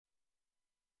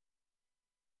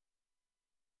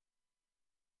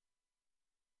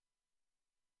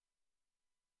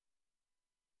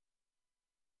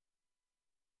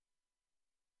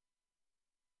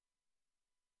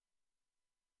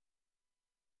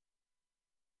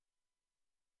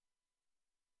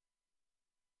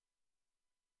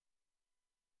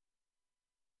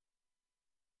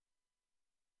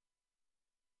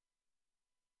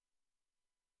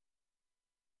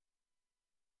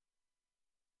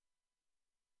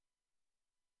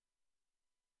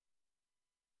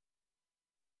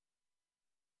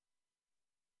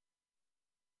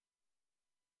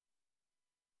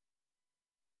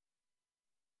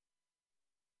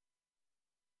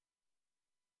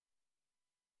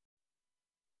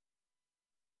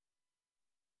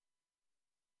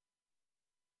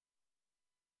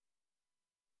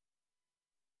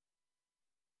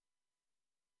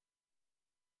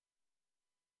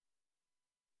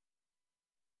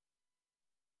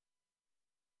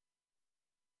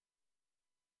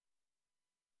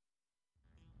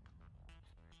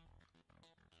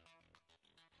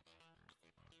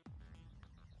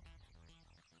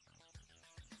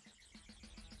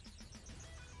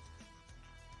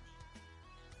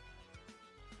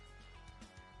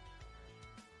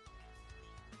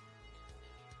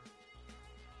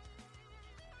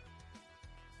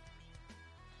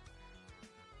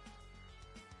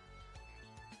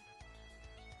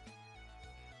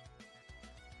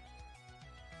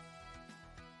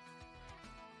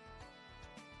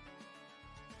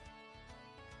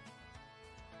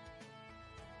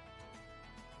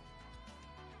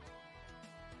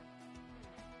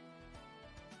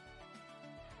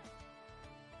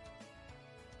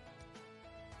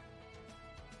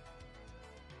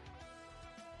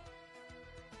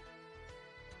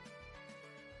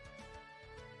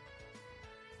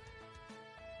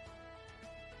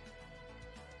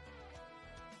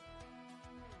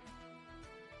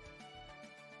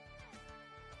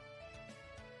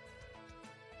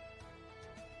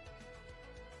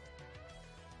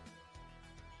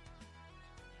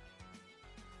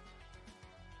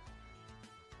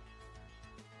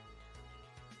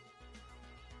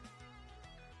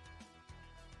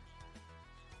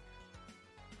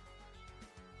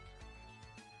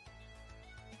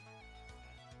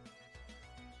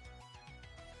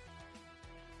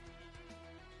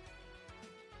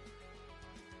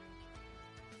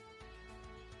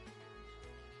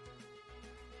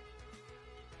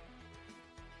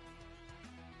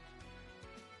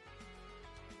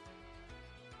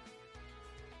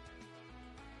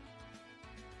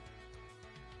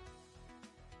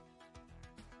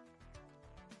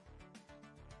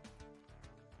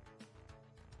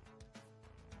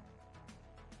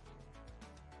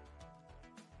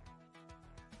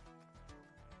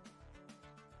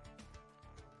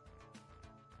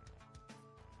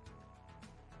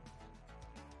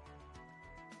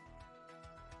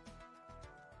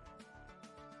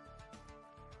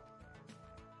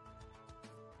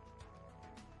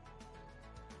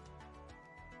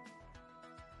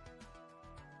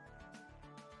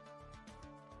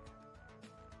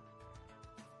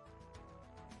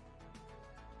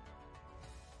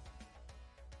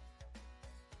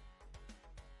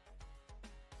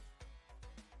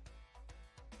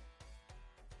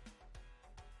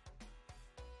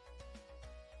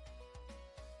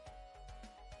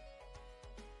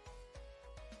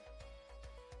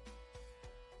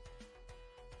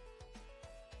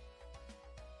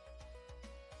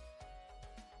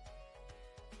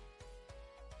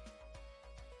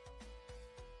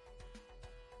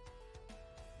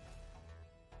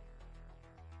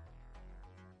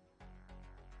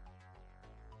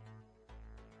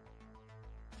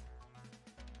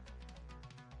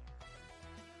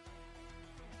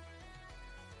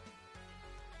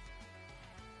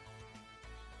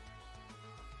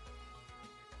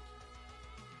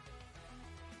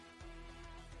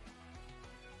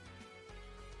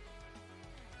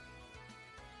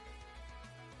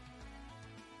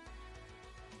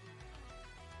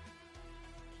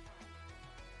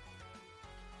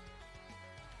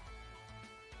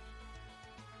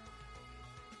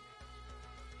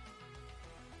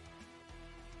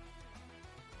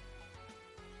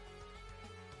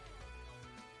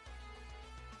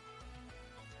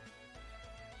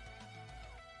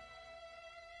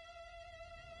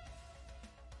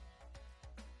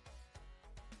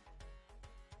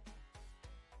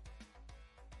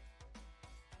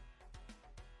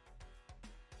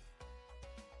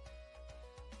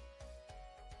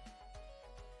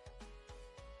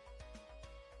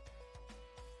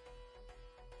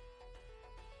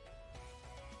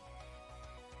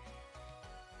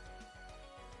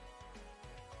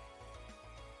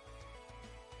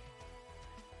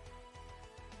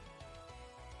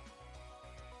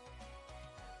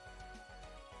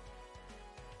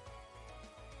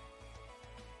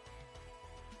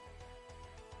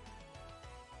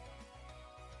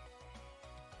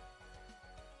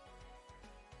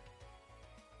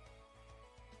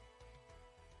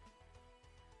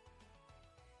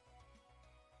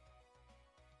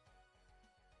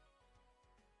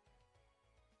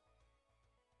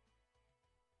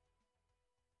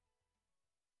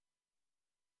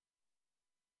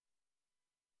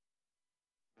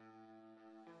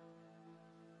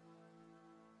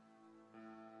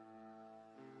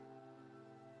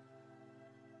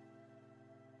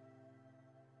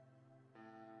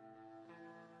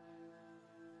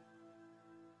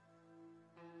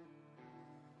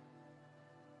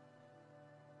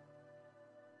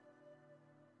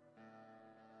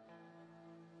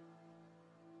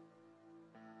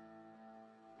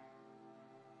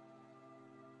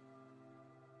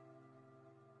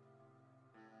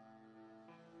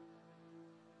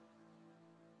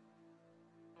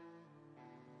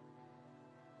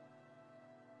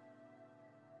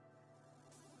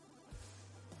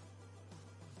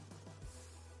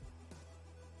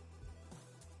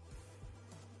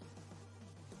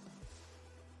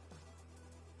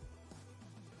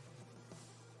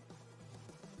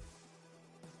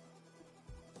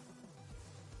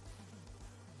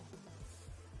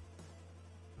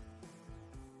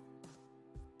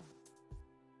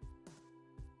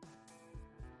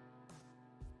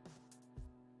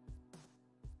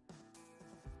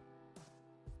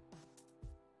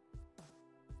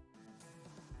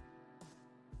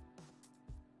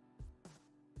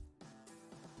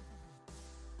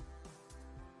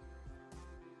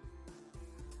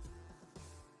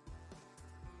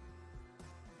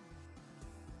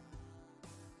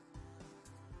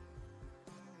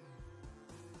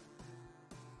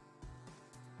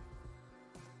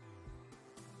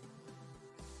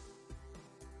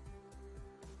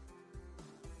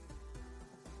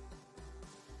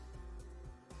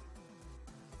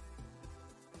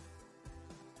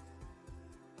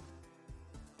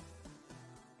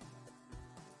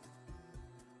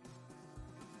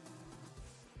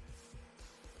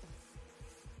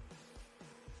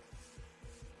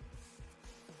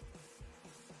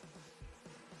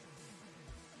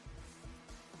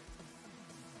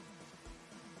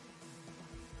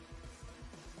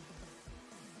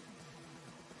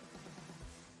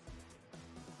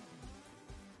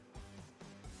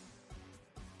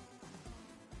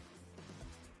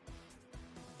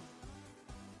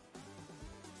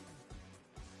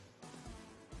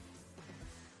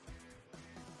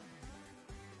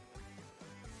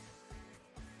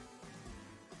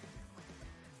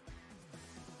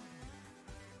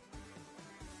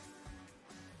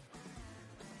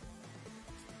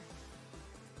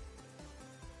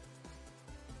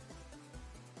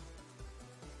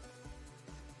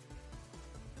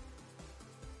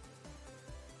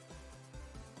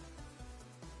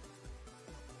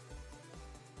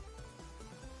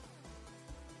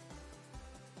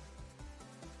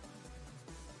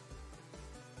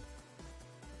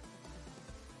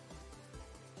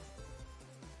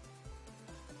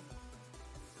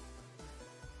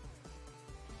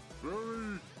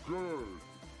I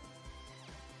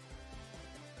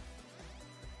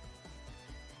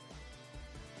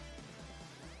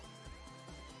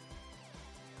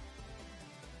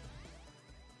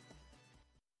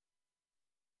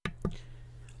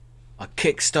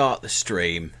kickstart the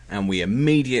stream and we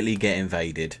immediately get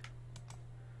invaded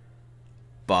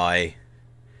by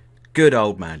good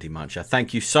old Mandy Muncher.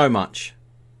 Thank you so much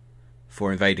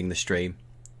for invading the stream.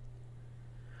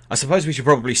 I suppose we should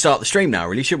probably start the stream now,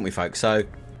 really, shouldn't we, folks? So,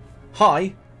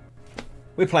 hi.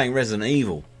 We're playing Resident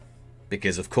Evil.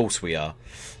 Because, of course, we are.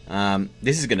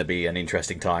 This is going to be an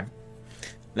interesting time.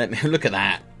 Let me look at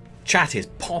that. Chat is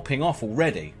popping off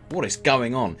already. What is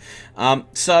going on?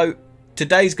 So,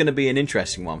 today's going to be an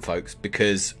interesting one, folks,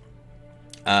 because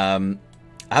I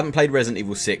haven't played Resident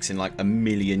Evil 6 in like a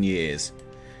million years.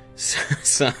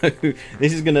 So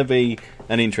this is going to be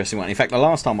an interesting one. In fact, the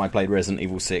last time I played Resident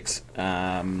Evil 6,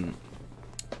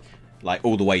 like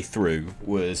all the way through,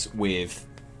 was with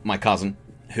my cousin,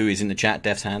 who is in the chat,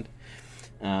 Death's Hand.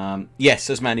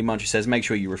 Yes, as Mandy Muncher says, make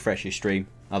sure you refresh your stream.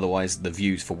 Otherwise, the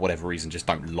views, for whatever reason, just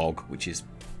don't log, which is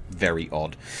very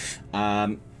odd.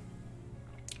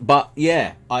 But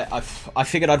yeah, I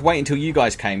figured I'd wait until you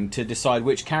guys came to decide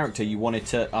which character you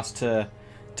wanted us to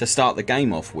start the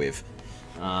game off with.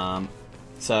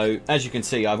 So as you can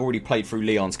see, I've already played through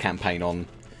Leon's campaign on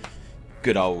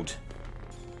good old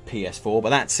PS4, but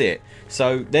that's it.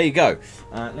 So there you go.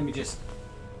 Let me just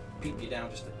peep you down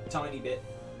just a tiny bit.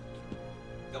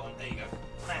 Go on, there you go.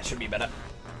 That should be better.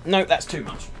 No, that's too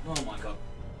much. Oh my god.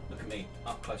 Look at me,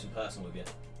 up close and personal with you.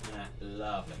 Yeah,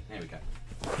 lovely. There we go.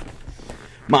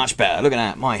 Much better. Look at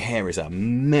that. My hair is a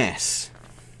mess.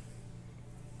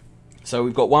 So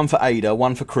we've got one for Ada,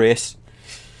 one for Chris.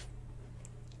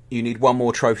 You need one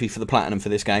more trophy for the platinum for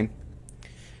this game.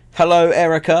 Hello,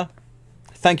 Erica.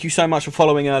 Thank you so much for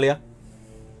following earlier.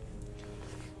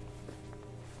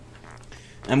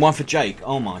 And one for Jake.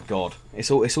 Oh my god.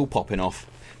 It's all popping off.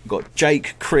 We've got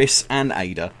Jake, Chris and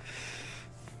Ada.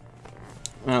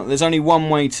 Now, there's only one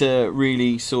way to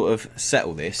really sort of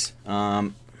settle this.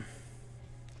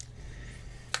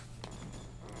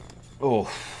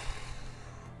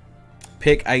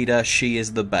 Pick Ada, she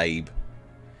is the babe.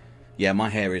 Yeah, my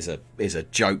hair is a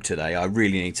joke today. I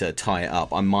really need to tie it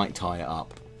up. I might tie it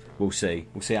up. We'll see.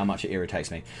 We'll see how much it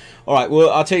irritates me. All right. Well,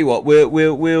 I'll tell you what.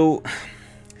 We'll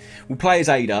play as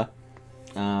Ada,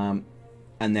 and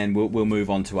then we'll move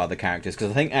on to other characters,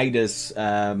 because I think Ada's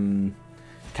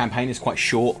campaign is quite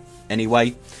short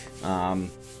anyway, and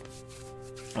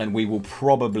we will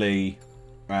probably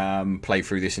play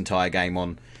through this entire game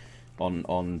on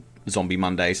Zombie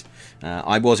Mondays.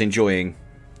 I was enjoying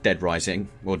Dead Rising,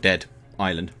 or Dead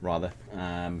Island rather,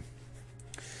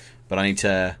 but I need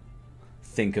to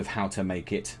think of how to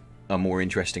make it a more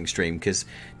interesting stream, because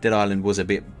Dead Island was a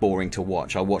bit boring to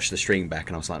watch. I watched the stream back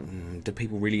and I was like, do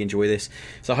people really enjoy this?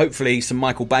 So hopefully some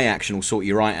Michael Bay action will sort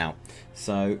you right out.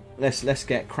 So let's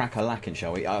get crack-a-lacking,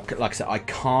 shall we? Like I said, I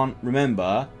can't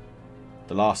remember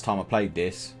the last time I played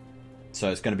this,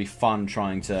 so it's going to be fun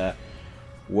trying to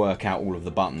work out all of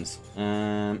the buttons.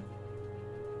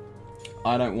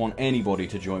 I don't want anybody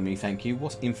to join me, thank you.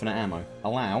 What's infinite ammo?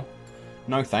 Allow?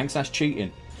 No thanks, that's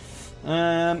cheating.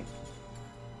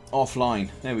 Offline.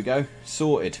 There we go.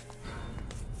 Sorted.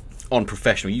 On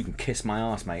professional. You can kiss my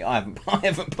ass, mate. I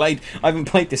haven't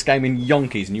played this game in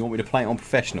yonkies, and you want me to play it on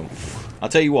professional. I'll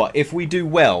tell you what, if we do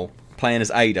well playing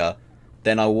as Ada,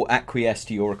 then I will acquiesce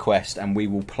to your request and we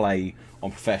will play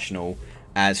on professional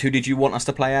as, who did you want us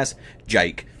to play as?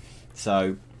 Jake.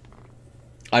 So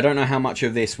I don't know how much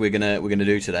of this we're gonna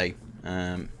do today,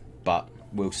 but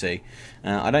we'll see.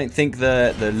 I don't think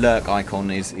the lurk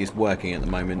icon is working at the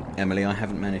moment, Emily. I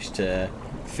haven't managed to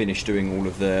finish doing all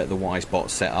of the Wisebot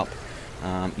setup.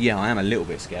 Yeah, I am a little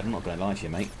bit scared. I'm not going to lie to you,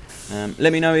 mate.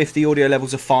 Let me know if the audio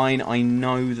levels are fine. I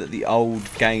know that the old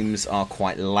games are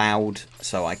quite loud,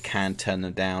 so I can turn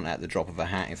them down at the drop of a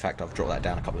hat. In fact, I've dropped that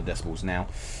down a couple of decibels now.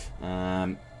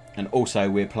 And also,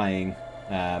 we're playing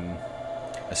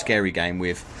a scary game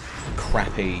with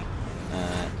crappy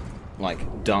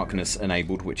like darkness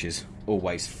enabled, which is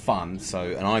always fun. So,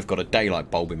 and I've got a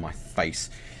daylight bulb in my face,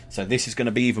 so this is going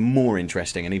to be even more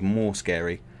interesting and even more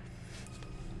scary.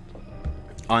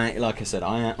 Like I said,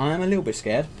 I am a little bit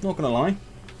scared. Not gonna lie,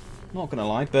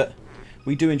 but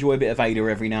we do enjoy a bit of Ada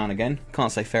every now and again.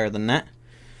 Can't say fairer than that.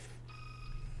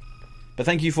 But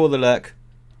thank you for the lurk,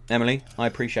 Emily. I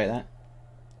appreciate that.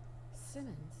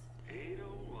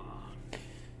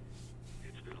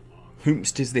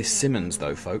 Whomst is this Simmons,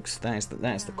 though, folks? That is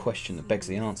the question that begs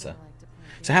the answer.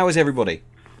 So how is everybody?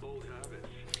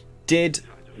 Did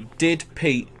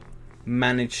Pete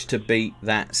manage to beat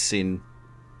that sin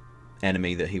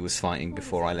enemy that he was fighting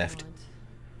before I left.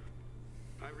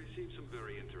 I received some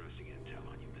very interesting intel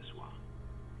on you, Miss Wang.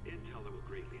 Intel that will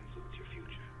greatly influence your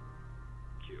future.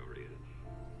 Curious?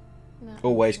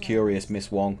 Always curious,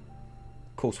 Miss Wong.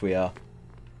 Of course we are.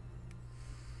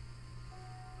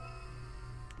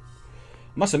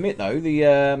 Must admit though,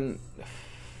 the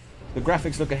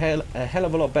graphics look a hell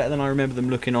of a lot better than I remember them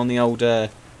looking on the old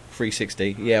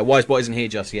 360. Yeah, Wisebot isn't here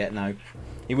just yet. No,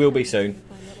 he will be soon.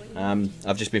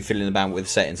 I've just been fiddling about with the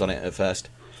settings on it at first.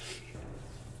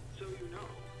 So you know,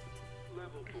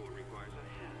 level 4 requires a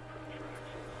handprint for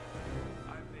access.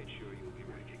 I've made sure you will be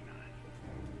recognized.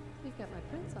 You've got my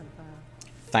prints on file.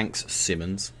 Thanks,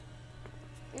 Simmons.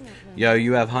 Yo,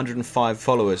 you have 105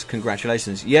 followers.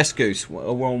 Congratulations. Yes, Goose.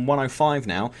 We're on 105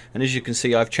 now, and as you can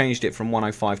see, I've changed it from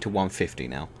 105 to 150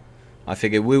 now. I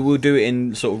figure we will do it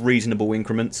in sort of reasonable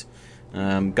increments.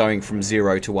 Going from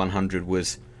 0 to 100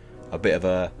 was a bit of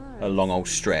a long old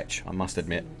stretch, I must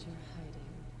admit.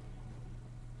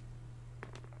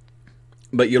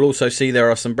 But you'll also see there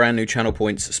are some brand new channel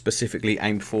points specifically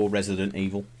aimed for Resident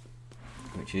Evil,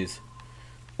 which is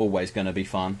always going to be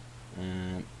fun.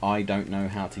 I don't know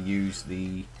how to use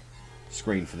the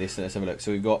screen for this, so let's have a look.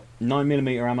 So we've got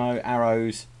 9mm ammo,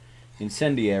 arrows,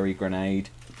 incendiary grenade.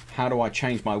 How do I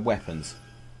change my weapons?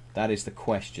 That is the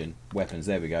question. Weapons,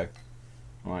 there we go.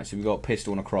 Alright, so we've got a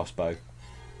pistol and a crossbow.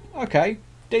 Okay,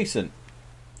 decent.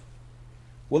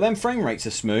 Well, them frame rates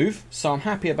are smooth, so I'm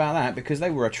happy about that because they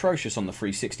were atrocious on the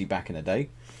 360 back in the day.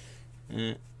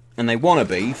 And they want to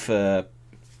be for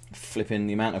flipping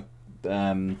the amount of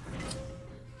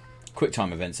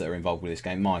QuickTime events that are involved with this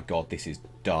game. My god, this is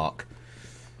dark.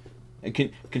 You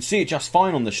can see it just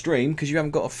fine on the stream because you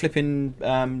haven't got a flipping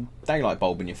daylight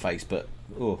bulb in your face, but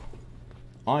oh,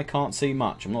 I can't see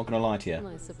much. I'm not going to lie to you.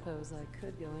 I suppose I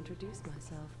could go introduce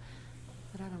myself,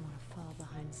 but I don't want to fall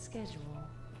behind schedule.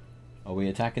 Are we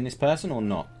attacking this person or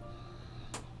not?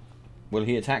 Will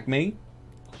he attack me?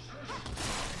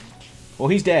 Well,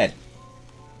 he's dead.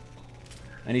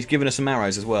 And he's given us some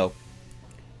arrows as well.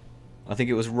 I think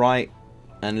it was right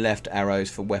and left arrows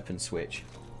for weapon switch.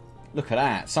 Look at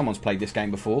that. Someone's played this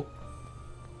game before.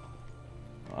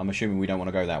 I'm assuming we don't want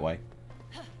to go that way.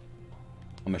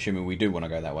 I'm assuming we do want to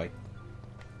go that way.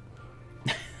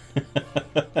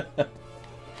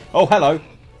 Oh, hello.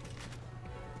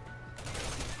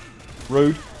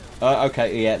 Rude.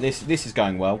 Okay, yeah, this is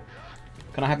going well.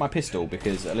 Can I have my pistol?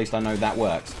 Because at least I know that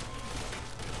works.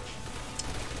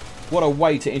 What a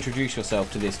way to introduce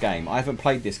yourself to this game. I haven't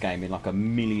played this game in like a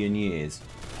million years.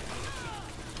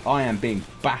 I am being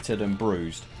battered and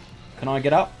bruised. Can I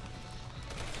get up?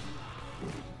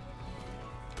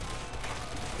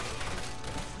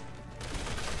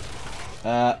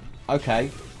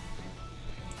 Okay.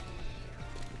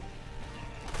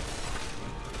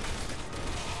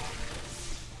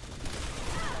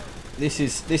 This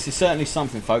is certainly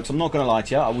something, folks. I'm not going to lie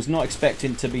to you. I was not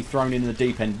expecting to be thrown in the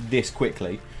deep end this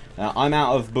quickly. I'm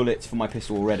out of bullets for my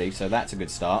pistol already, so that's a good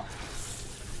start.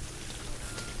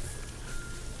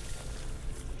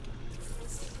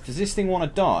 Does this thing want to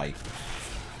die?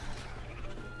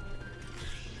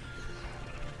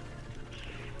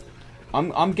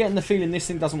 I'm getting the feeling this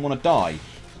thing doesn't want to die.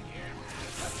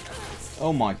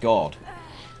 Oh my god.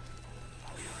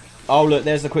 Oh look,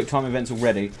 there's the quick time events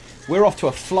already. We're off to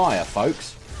a flyer,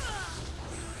 folks.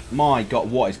 My god,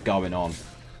 what is going on? Do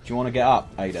you want to get up,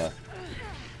 Ada?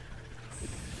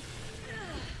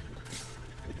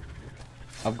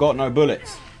 I've got no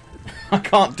bullets. I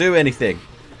can't do anything.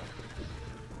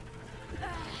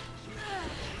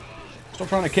 Stop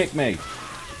trying to kick me.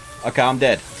 Okay, I'm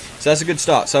dead. So that's a good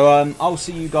start. So I'll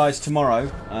see you guys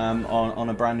tomorrow on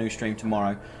a brand new stream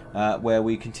tomorrow where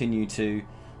we continue to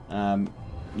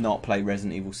not play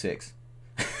Resident Evil 6.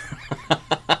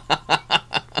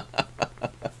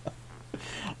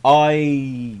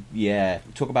 Yeah,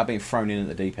 talk about being thrown in at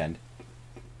the deep end.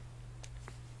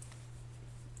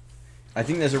 I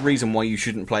think there's a reason why you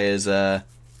shouldn't play as Ada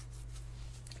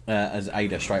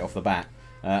straight off the bat,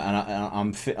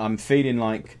 and I'm feeling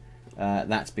like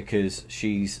that's because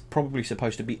she's probably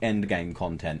supposed to be end game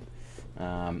content,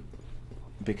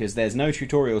 because there's no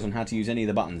tutorials on how to use any of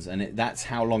the buttons, and that's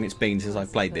how long it's been since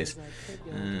I've played this.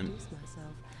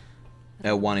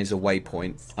 L1 is a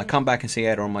waypoint. I come back and see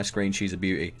Ada on my screen. She's a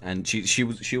beauty, and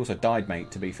she also died,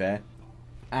 mate. To be fair,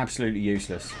 absolutely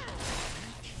useless.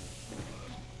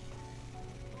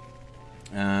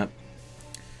 You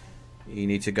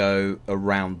need to go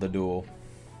around the door.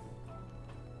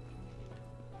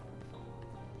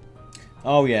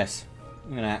 Oh yes,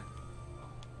 look at that.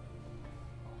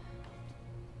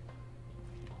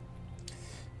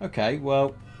 Okay,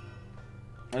 well,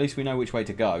 at least we know which way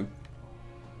to go.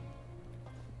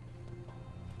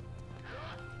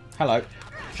 Hello.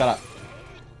 Shut up.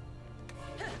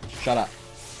 Shut up.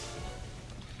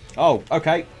 Oh,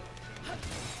 okay.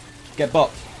 Get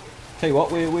bopped. Tell you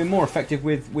what, we're more effective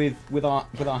with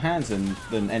our hands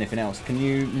than anything else. Can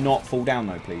you not fall down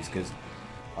though, please? Because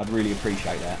I'd really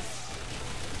appreciate that.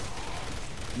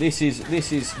 This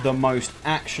is the most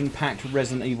action-packed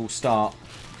Resident Evil start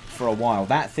for a while.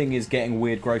 That thing is getting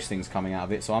weird, gross things coming out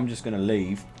of it, so I'm just going to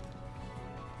leave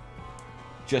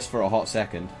just for a hot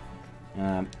second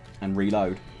and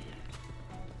reload.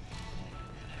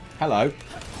 Hello.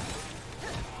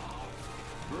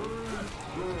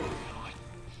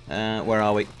 Where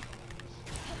are we?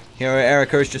 Here,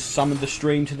 Erica has just summoned the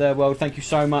stream to their world. Thank you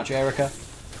so much, Erica.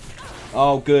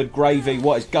 Oh, good gravy.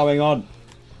 What is going on?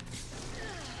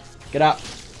 Get up.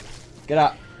 Get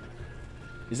up.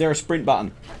 Is there a sprint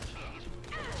button?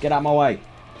 Get out of my way.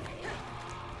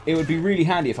 It would be really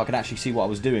handy if I could actually see what I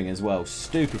was doing as well.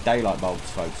 Stupid daylight bulbs,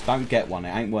 folks. Don't get one.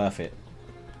 It ain't worth it.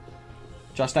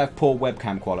 Just have poor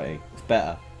webcam quality. It's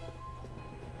better.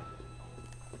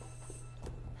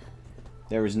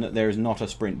 There is not a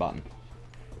sprint button.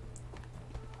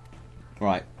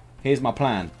 Right. Here's my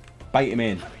plan. Bait him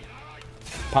in.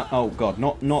 Oh god,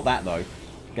 not that though.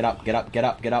 Get up, get up, get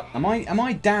up, get up. Am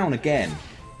I down again?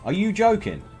 Are you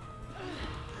joking?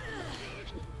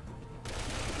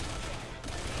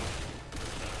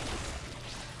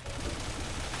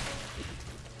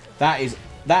 That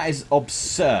is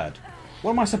absurd.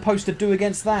 What am I supposed to do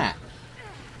against that?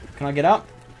 Can I get up?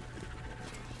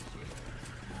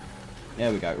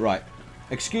 There we go. Right.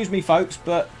 Excuse me, folks,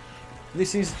 but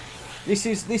this is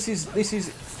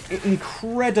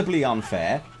incredibly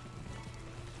unfair.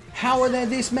 How are there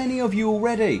this many of you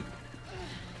already?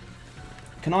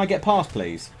 Can I get past,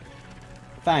 please?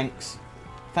 Thanks.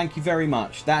 Thank you very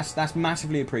much. That's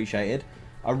massively appreciated.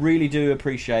 I really do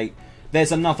appreciate.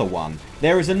 There's another one.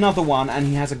 There is another one, and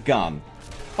he has a gun.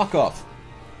 Fuck off.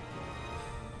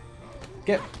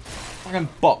 Get fucking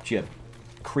bopped, you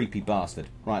creepy bastard.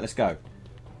 Right, let's go.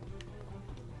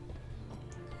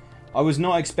 I was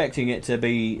not expecting it to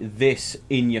be this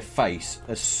in your face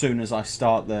as soon as I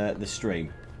start the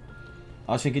stream.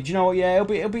 I was thinking, do you know what? Yeah,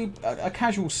 it'll be a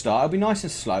casual start. It'll be nice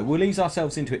and slow. We'll ease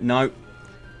ourselves into it. No,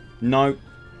 no,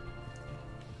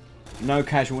 no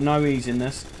casual, no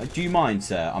easiness. Do you mind,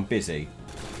 sir? I'm busy.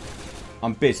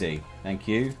 I'm busy. Thank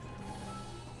you.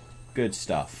 Good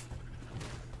stuff.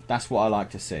 That's what I like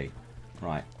to see.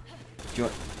 Right. Do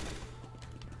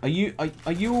you,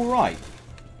 are you all right?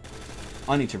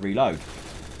 I need to reload.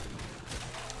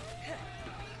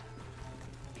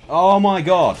 Oh my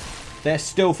god. They're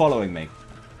still following me.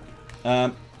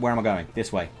 Where am I going?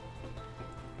 This way.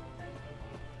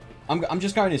 I'm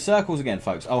just going in circles again,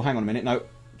 folks. Oh, hang on a minute. No.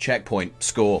 Checkpoint.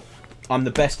 Score. I'm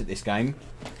the best at this game.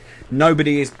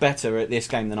 Nobody is better at this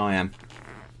game than I am.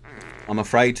 I'm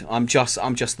afraid. I'm just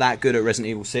that good at Resident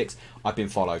Evil 6. I've been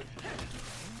followed.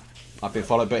 I've been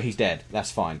followed, but he's dead.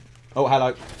 That's fine. Oh,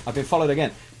 hello. I've been followed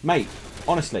again. Mate,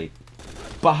 honestly,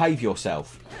 behave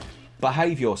yourself.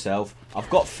 Behave yourself. I've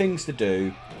got things to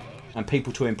do and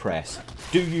people to impress.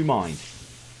 Do you mind?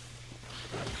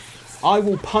 I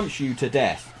will punch you to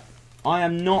death. I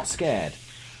am not scared.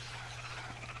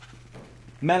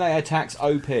 Melee attacks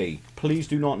OP. Please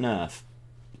do not nerf.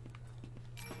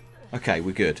 Okay,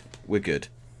 we're good. We're good.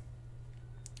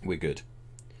 We're good.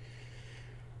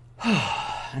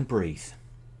 And breathe.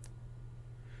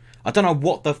 I don't know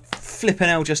what the flippin'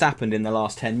 hell just happened in the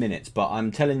last 10 minutes, but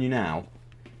I'm telling you now,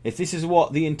 if this is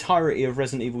what the entirety of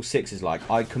Resident Evil 6 is like,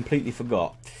 I completely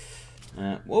forgot.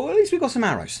 Well, at least we got some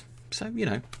arrows. So, you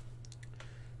know,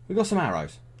 we got some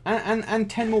arrows. And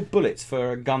 10 more bullets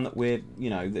for a gun that we're, you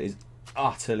know, that is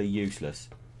utterly useless.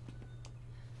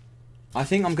 I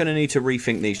think I'm going to need to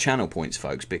rethink these channel points,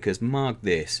 folks, because mark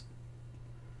this.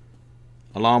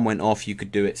 Alarm went off, you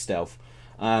could do it stealth.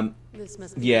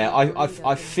 Yeah,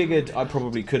 I figured I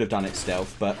probably could have done it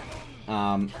stealth, but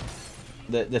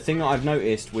the thing that I've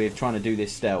noticed with trying to do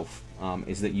this stealth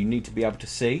is that you need to be able to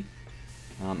see.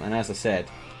 And as I said,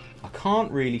 I can't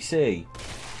really see.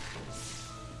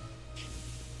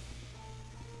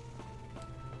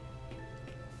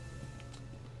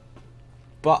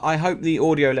 But I hope the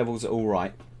audio levels are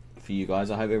alright for you guys.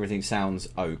 I hope everything sounds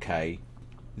okay.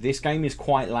 This game is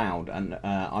quite loud, and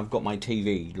I've got my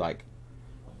TV, like,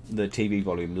 the TV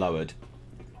volume lowered.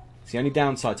 It's the only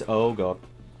downside to... Oh, God.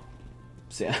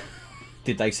 See,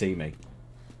 did they see me?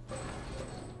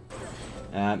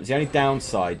 It's the only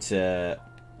downside to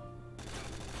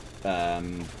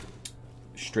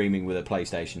streaming with a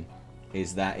PlayStation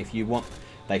is that if you want...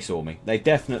 They saw me. They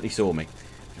definitely saw me.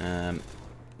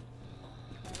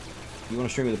 you want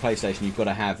to stream with the PlayStation, you've got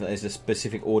to have, there's a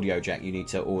specific audio jack you need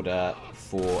to order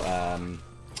for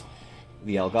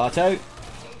the Elgato.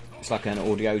 It's like an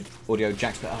audio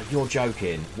jack. Oh, you're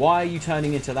joking. Why are you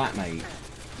turning into that, mate?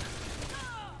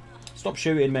 Stop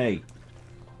shooting me.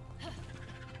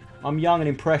 I'm young and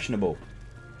impressionable.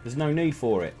 There's no need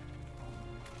for it.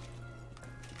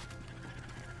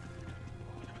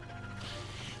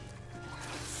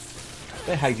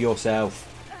 Behave yourself.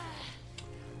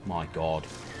 My God.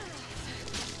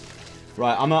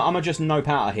 Right, I'm gonna just nope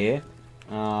out of here.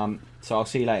 So I'll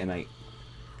see you later, mate.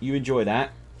 You enjoy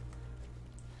that.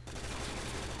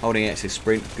 Holding X is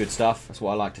sprint. Good stuff. That's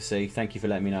what I like to see. Thank you for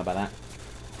letting me know about that.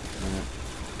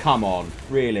 Come on.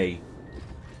 Really?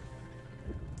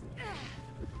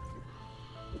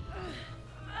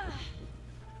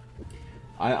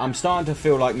 I'm starting to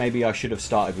feel like maybe I should have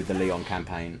started with the Leon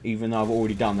campaign, even though I've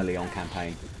already done the Leon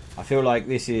campaign. I feel like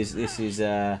this is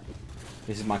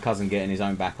my cousin getting his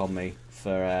own back on me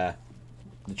for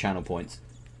the channel points.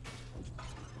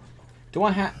 Do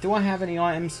I have any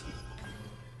items?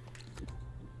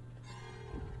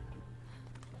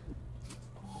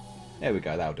 There we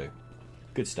go. That'll do.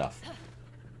 Good stuff.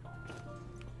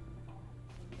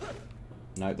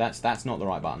 No, that's not the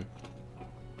right button.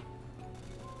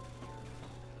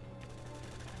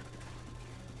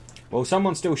 Well,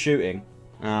 someone's still shooting,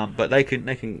 but they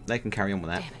can carry on with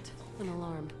that. Damn it! An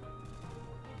alarm.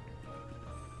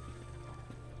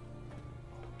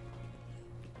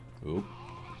 Ooh.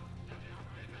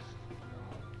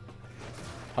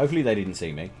 Hopefully they didn't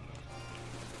see me.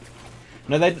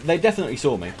 No, they definitely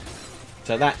saw me.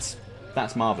 So that's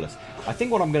marvellous. I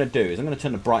think what I'm going to do is I'm going to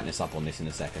turn the brightness up on this in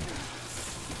a second.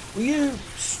 Will you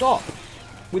stop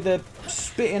with the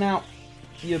spitting out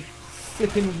your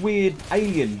flipping weird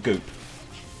alien goop?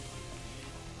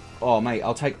 Oh, mate,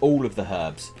 I'll take all of the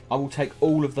herbs. I will take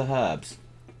all of the herbs.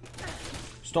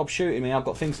 Stop shooting me. I've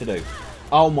got things to do.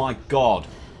 Oh, my God.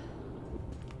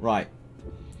 Right.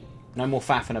 No more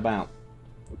faffing about.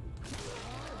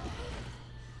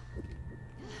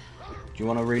 Do you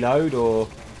want to reload, or...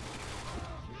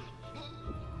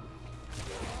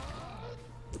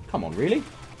 Come on, really?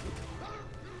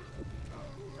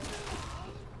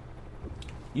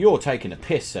 You're taking a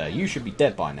piss, sir. You should be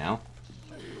dead by now.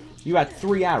 You had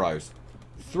 3 arrows.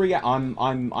 I'm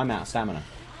out of stamina.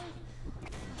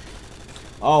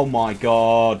 Oh my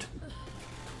God.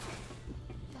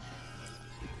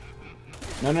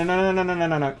 No, no, no, no, no, no,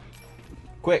 no, no.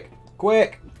 Quick,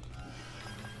 quick.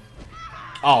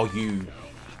 Oh, you.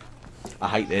 I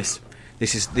hate this.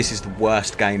 This is the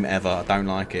worst game ever. I don't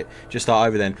like it. Just start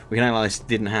over then. We can act like this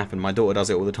didn't happen. My daughter does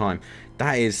it all the time.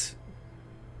 That's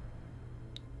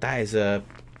a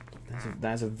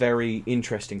very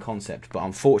interesting concept, but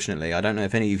unfortunately, I don't know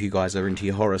if any of you guys are into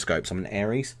your horoscopes. I'm an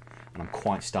Aries, and I'm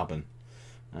quite stubborn.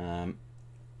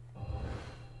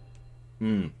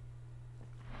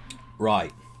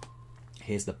 Right.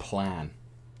 Here's the plan.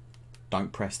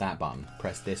 Don't press that button.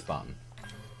 Press this button.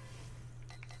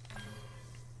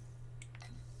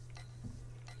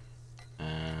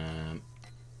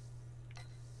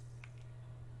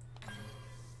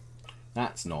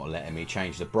 That's not letting me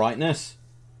change the brightness.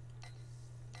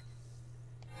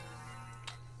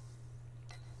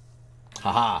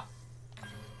 Haha.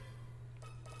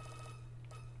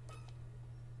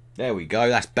 There we go.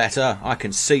 That's better. I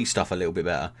can see stuff a little bit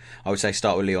better. I would say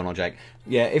start with Leon or Jake.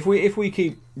 Yeah, if we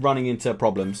keep running into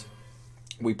problems,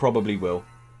 we probably will.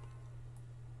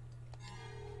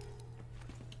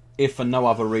 If for no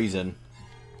other reason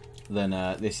than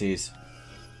this is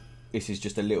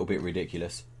just a little bit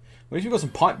ridiculous. Well, at least we've got some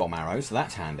pipe bomb arrows, so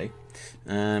that's handy.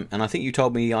 And I think you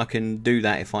told me I can do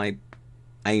that if I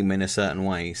aim in a certain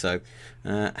way. So,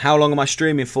 how long am I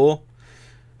streaming for?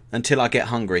 Until I get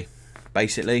hungry,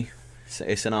 basically. So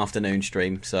it's an afternoon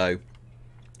stream, so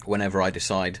whenever I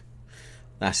decide,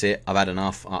 that's it. I've had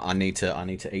enough. I need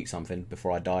to eat something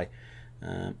before I die.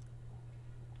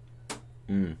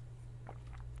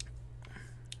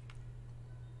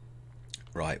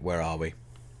 Right, where are we?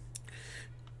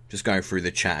 Just going through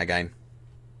the chat again.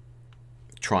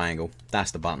 Triangle.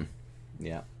 That's the button.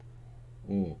 Yeah.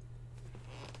 Ooh.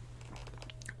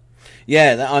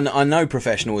 Yeah, I know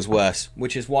professional is worse,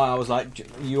 which is why I was like,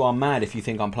 you are mad if you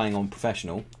think I'm playing on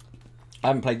professional. I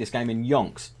haven't played this game in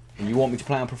yonks, and you want me to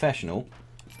play on professional?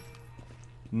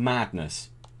 Madness.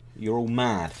 You're all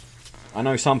mad. I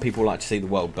know some people like to see the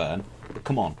world burn, but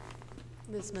come on.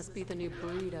 This must be the new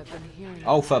breed I've been hearing.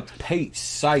 Oh, for Pete's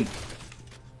sake.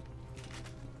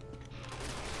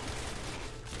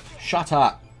 Shut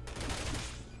up.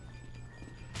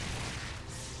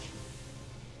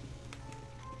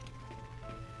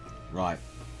 Right.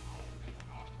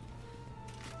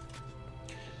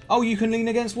 Oh, you can lean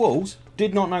against walls?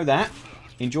 Did not know that.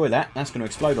 Enjoy that. That's going to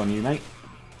explode on you, mate.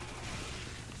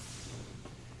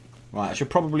 Right, I should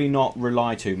probably not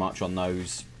rely too much on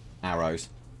those arrows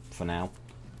for now.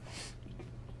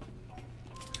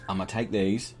 I'm going to take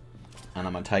these, and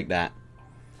I'm going to take that.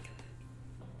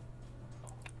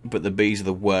 But the bees are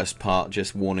the worst part,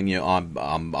 just warning you.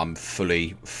 I'm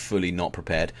fully not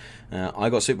prepared. I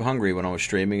got super hungry when I was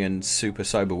streaming and super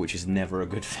sober, which is never a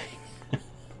good thing.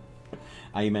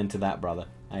 Amen to that, brother.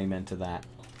 Amen to that.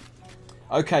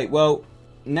 Okay, well,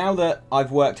 now that I've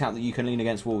worked out that you can lean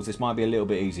against walls, this might be a little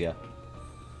bit easier.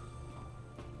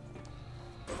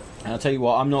 And I'll tell you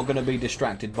what, I'm not going to be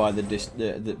distracted by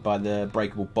the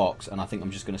breakable box, and I think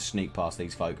I'm just going to sneak past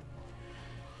these folk.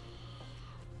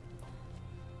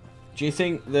 Do you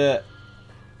think that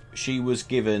she was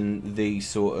given these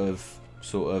sort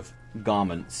of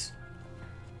garments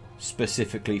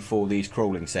specifically for these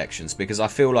crawling sections? Because I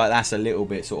feel like that's a little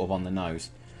bit sort of on the nose.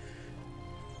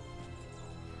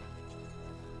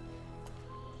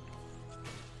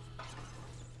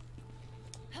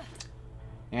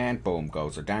 And boom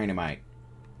goes the dynamite.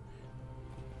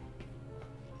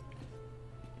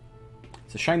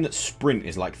 It's a shame that sprint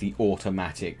is like the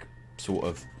automatic sort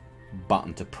of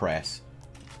button to press.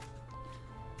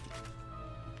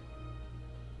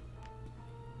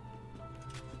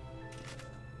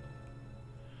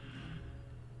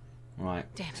 Right,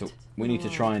 so we need to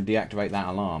try and deactivate that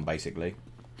alarm, basically.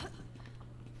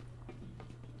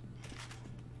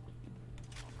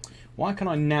 Why can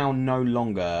I now no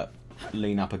longer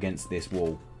lean up against this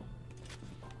wall?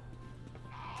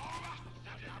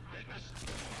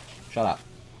 Shut up.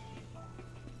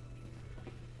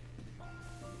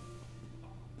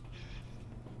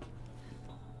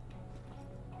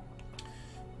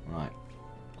 Right.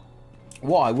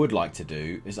 What I would like to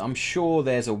do is, I'm sure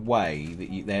there's a way that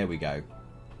you... There we go.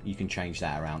 You can change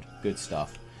that around. Good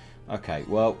stuff. Okay,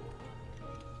 well,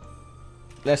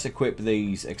 let's equip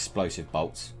these explosive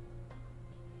bolts.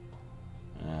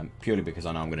 Purely because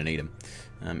I know I'm going to need them.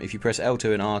 If you press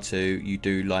L2 and R2, you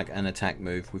do like an attack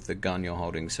move with the gun you're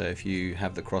holding. So if you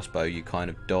have the crossbow, you kind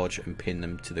of dodge and pin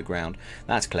them to the ground.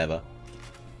 That's clever.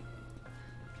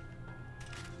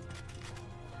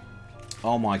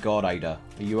 Oh my god, Ada.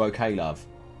 Are you okay, love?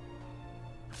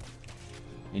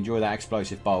 Enjoy that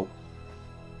explosive bolt.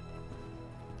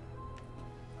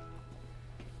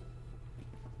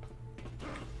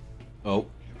 Oh.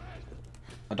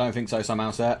 I don't think so somehow,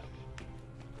 sir.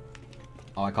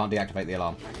 Oh, I can't deactivate the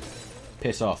alarm.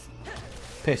 Piss off.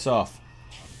 Piss off.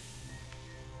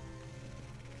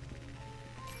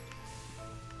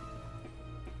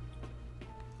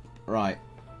 Right.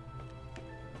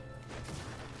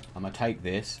 I'm going to take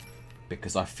this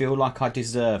because I feel like I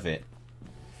deserve it.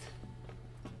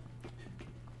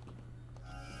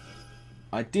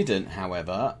 I didn't,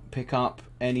 however, pick up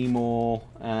any more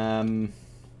herbs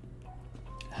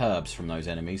from those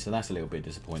enemies, so that's a little bit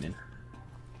disappointing.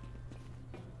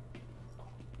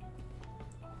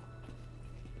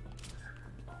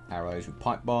 Arrows with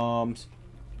pipe bombs.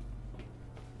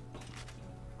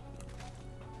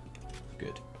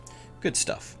 Good. Good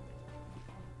stuff.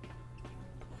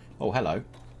 Oh, hello.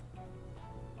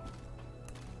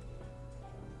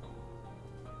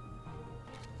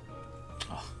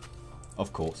 Oh,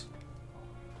 of course.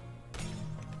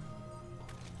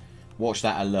 Watch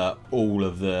that alert all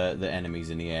of the enemies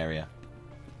in the area.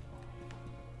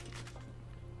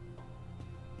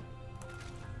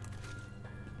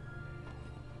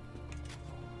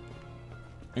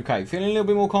 Okay, feeling a little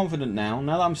bit more confident now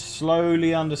that I'm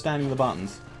slowly understanding the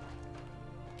buttons.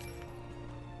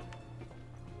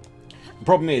 The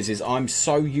problem is I'm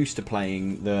so used to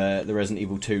playing the Resident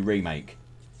Evil 2 remake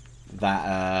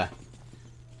that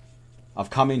I've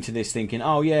come into this thinking,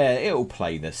 oh yeah, it'll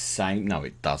play the same. No,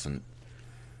 it doesn't.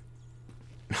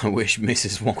 I wish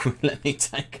Mrs. Wong would let me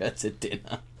take her to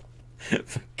dinner.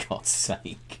 For God's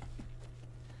sake.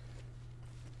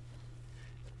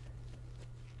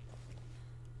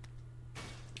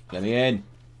 Let me in.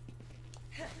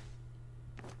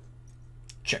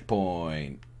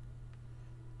 Checkpoint.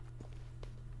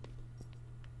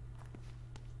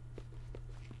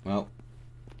 Well,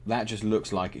 that just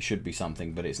looks like it should be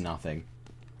something, but it's nothing.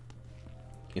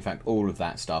 In fact, all of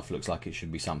that stuff looks like it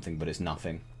should be something, but it's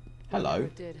nothing. Hello.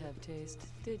 You did have taste,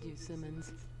 did you,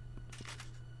 Simmons?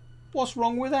 What's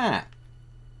wrong with that?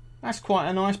 That's quite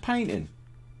a nice painting.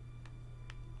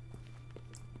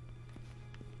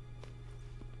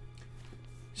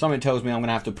 Something tells me I'm going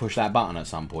to have to push that button at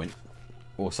some point.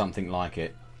 Or something like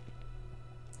it.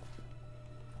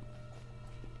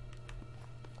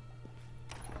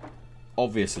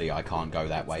 Obviously I can't go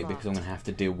that way because I'm going to have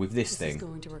to deal with this thing. This is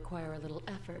going to require a little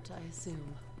effort, I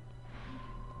assume.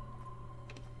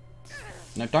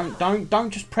 No, don't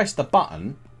just press the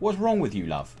button. What's wrong with you,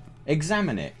 love?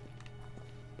 Examine it.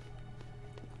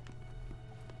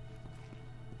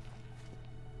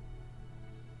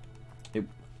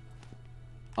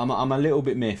 I'm a little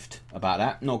bit miffed about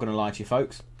that. Not going to lie to you,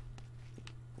 folks.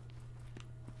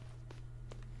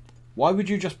 Why would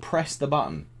you just press the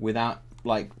button without,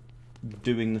 like,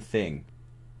 doing the thing?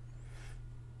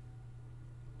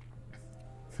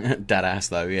 Dead ass,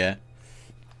 though, yeah.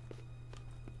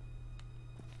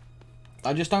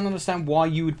 I just don't understand why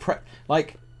you would press...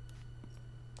 Like...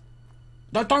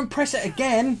 No, don't press it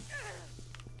again!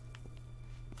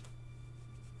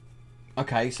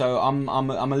 Okay, so I'm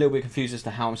a little bit confused as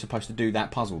to how I'm supposed to do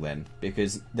that puzzle then.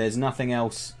 Because there's nothing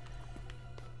else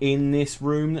in this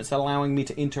room that's allowing me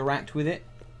to interact with it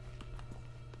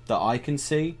that I can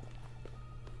see.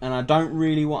 And I don't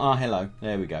really want... Ah, hello.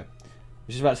 There we go. I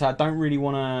was just about to say, I don't really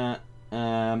want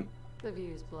to... The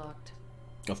view's blocked.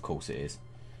 Of course it is.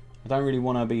 I don't really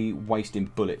want to be wasting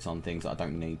bullets on things that I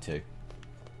don't need to.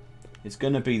 It's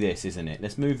going to be this, isn't it?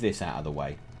 Let's move this out of the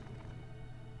way.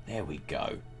 There we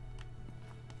go.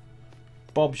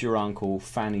 Bob's your uncle,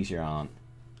 Fanny's your aunt.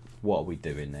 What are we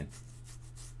doing then?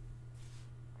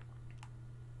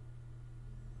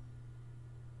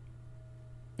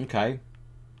 Okay.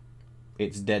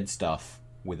 It's dead stuff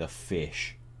with a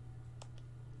fish.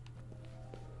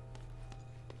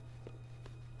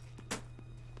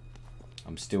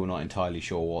 I'm still not entirely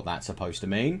sure what that's supposed to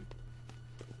mean.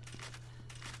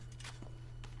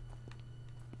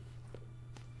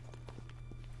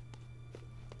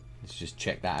 Let's just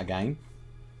check that again.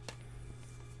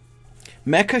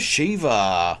 Mecha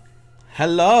Shiva.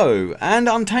 Hello. And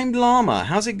Untamed Llama.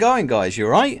 How's it going, guys? You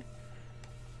alright?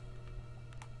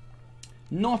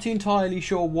 Not entirely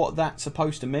sure what that's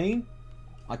supposed to mean.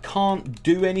 I can't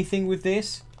do anything with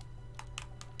this.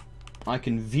 I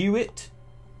can view it.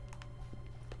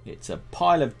 It's a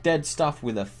pile of dead stuff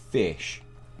with a fish.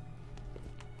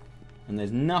 And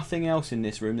there's nothing else in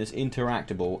this room that's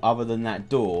interactable other than that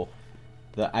door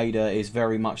that Ada is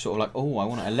very much sort of like, oh, I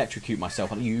want to electrocute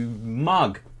myself. You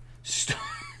mug. Stop.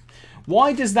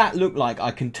 Why does that look like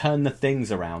I can turn the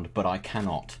things around, but I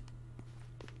cannot?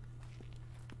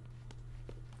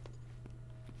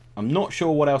 I'm not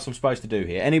sure what else I'm supposed to do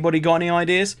here. Anybody got any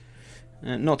ideas?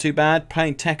 Not too bad.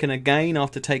 Playing Tekken again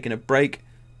after taking a break.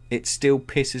 It still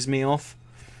pisses me off.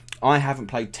 I haven't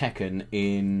played Tekken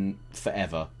in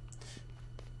forever.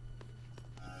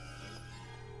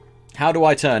 How do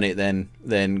I turn it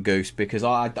then, Goose? Because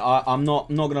I'm not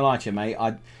gonna lie to you, mate.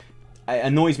 It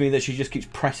annoys me that she just keeps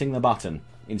pressing the button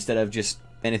instead of just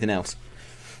anything else.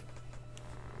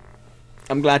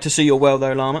 I'm glad to see you're well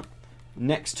though, Llama.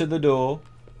 Next to the door.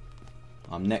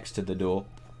 I'm next to the door.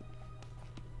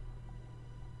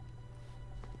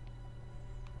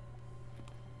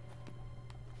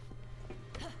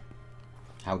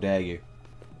 How dare you?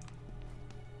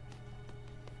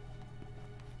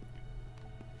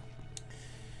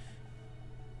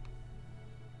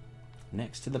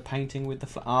 Next to the painting with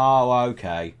the... Oh,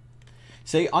 okay.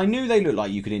 See, I knew they looked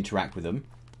like you could interact with them.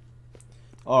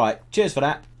 Alright, cheers for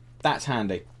that. That's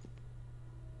handy.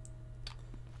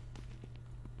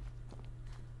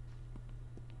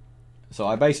 So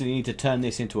I basically need to turn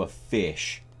this into a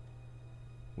fish.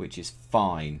 Which is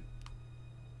fine.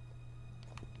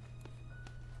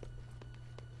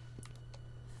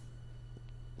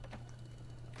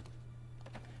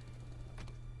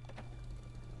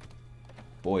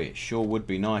 Boy, it sure would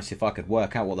be nice if I could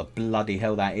work out what the bloody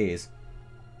hell that is.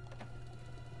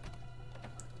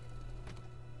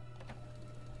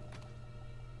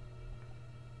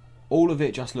 All of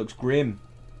it just looks grim.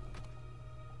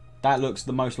 That looks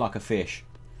the most like a fish.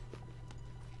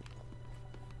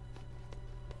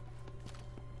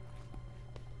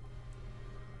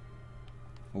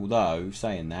 Although,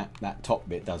 saying that, that top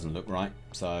bit doesn't look right.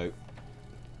 So,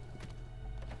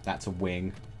 that's a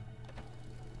wing.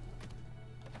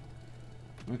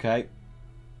 Okay.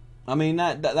 I mean,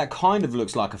 that kind of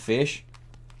looks like a fish.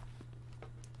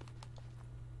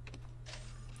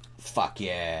 Fuck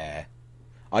yeah.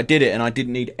 I did it and I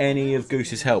didn't need any of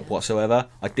Goose's help whatsoever.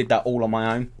 I did that all on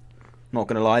my own. Not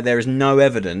going to lie. There is no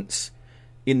evidence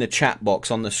in the chat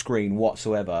box on the screen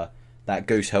whatsoever that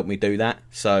Goose helped me do that.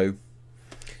 So,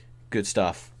 good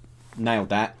stuff. Nailed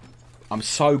that. I'm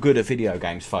so good at video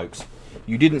games, folks.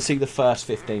 You didn't see the first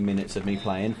 15 minutes of me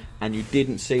playing, and you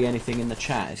didn't see anything in the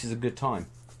chat. This is a good time.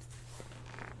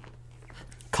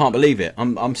 Can't believe it.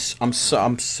 I'm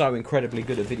so incredibly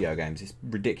good at video games. It's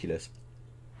ridiculous.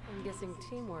 I'm guessing guessing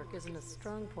teamwork isn't a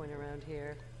strong point around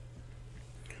here.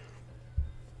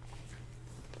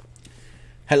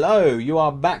 Hello, you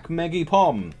are back, Meggy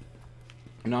Pom.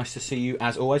 Nice to see you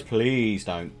as always. Please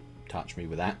don't touch me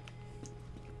with that.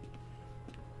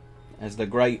 As the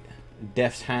great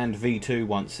Death's Hand V2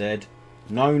 once said,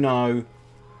 no, no,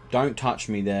 don't touch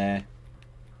me there.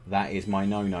 That is my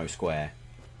no-no square.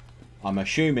 I'm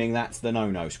assuming that's the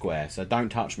no-no square, so don't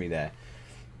touch me there.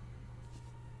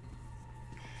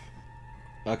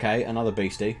 Okay, another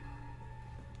beastie.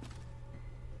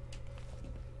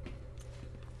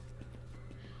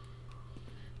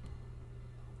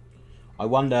 I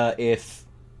wonder if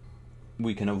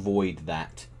we can avoid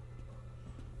that.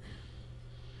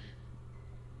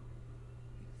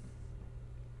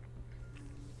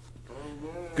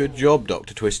 Good job,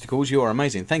 Dr. Twisticles. You are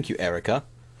amazing. Thank you, Erica.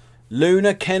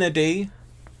 Luna Kennedy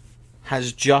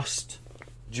has just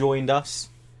joined us.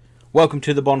 Welcome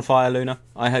to the bonfire, Luna.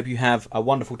 I hope you have a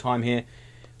wonderful time here.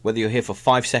 Whether you're here for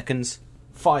 5 seconds,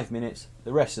 5 minutes,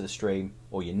 the rest of the stream,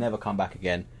 or you never come back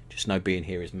again, just know being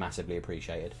here is massively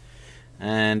appreciated.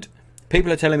 And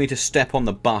people are telling me to step on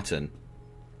the button.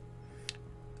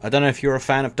 I don't know if you're a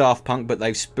fan of Daft Punk, but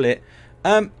they've split.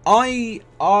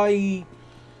 I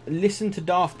listened to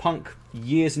Daft Punk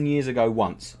years and years ago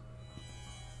once.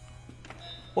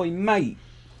 Oi, mate.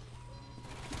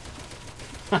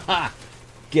 Haha.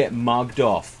 Get mugged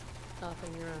off.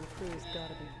 Stopping your own crew's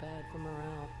gotta be bad for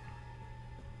morale.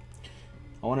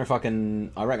 I wonder if I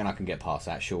can... I reckon I can get past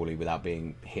that, surely, without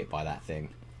being hit by that thing.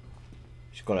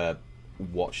 Just gotta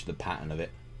watch the pattern of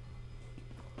it.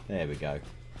 There we go.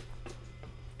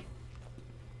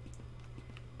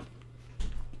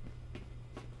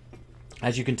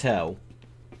 As you can tell,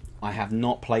 I have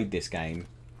not played this game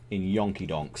in yonky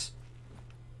donks.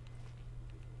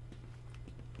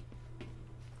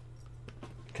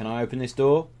 Can I open this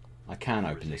door? I can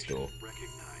open this door.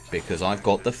 Because I've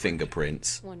got the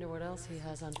fingerprints. Wonder what else he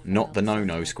has on Not the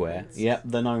no-no square. Yep,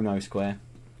 the no-no square.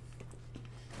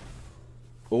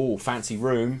 Oh, fancy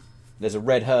room. There's a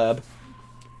red herb.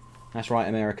 That's right,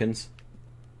 Americans.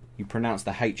 You pronounce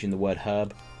the H in the word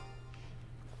herb.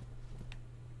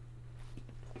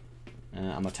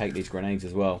 I'm going to take these grenades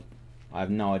as well. I have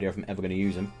no idea if I'm ever going to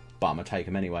use them, but I'm going to take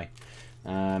them anyway.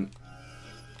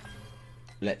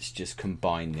 Let's just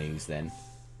combine these then.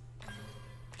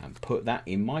 And put that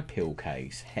in my pill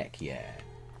case. Heck yeah.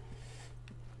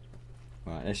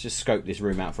 Right, let's just scope this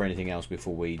room out for anything else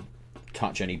before we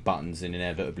touch any buttons and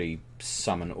inevitably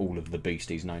summon all of the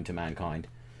beasties known to mankind.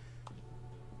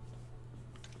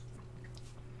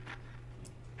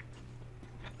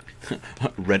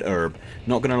 Red herb.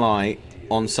 Not gonna lie,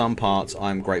 on some parts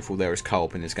I'm grateful there is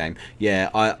co-op in this game.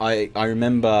 Yeah, I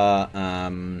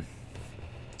remember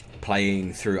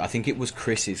playing through, I think it was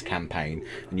Chris's campaign,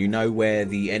 and you know where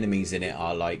the enemies in it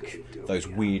are like those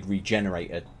weird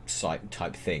regenerator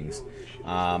type things.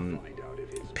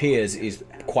 Piers is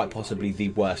quite possibly the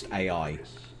worst AI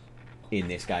in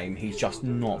this game. He's just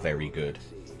not very good.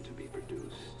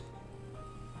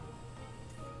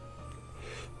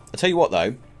 I'll tell you what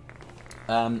though,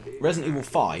 Resident Evil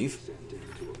 5,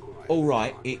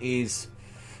 alright, it is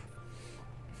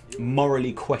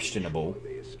morally questionable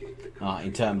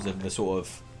in terms of the sort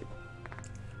of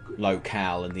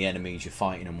locale and the enemies you're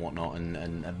fighting and whatnot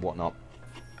and whatnot.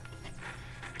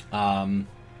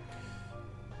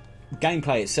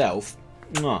 Gameplay itself,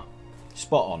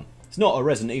 spot on. It's not a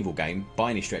Resident Evil game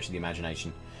by any stretch of the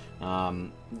imagination,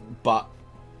 but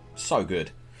so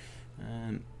good.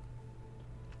 I'm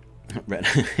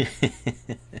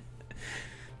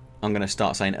going to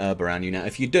start saying herb around you now.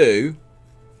 If you do,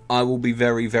 I will be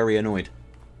very, very annoyed.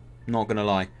 Not going to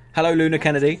lie. Hello, Luna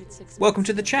Kennedy. Welcome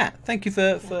to the chat. Thank you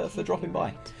for dropping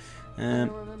by.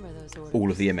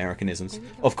 All of the Americanisms,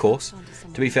 of course.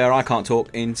 To be fair, I can't talk.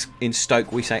 In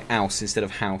Stoke, we say ouse instead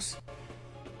of house.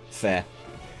 Fair.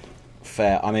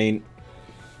 Fair. I mean,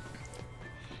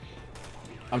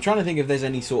 I'm trying to think if there's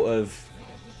any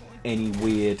any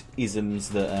weird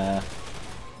isms that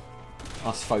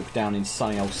us folk down in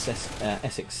sunny old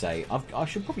Essex say. I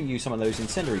should probably use some of those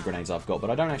incendiary grenades I've got, but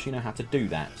I don't actually know how to do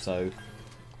that. So,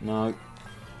 no.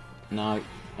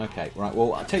 Okay, right.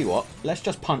 Well, I'll tell you what. Let's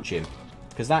just punch him,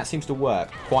 because that seems to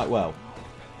work quite well.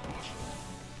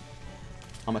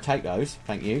 I'm going to take those.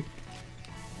 Thank you.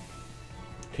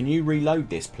 Can you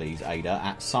reload this, please, Ada,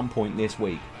 at some point this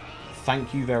week?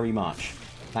 Thank you very much.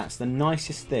 That's the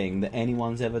nicest thing that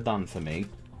anyone's ever done for me.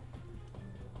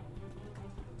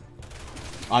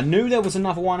 I knew there was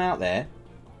another one out there.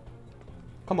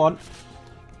 Come on.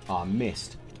 Oh, I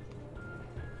missed.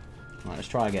 Right, let's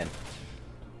try again.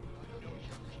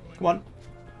 Come on.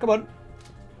 Come on.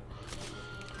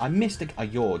 I missed a...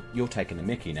 Oh, you're taking the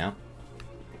mickey now.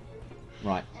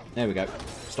 Right. There we go.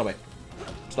 Stop it.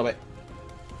 Stop it.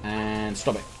 And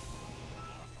stop it.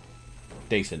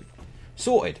 Decent.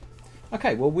 Sorted.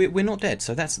 Okay, well we're not dead,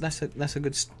 so that's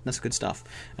good stuff.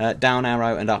 Down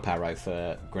arrow and up arrow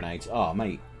for grenades. Oh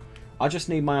mate, I just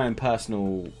need my own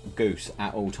personal goose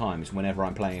at all times whenever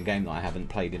I'm playing a game that I haven't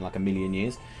played in like a million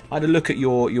years. I had a look at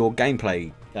your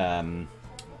gameplay,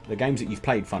 the games that you've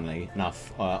played, funnily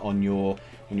enough, on your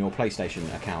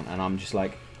PlayStation account, and I'm just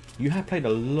like, you have played a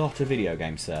lot of video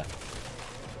games, sir.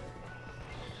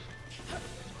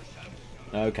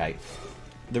 Okay.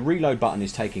 The reload button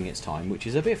is taking its time, which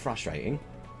is a bit frustrating,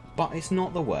 but it's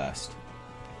not the worst.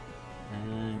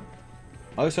 I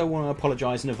also want to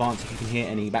apologise in advance if you can hear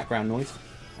any background noise.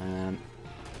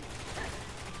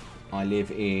 I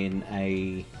live in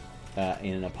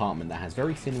an apartment that has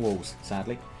very thin walls,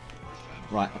 sadly.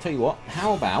 Right, I'll tell you what.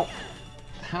 How about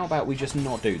we just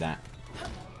not do that?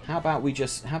 How about we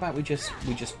just have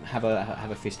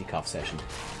a fisticuff session?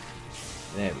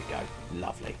 There we go.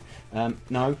 Lovely.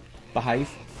 No. Behave.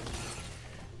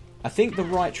 I think the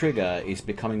right trigger is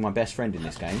becoming my best friend in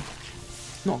this game.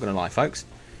 Not going to lie, folks.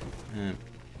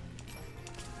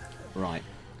 Right.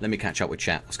 Let me catch up with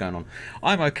chat. What's going on?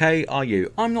 I'm okay. Are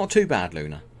you? I'm not too bad,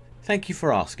 Luna. Thank you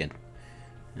for asking.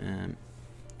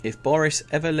 If Boris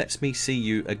ever lets me see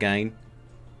you again...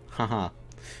 Haha.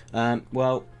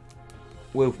 Well,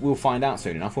 we'll find out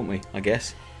soon enough, won't we? I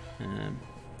guess.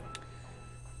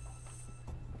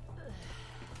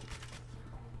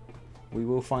 We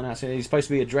will find out soon. He's supposed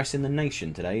to be addressing the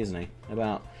nation today, isn't he?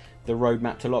 About the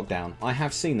roadmap to lockdown. I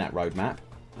have seen that roadmap.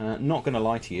 Not going to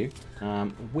lie to you.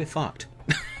 We're fucked.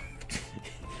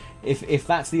 If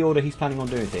that's the order he's planning on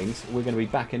doing things, we're going to be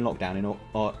back in lockdown in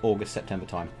August, September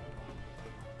time.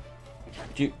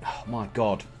 Oh my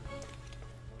god.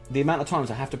 The amount of times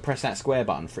I have to press that square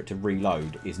button for it to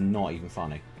reload is not even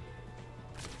funny.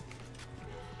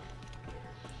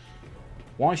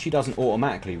 Why she doesn't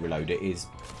automatically reload it is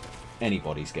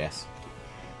anybody's guess.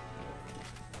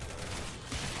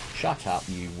 Shut up,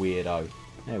 you weirdo.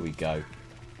 There we go.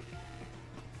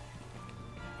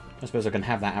 I suppose I can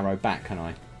have that arrow back, can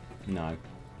I? No.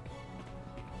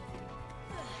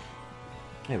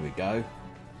 There we go.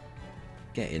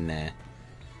 Get in there.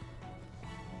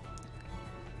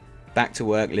 Back to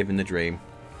work, living the dream.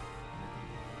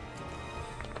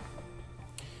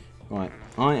 Right.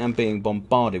 I am being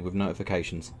bombarded with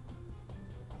notifications.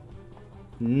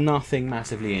 Nothing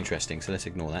massively interesting, so let's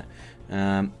ignore that.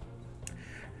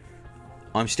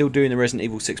 I'm still doing the Resident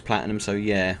Evil 6 Platinum, so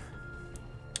yeah.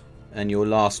 And your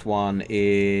last one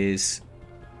is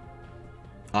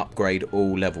upgrade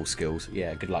all level skills.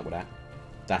 Yeah, good luck with that.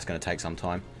 That's going to take some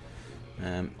time.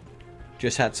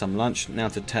 Just had some lunch. Now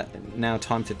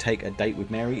time to take a date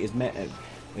with Mary.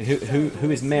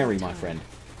 Who is Mary, my friend?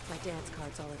 My dad's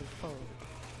card's already full.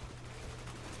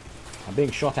 I'm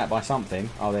being shot at by something.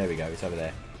 Oh, there we go. It's over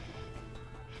there.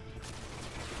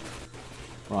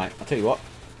 Right, I'll tell you what.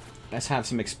 Let's have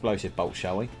some explosive bolts,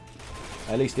 shall we?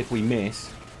 At least if we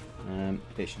miss,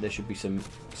 there should be some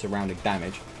surrounding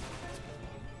damage.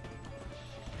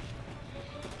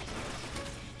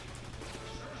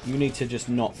 You need to just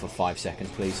not for 5 seconds,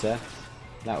 please, sir.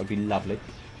 That would be lovely.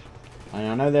 And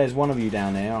I know there's one of you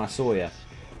down there. I saw you.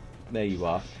 There you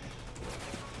are.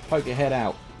 Poke your head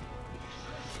out.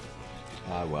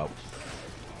 Oh, well.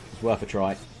 It's worth a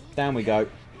try. Down we go.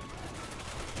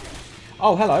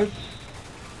 Oh, hello.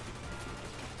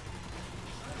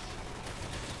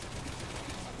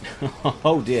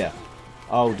 Oh, dear.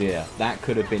 Oh, dear. That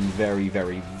could have been very,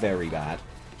 very, very bad.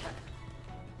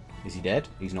 Is he dead?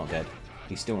 He's not dead.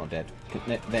 He's still not dead.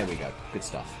 There we go. Good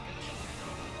stuff.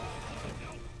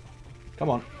 Come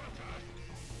on.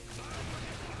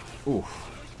 Oof.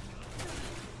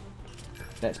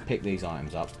 Let's pick these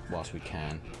items up whilst we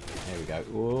can. There we go.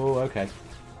 Oh, okay.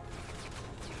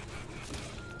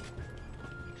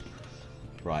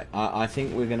 Right. I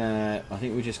think we're gonna. I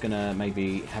think we're just gonna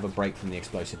maybe have a break from the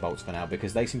explosive bolts for now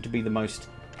because they seem to be the most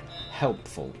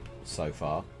helpful so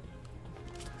far.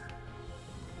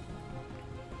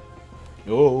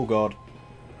 Oh god.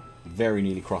 Very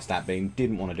nearly crossed that beam.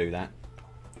 Didn't want to do that.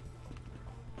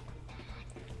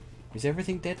 Is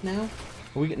everything dead now?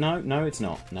 No, it's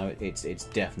not. No, it's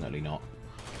definitely not.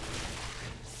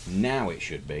 Now it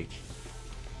should be.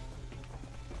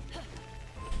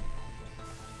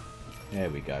 There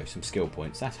we go. Some skill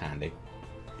points. That's handy.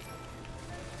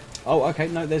 Oh, okay.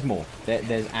 No, there's more.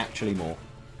 There's actually more.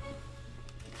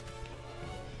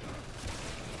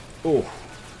 Oh,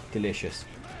 delicious.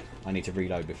 I need to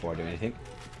reload before I do anything.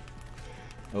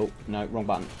 Oh, no, wrong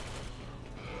button.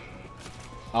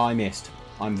 Oh, I missed.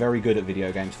 I'm very good at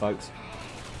video games, folks.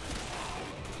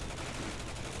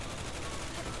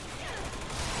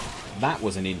 That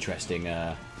was an interesting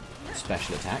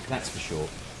special attack, that's for sure.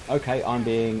 Okay, I'm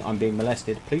being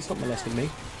molested. Please stop molesting me.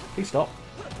 Please stop.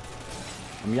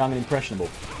 I'm young and impressionable.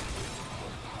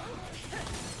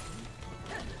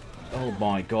 Oh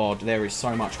my god, there is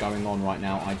so much going on right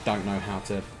now. I don't know how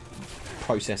to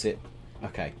process it.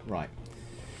 Okay, right.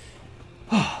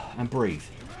 And breathe.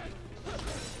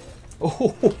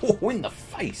 Oh, in the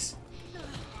face.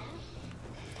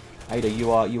 Ada,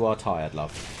 you are tired,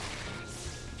 love.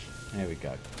 There we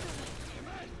go.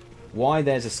 Why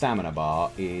there's a stamina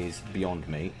bar is beyond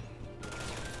me.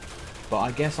 But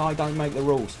I guess I don't make the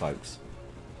rules, folks.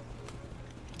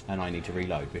 And I need to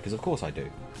reload, because of course I do.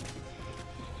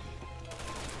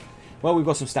 Well, we've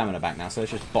got some stamina back now, so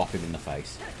let's just bop him in the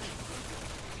face.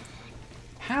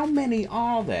 How many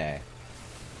are there?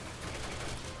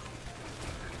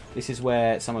 This is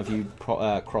where some of you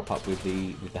crop up with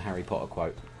the Harry Potter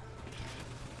quote.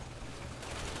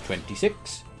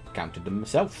 26. Counted them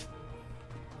myself.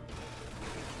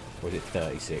 Or is it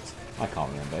 36? I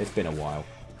can't remember. It's been a while.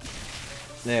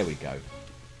 There we go.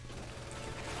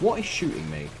 What is shooting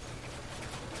me?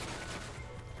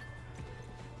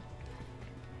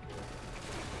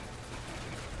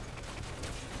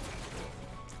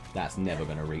 That's never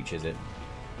going to reach, is it?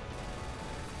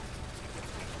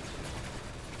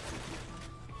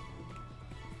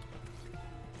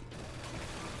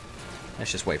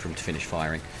 Let's just wait for him to finish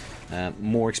firing.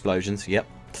 More explosions, yep.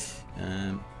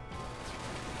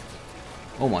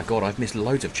 Oh my god, I've missed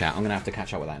loads of chat. I'm going to have to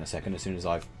catch up with that in a second as soon as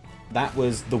I've... That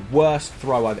was the worst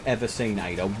throw I've ever seen,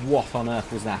 Ada. What on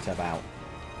earth was that about?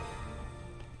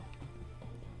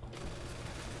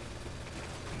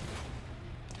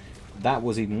 That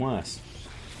was even worse.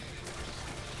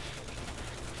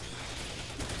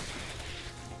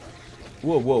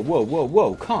 Whoa, whoa, whoa, whoa,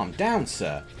 whoa. Calm down,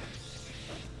 sir.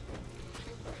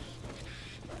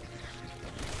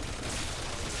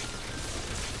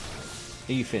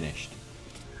 Are you finished?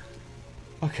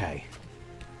 Okay.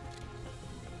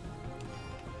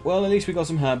 Well, at least we got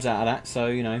some herbs out of that, so,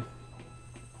 you know.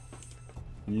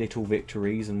 Little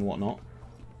victories and whatnot.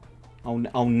 Oh,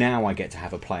 now I get to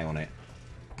have a play on it.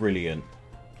 Brilliant.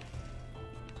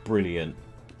 Brilliant.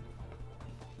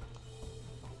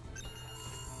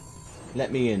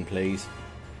 Let me in, please.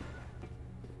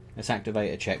 Let's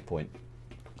activate a checkpoint.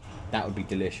 That would be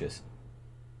delicious.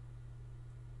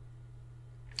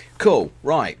 Cool,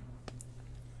 right.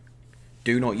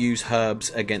 Do not use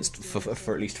herbs against for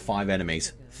at least 5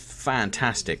 enemies.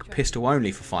 Fantastic. Pistol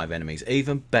only for 5 enemies.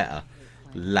 Even better.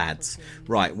 Lads.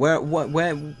 Right,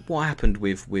 what happened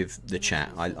with the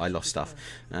chat? I lost stuff.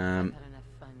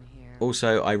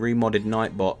 Also, I remodded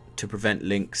Nightbot to prevent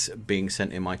links being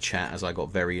sent in my chat as I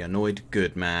got very annoyed.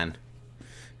 Good man.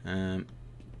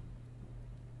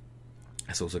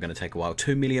 That's also going to take a while.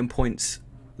 2 million points.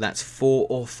 That's 4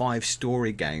 or 5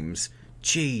 story games.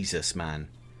 Jesus, man.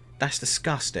 That's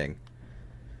disgusting.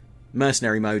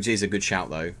 Mercenary modes is a good shout,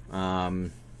 though.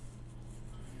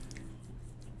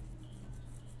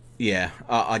 Yeah,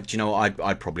 do you know what?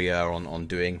 I'd probably err on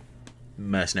doing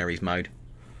Mercenaries mode.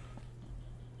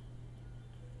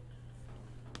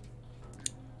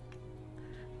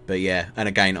 But yeah, and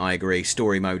again, I agree.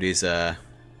 Story mode is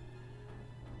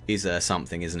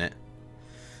something, isn't it?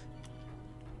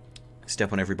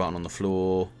 Step on every button on the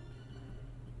floor.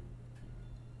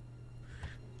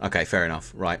 Okay, fair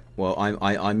enough. Right. Well,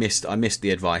 I missed the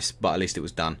advice, but at least it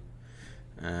was done.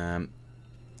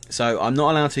 So I'm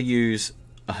not allowed to use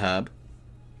a herb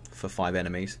for 5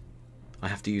 enemies. I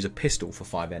have to use a pistol for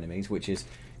 5 enemies, which is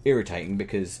irritating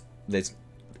because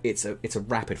it's a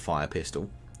rapid fire pistol,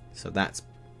 so that's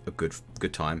a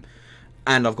good time.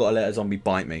 And I've got to let a zombie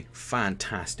bite me.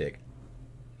 Fantastic.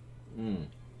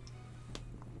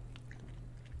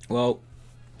 Well,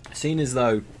 seeing as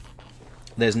though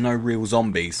there's no real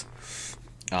zombies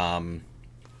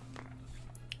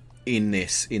in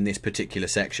this particular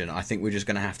section, I think we're just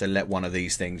going to have to let one of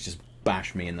these things just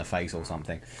bash me in the face or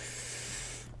something.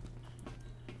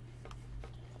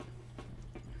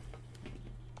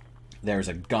 There is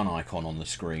a gun icon on the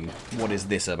screen. What is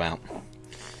this about?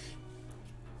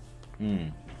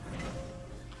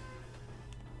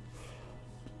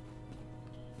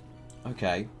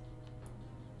 Okay.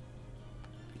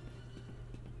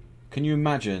 Can you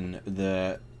imagine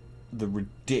the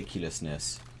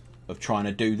ridiculousness of trying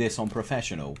to do this on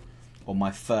professional on my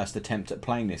first attempt at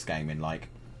playing this game in like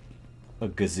a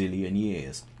gazillion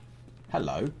years?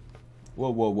 Hello. Whoa,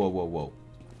 whoa, whoa, whoa, whoa.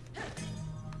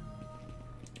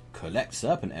 Collect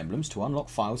serpent emblems to unlock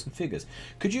files and figures.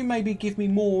 Could you maybe give me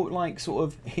more like sort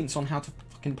of hints on how to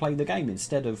fucking play the game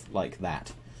instead of like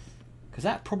that. Because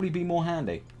that'd probably be more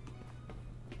handy.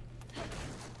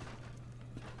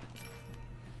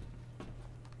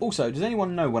 Also, does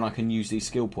anyone know when I can use these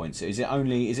skill points? Is it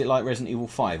like Resident Evil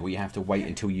 5 where you have to wait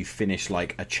until you finish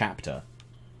like a chapter?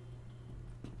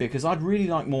 Because I'd really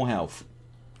like more health.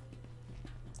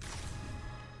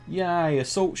 Yay,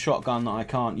 assault shotgun that I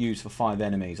can't use for 5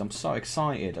 enemies. I'm so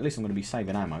excited. At least I'm going to be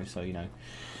saving ammo, so you know.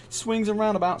 Swings and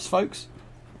roundabouts, folks.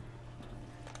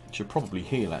 Should probably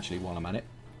heal actually while I'm at it.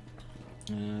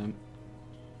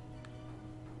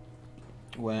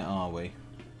 Where are we?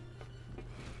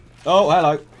 Oh,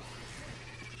 hello.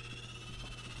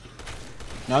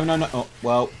 No, no, no. Oh,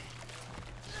 well.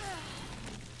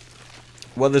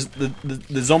 Well,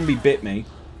 the zombie bit me.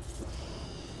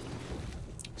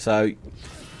 So,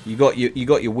 you got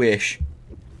your wish.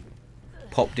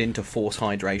 Popped into force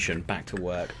hydration. Back to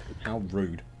work. How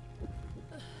rude.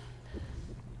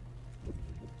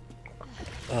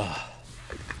 Ugh.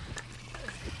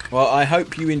 Well, I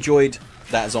hope you enjoyed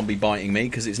that zombie biting me,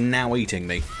 because it's now eating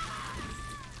me.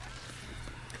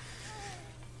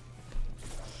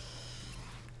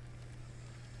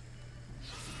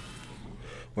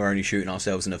 We're only shooting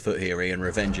ourselves in the foot here, Ian.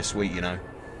 Revenge is sweet, you know.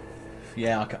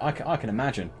 Yeah, I can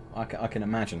imagine. I can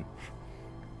imagine.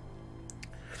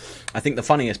 I think the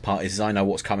funniest part is I know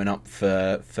what's coming up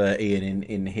for Ian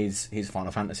in his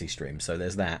Final Fantasy stream. So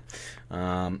there's that.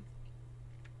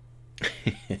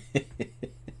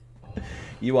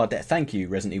 You are dead. Thank you,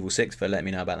 Resident Evil 6, for letting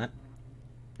me know about that.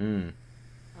 All I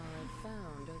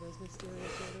found are those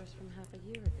mysterious odors from half a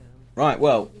year ago. Right,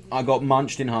 well, I got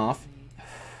munched in half.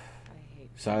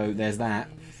 So there's that.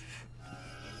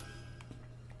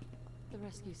 The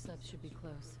rescue subs should be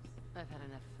close. I've had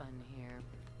enough fun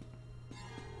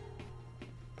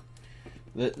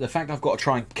here. The fact I've got to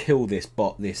try and kill this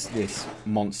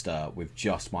monster with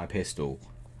just my pistol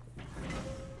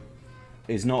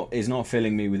is not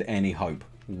filling me with any hope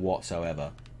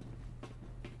whatsoever.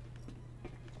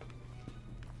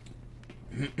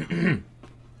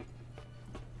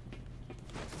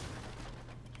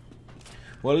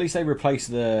 Well, at least they replace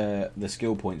the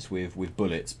skill points with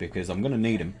bullets, because I'm going to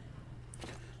need them.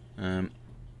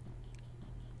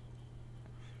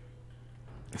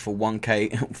 For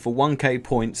 1k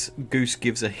points, Goose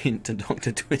gives a hint to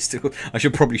Dr. Twisticle. I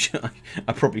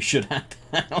probably should have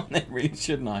that on there, really,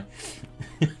 shouldn't I?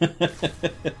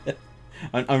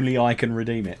 And only I can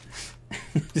redeem it.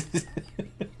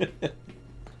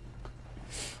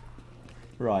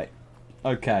 Right.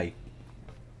 Okay.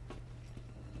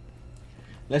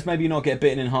 Let's maybe not get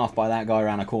bitten in half by that guy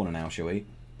around the corner now, shall we?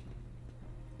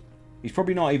 He's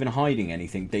probably not even hiding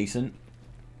anything decent.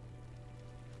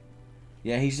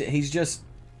 Yeah, he's just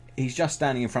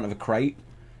standing in front of a crate.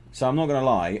 So I'm not gonna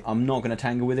lie, I'm not gonna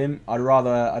tangle with him. I'd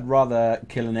rather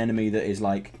kill an enemy that is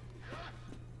like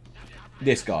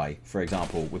this guy, for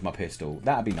example, with my pistol.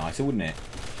 That'd be nicer, wouldn't it?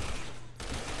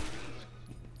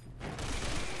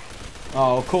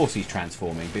 Oh, of course he's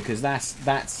transforming, because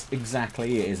that's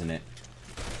exactly it, isn't it?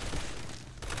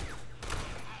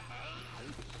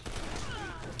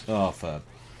 Oh, for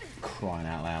crying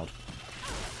out loud!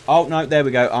 Oh no, there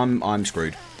we go. I'm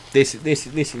screwed. This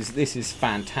is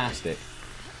fantastic.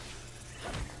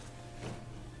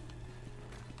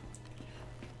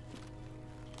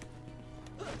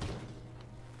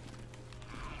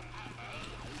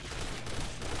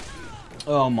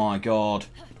 Oh my god.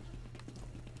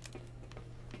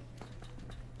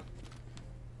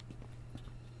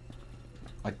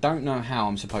 I don't know how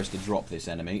I'm supposed to drop this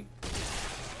enemy.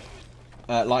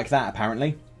 Like that,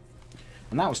 apparently.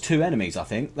 And that was 2 enemies, I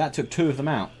think. That took 2 of them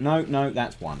out. No,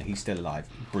 that's 1. He's still alive.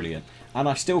 Brilliant. And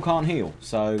I still can't heal,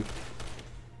 so...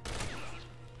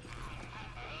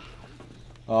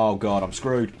 Oh god, I'm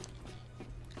screwed.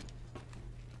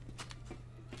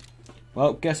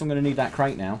 Well, guess I'm going to need that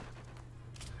crate now.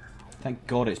 Thank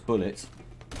god it's bullets.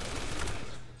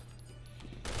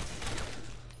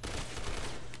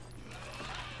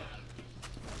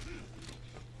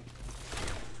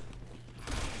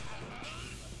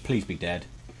 Please be dead.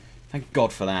 Thank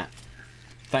God for that.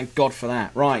 Thank God for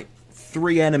that. Right,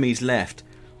 3 enemies left.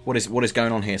 What is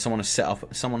going on here? Someone has set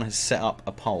up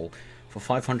a poll. For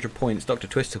 500 points, Dr.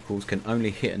 Twisticles can only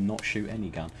hit and not shoot any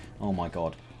gun. Oh my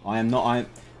god. I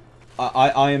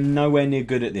am nowhere near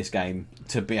good at this game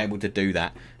to be able to do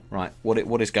that. Right,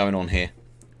 what is going on here?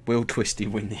 Will Twisty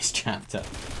win this chapter?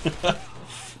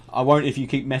 I won't if you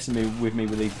keep messing with me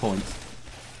with these points.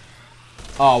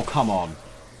 Oh, come on.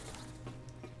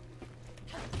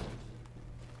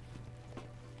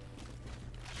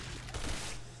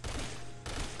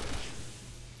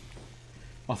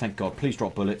 Oh, thank God. Please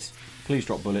drop bullets. Please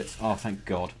drop bullets. Oh, thank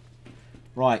God.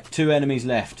 Right, 2 enemies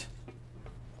left.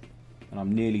 And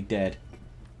I'm nearly dead.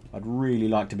 I'd really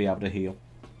like to be able to heal.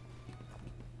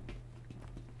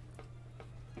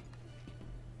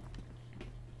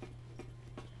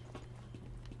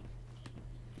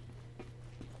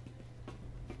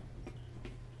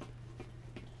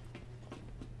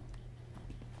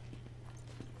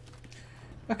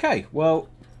 Okay, well,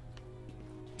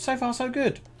 so far so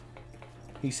good,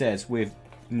 he says, with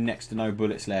next to no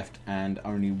bullets left and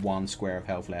only 1 square of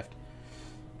health left.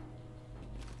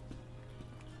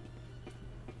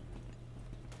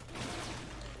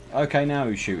 Okay, now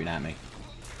who's shooting at me?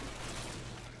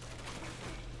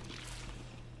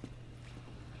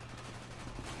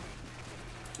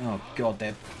 Oh God,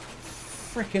 they're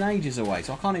freaking ages away,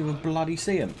 so I can't even bloody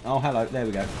see them. Oh, hello, there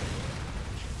we go.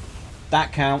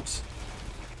 That counts.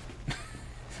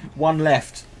 1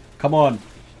 left. Come on.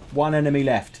 1 enemy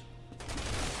left.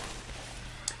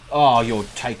 Oh, you're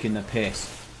taking the piss.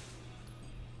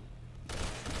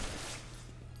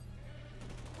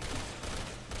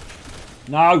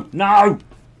 No! No!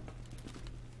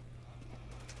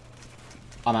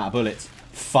 I'm out of bullets.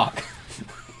 Fuck.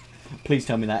 Please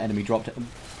tell me that enemy dropped it.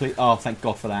 Please. Oh, thank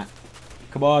God for that.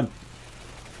 Come on.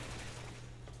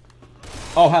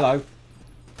 Oh, hello.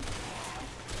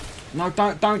 No,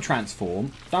 don't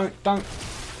transform. Don't.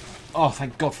 Oh,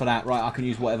 thank God for that. Right, I can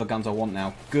use whatever guns I want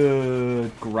now.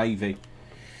 Good gravy.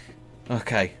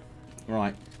 Okay.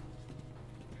 Right.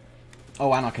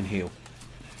 Oh, and I can heal.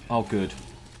 Oh, good.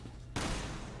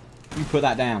 You put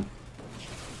that down.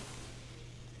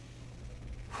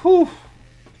 Whew.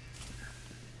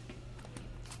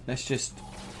 Let's just...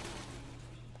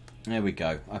 There we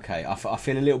go. Okay, I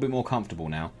feel a little bit more comfortable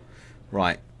now.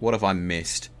 Right, what have I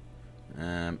missed?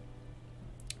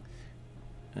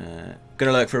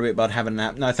 Gonna lurk for a bit, but having a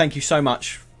nap. No, thank you so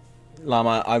much,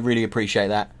 Llama. I really appreciate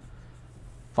that.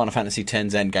 Final Fantasy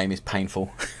X's endgame is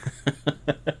painful.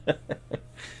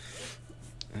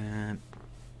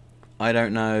 I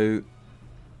don't know.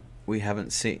 He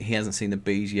hasn't seen the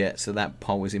bees yet, so that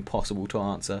poll is impossible to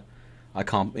answer. I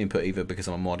can't input either because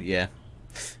I'm a mod. Yeah.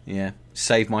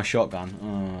 Save my shotgun.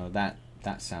 Oh,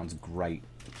 that sounds great.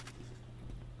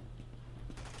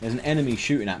 There's an enemy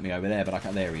shooting at me over there, but I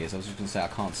can't. There he is. I was just going to say I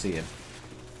can't see him.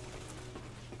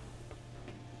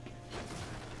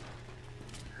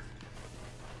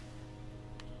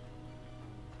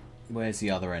 Where's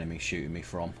the other enemy shooting me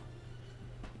from?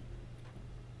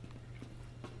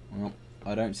 Well,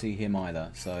 I don't see him either,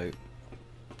 so...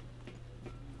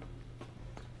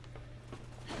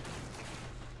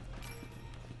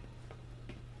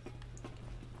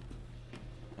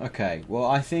 Okay, well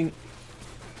I think...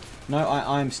 No,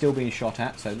 I'm still being shot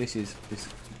at, so this is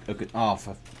a good... Oh,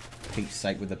 for Pete's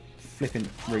sake, with the flipping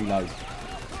reload.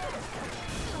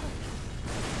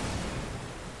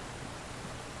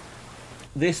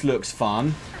 This looks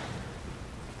fun.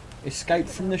 Escape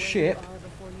from the ship.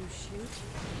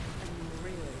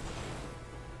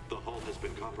 The hull has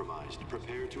been compromised.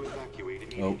 Prepare to evacuate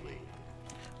immediately.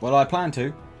 Oh. Well, I plan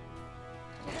to.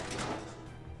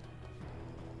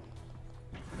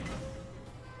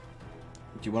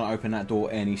 Do you want to open that door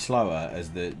any slower as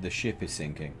the ship is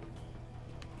sinking?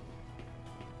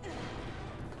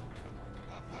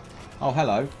 Oh,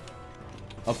 hello.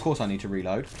 Of course I need to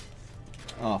reload.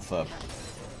 Oh, for...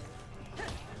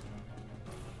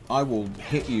 I will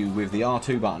hit you with the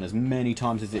R2 button as many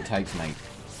times as it takes, mate.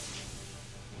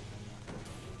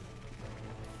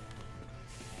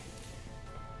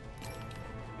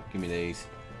 Give me these.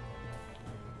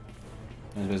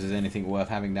 I suppose there's anything worth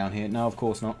having down here. No, of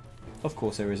course not. Of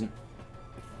course there isn't.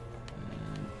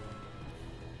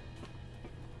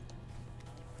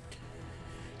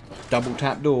 Double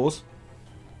tap doors.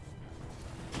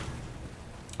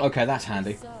 Okay, that's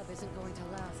handy.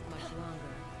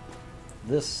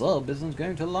 This sub isn't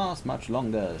going to last much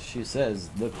longer, she says,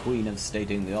 the queen of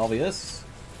stating the obvious.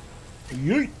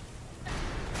 Yeet!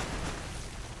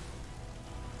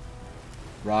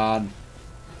 Run.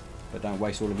 But don't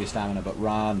waste all of your stamina, but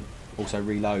run. Also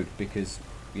reload, because,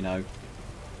 you know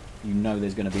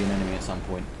there's going to be an enemy at some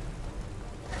point.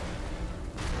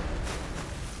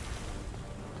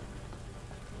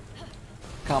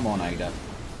 Come on, Ada.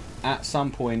 At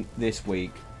some point this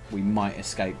week, we might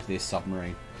escape this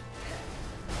submarine.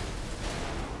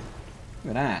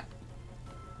 Look at that.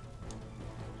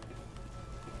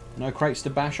 No crates to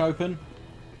bash open?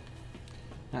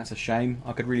 That's a shame.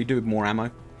 I could really do with more ammo.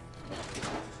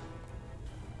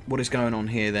 What is going on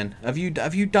here then? Have you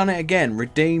done it again?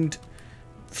 Redeemed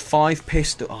 5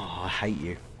 pistol. Oh, I hate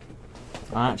you.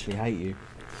 I actually hate you.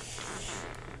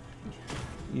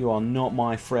 You are not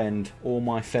my friend or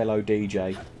my fellow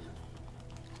DJ.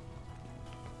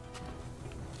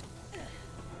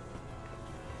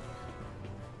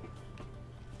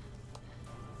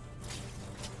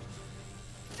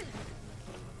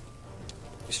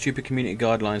 Stupid community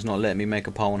guidelines not letting me make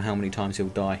a poll on how many times he'll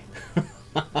die.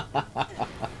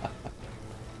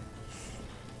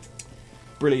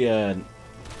 Brilliant.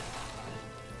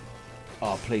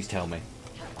 Oh, please tell me.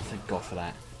 Oh, thank God for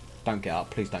that. Don't get up.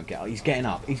 Please don't get up. He's getting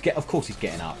up. Of course he's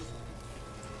getting up.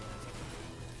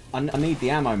 I need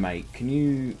the ammo, mate. Can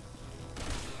you...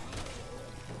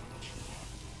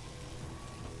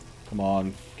 Come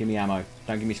on. Give me ammo.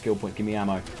 Don't give me skill points. Give me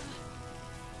ammo.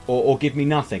 Or give me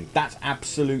nothing. That's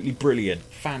absolutely brilliant.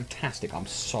 Fantastic. I'm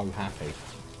so happy.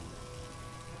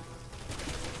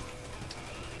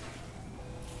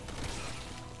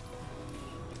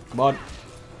 Come on.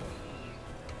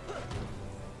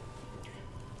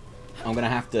 I'm going to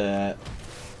have to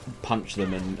punch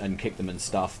them and kick them and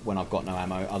stuff when I've got no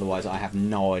ammo. Otherwise, I have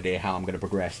no idea how I'm going to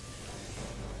progress.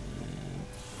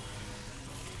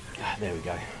 There we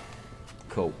go.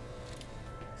 Cool.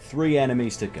 3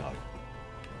 enemies to go.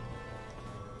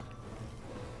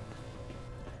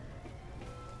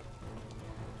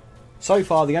 So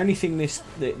far, the only thing this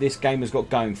game has got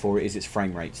going for it is its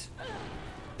frame rates.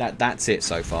 That's it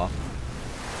so far.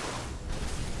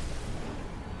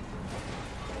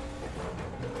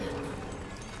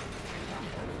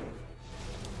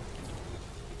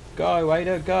 Go,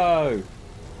 Ada, go!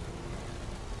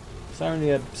 It's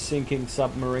only a sinking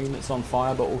submarine that's on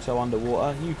fire, but also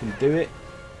underwater. You can do it.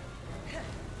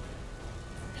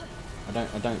 I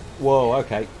don't... Whoa,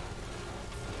 okay.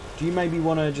 Do you maybe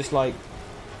want to just, like,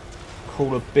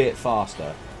 crawl a bit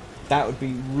faster? That would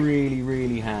be really,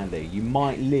 really handy. You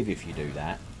might live if you do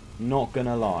that. Not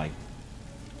gonna lie.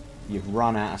 You've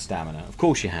run out of stamina. Of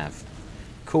course you have.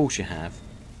 Of course you have.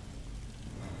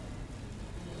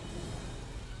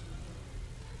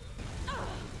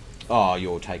 Oh,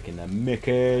 you're taking the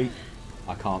mickey.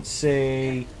 I can't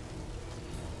see.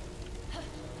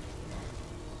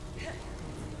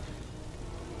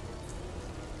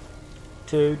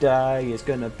 Today is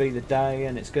gonna be the day,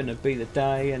 and it's gonna be the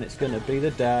day, and it's gonna be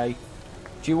the day.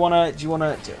 Do you wanna?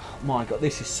 Oh my God,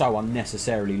 this is so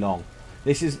unnecessarily long.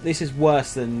 This is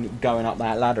worse than going up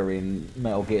that ladder in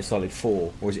Metal Gear Solid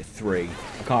 4, or is it 3?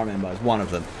 I can't remember. It's one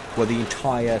of them where the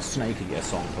entire Snake Eater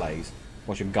song plays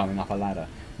while you're going up a ladder.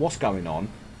 What's going on?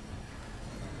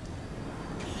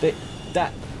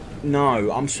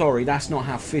 No, I'm sorry. That's not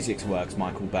how physics works,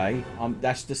 Michael Bay.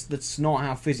 That's not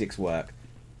how physics work.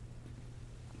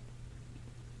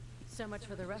 So much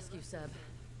for the rescue sub.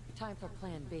 Time for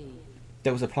plan B.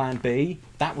 There was a plan B?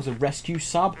 That was a rescue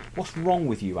sub? What's wrong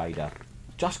with you, Ada?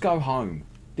 Just go home.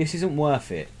 This isn't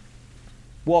worth it.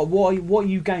 What are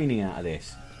you gaining out of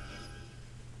this?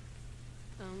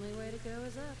 Only way to go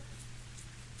is up.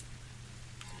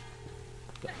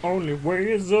 The only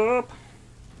way is up,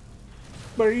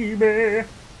 baby. The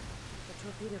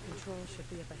torpedo control should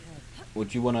be up ahead.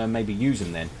 Would you want to maybe use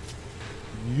them then?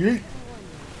 Yeet.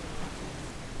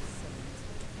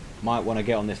 Might want to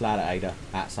get on this ladder, Ada,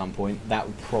 at some point. That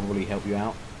would probably help you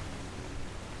out.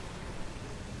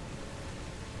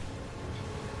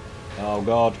 Oh,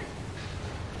 God.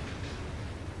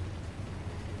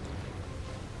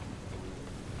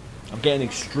 I'm getting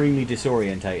extremely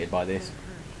disorientated by this.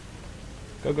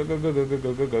 Go, go, go, go, go, go,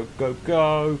 go, go, go, go,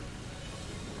 go.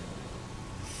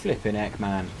 Flipping heck,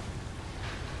 man.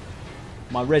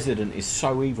 My resident is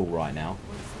so evil right now.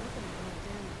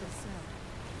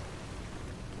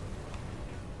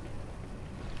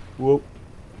 Whoop.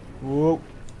 Whoop.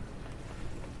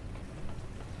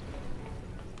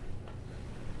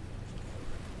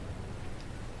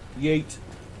 Yeet.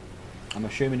 I'm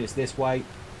assuming it's this way.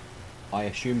 I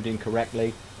assumed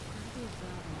incorrectly.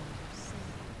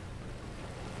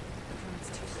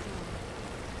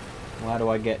 Well, how do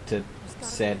I get to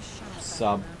said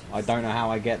sub? I don't know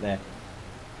how I get there.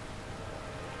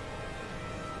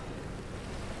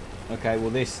 Okay, well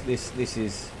this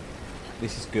is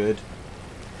good.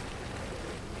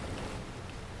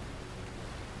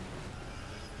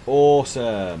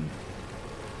 Awesome.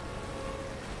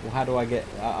 Well, how do I get...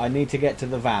 I need to get to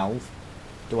the valve.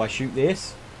 Do I shoot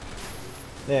this?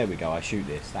 There we go, I shoot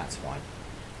this. That's fine.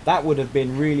 That would have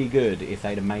been really good if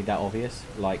they'd have made that obvious.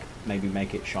 Like, maybe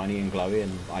make it shiny and glowy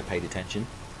and I paid attention.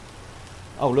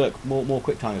 Oh, look, more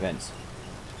quick time events.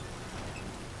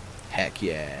 Heck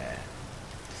yeah.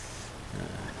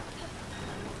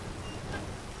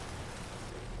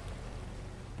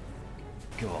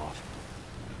 God.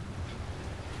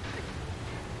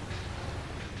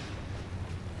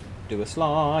 Do a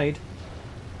slide.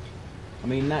 I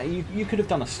mean, that you could have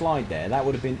done a slide there. That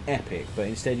would have been epic. But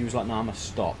instead, you was like, no, I'm gonna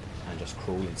stop and just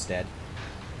crawl instead.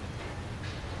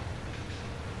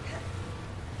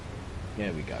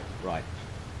 There we go. Right.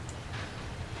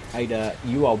 Ada,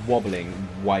 you are wobbling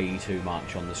way too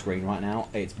much on the screen right now.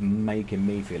 It's making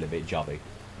me feel a bit jubby.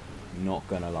 Not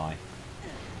gonna lie.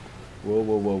 Whoa,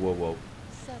 whoa, whoa, whoa, whoa.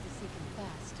 Sub is sinking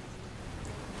fast.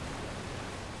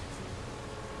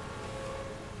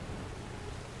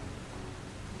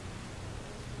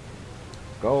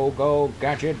 Go, go,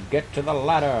 Gadget, get to the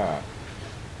ladder.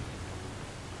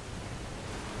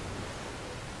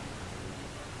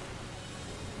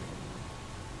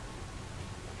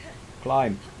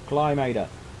 Climb. Climb, Ada.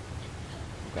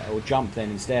 Okay, or jump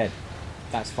then instead.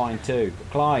 That's fine too. But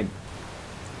climb.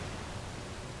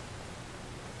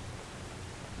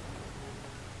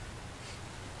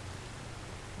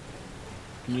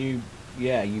 Can you...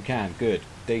 Yeah, you can. Good.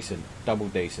 Decent. Double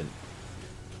decent.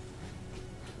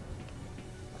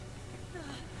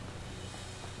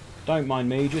 Don't mind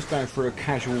me, just going for a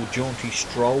casual jaunty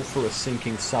stroll through a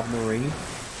sinking submarine.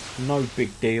 No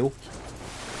big deal.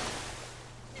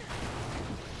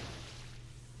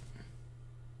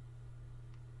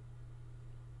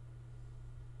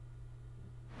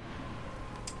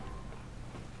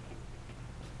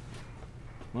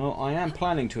 Well, I am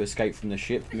planning to escape from the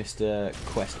ship, Mr.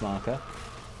 Quest Marker.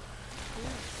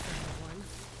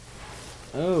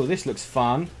 Oh, this looks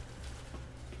fun.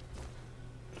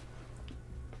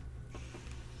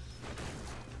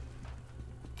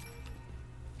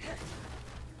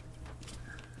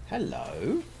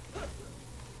 Hello.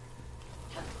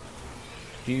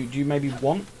 Do you maybe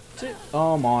want it?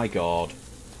 Oh my god.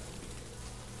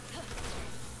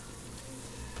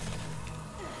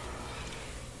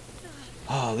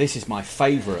 Oh, this is my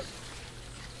favourite.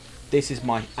 This is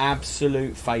my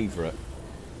absolute favourite.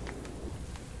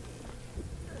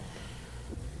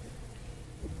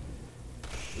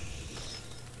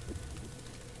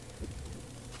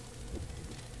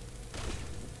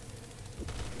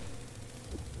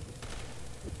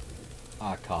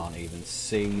 I can't even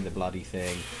see the bloody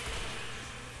thing.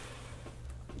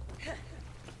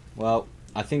 Well,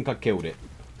 I think I killed it.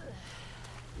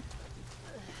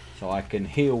 So I can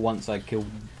heal once I kill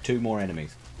 2 more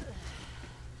enemies.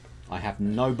 I have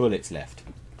no bullets left.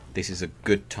 This is a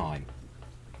good time.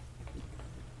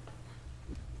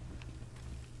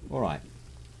 Alright.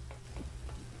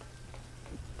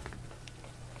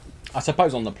 I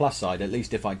suppose on the plus side, at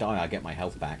least if I die I get my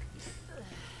health back.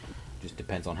 Just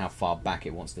depends on how far back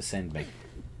it wants to send me.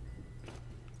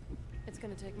 It's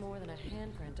going to take more than a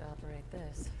handprint to operate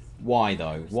this. Why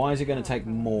though? Why is it going to take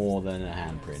more than a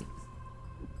handprint?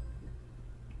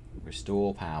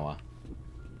 Restore power.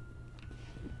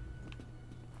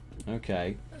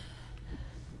 Okay.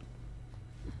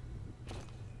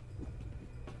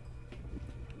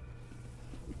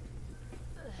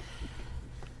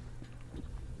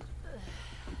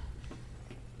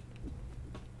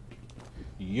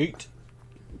 Yeet.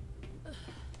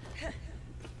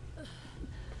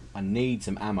 I need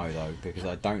some ammo though, because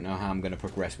I don't know how I'm going to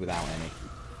progress without any.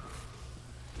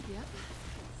 Yep.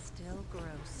 Still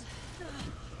gross.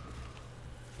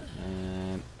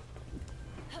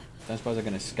 Don't suppose I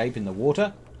can escape in the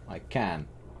water? I can.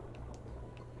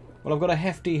 Well, I've got a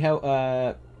hefty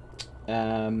a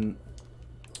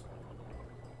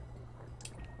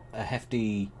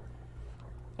hefty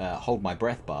hold my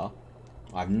breath bar.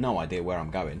 I have no idea where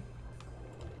I'm going.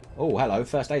 Oh, hello,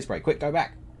 first aid spray. Quick, go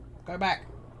back. Go back.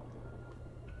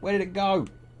 Where did it go?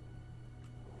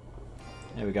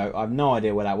 There we go. I have no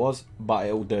idea where that was, but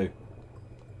it'll do.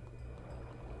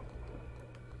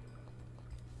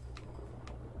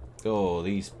 Oh,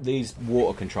 these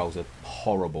water controls are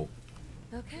horrible.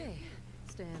 Okay.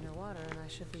 Stay underwater and I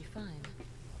should be fine.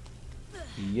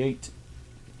 Yeet.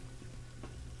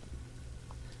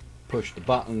 Push the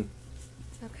button.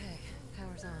 Okay.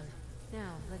 Power's on.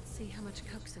 Now, let's see how much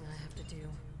coaxing I have to do.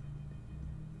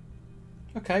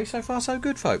 Okay, so far so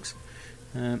good, folks.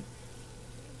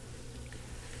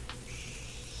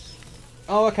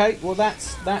 Oh, okay. Well,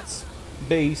 that's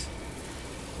bees.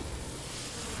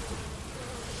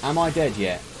 Am I dead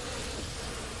yet?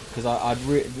 Because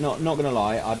not gonna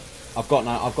lie, I've got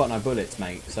no bullets,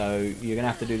 mate. So you're gonna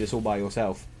have to do this all by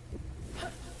yourself.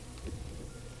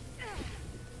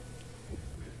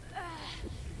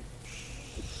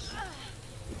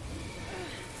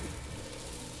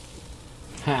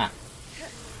 Ha!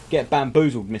 Get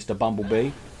bamboozled, Mr. Bumblebee.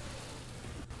 The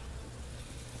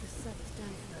sub is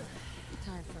done for.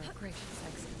 Time for a gracious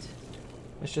exit.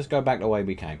 Let's just go back the way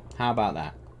we came. How about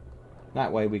that?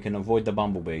 That way we can avoid the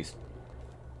bumblebees.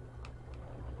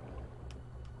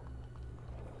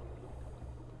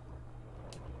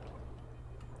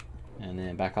 And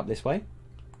then back up this way.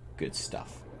 Good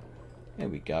stuff. There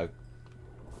we go.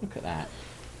 Look at that.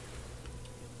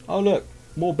 Oh look,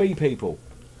 more bee people.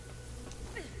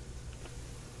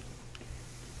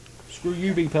 Screw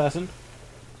you, bee person.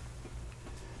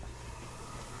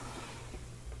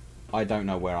 I don't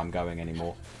know where I'm going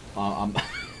anymore. I'm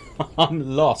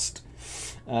I'm lost.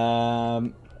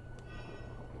 That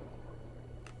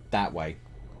way.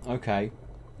 Okay,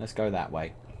 let's go that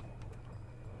way.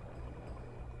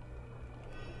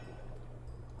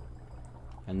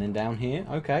 And then down here.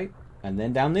 Okay, and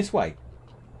then down this way.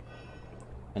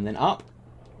 And then up.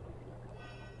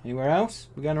 Anywhere else?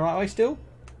 We're going the right way still?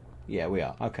 Yeah, we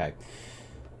are. Okay.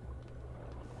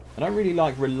 I don't really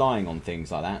like relying on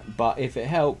things like that, but if it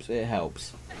helps, it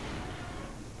helps.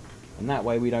 And that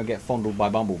way we don't get fondled by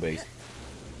bumblebees.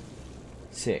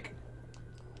 Sick.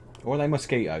 Or are they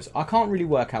mosquitoes? I can't really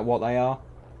work out what they are,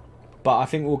 but I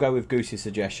think we'll go with Goose's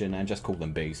suggestion and just call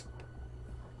them bees.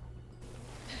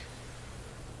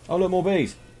 Oh look, more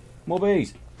bees. More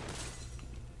bees.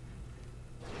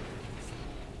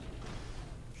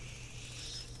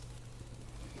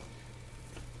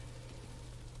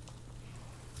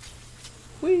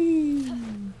 Whee!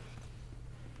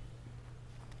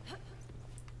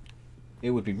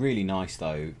 It would be really nice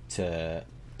though to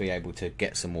be able to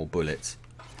get some more bullets.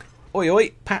 Oi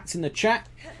oi, Pat's in the chat.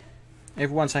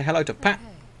 Everyone say hello to Pat.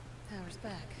 Okay, power's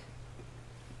back.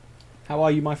 How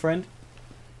are you, my friend?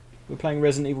 We're playing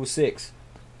Resident Evil 6.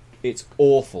 It's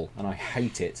awful and I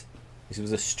hate it. This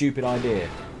was a stupid idea.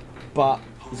 But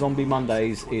Zombie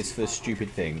Mondays is for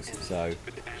stupid things, so...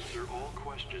 Answer all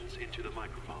questions into the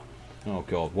microphone. Oh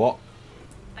god, what?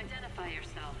 Identify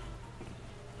yourself.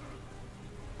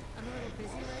 I'm a little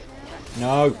busy right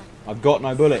now. No, I've got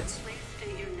no bullets. Please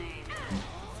state your name.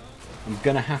 I'm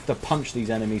gonna have to punch these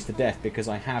enemies to death because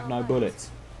I have no bullets.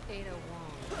 801.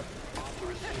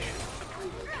 Authorization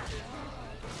approved.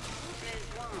 Ms.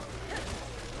 Wong.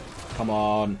 Come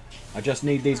on. I just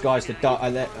need these guys to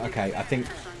die. Okay, I think...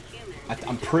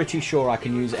 I'm pretty sure I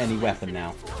can use any weapon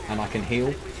now. And I can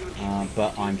heal.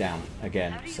 But I'm down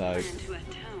again, so... Plan to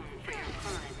atone for your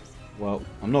crimes. Well,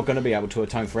 I'm not going to be able to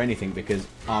atone for anything because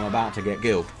I'm about to get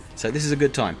killed. So this is a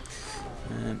good time.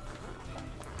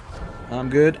 I'm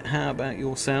good. How about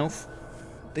yourself?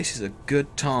 This is a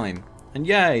good time. And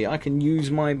yay, I can use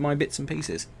my bits and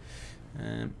pieces.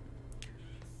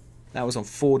 That was on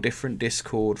 4 different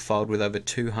Discord, filed with over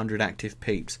 200 active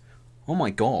peeps. Oh my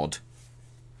god.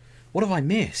 What have I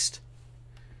missed?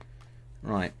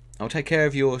 Right. I'll take care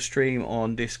of your stream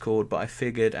on Discord, but I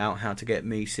figured out how to get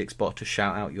Me6Bot to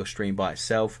shout out your stream by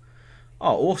itself.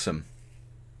 Oh, awesome.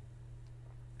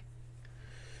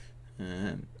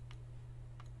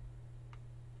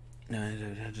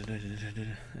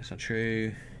 That's not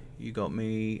true. You got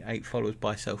me 8 followers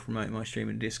by self-promoting my stream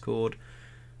in Discord.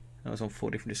 I was on 4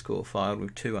 different Discord files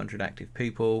with 200 active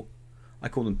people. I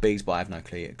call them bees, but I have no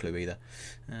clue either.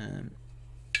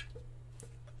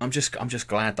 I'm just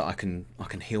glad that I can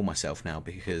heal myself now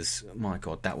because my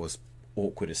god, that was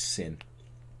awkward as sin.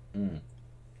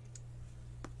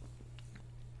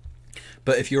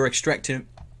 But if you're extracting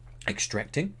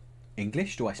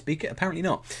English, do I speak it? Apparently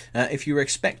not. If you're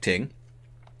expecting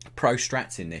pro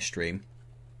strats in this stream,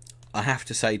 I have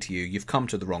to say to you, you've come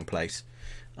to the wrong place.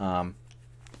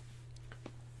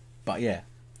 But yeah,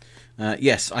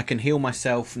 yes, I can heal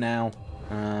myself now,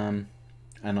 and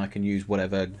I can use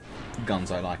whatever guns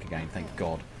I like again. Thank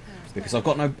God, because I've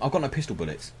got no pistol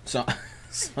bullets. So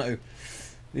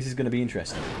this is going to be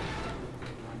interesting.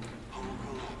 Hull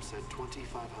collapse at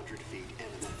 2,500 feet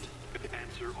imminent.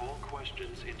 Answer all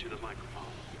questions into the microphone.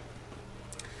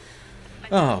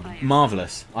 Oh,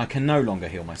 marvelous! I can no longer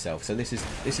heal myself, so this is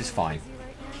fine. Busy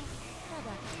right now? How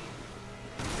about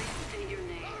Please state your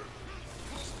name.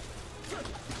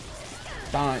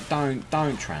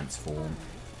 Don't transform.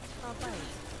 I'll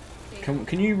bite.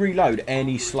 Can you reload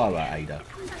any slower, Ada?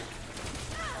 Ms.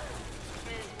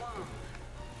 Wong.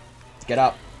 Get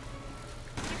up.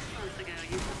 6 months ago,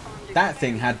 you performed That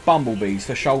thing had bumblebees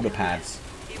for shoulder pads.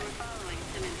 You were following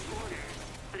Simmons' orders,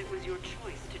 but it was your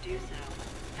choice to do so.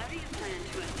 How do you plan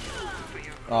to atone for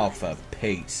your Oh, crimes? for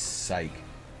Pete's sake.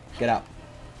 Get up.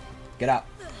 Get up.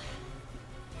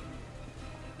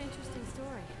 Interesting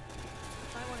story.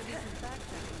 I want to do some fact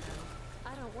checking though.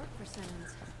 I don't work for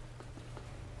Simmons.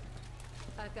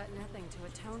 I've got nothing to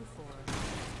atone for.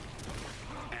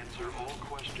 Answer all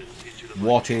questions into the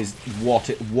What is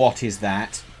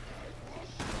that?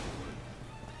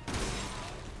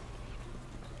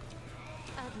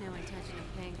 I have no intention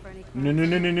of paying for any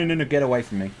No, get away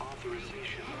from me.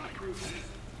 authorization approved.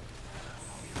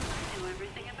 I know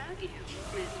everything about you,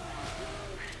 Ms. Wong.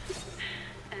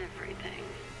 Everything.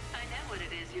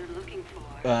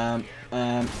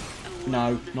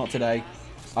 No, not today.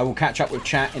 I will catch up with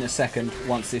chat in a second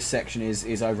once this section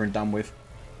is over and done with.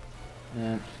 If you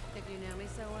know me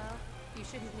so well, you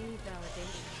shouldn't need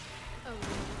validation.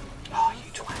 Oh,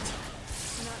 you twat.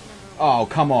 Not number Oh,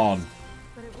 come on.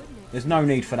 but it would make There's no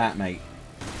need for that, mate.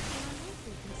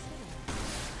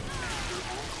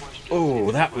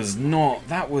 Oh, that was not.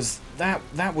 That was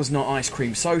not Ice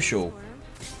Cream Social.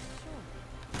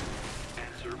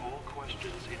 Answer all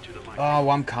questions into the microphone. Oh,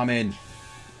 I'm coming.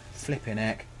 Flipping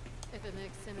heck. If it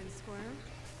makes Simmons squirm,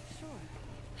 sure.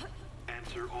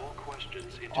 Answer all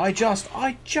questions into I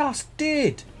just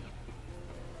did.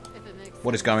 If it makes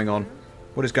What is Simmons going on? squirm,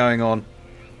 What is going on?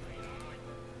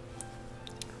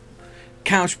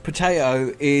 Couch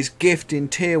Potato is gifting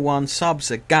tier 1 subs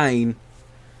again,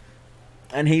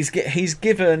 and he's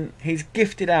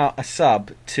gifted out a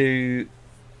sub to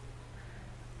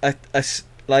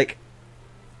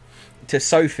to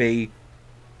Sophie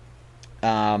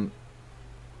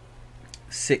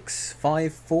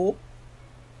 654.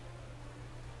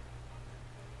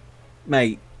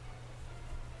 Mate,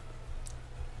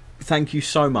 thank you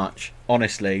so much,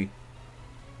 honestly.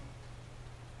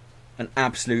 An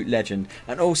absolute legend.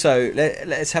 And also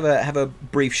let's have a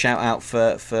brief shout out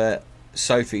for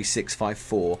Sophie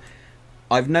 654.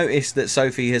 I've noticed that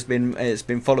Sophie has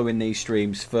been following these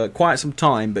streams for quite some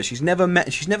time, but she's never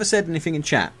said anything in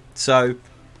chat. So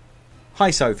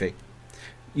hi Sophie.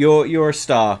 You're a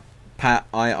star, Pat.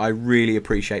 I really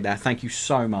appreciate that. Thank you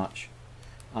so much.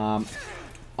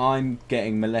 I'm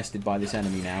getting molested by this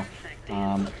enemy now.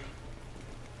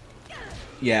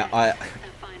 Yeah, I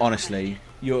honestly,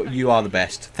 you are the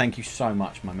best. Thank you so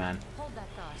much, my man. hold that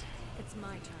thought. It's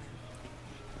my turn.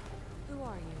 Who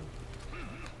are you?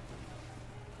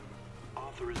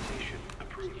 authorization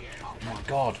approved. Oh my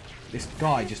god, this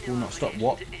guy just will not stop.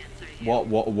 What?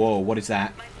 Whoa, what is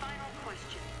that? My final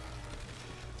question.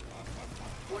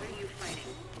 What are you fighting?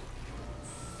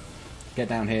 Get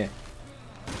down here.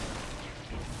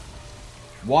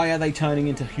 Why are they turning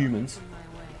into humans? In my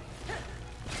way.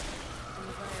 And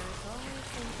the fire is always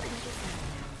something to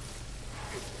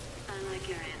I like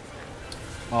your answer.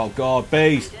 Oh god,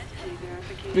 bees! Identity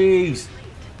verification Bees! complete.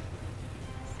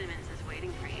 Simmons is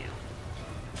waiting for you.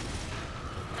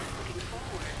 I'm looking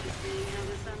forward to seeing how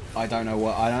this unfolds. I don't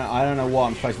know what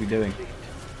I'm supposed to be doing.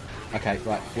 Okay,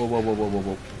 right.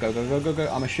 Whoa. Go.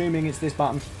 I'm assuming it's this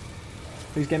button.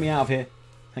 Please get me out of here.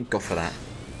 Thank God for that.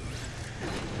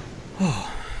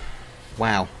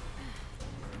 Wow.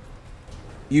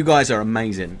 You guys are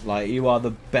amazing. Like, you are the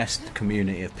best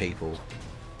community of people.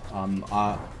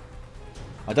 I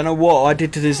don't know what I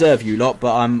did to deserve you lot,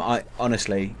 but I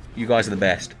honestly, you guys are the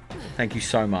best. Thank you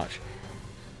so much.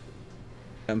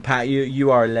 And Pat, you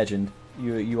are a legend.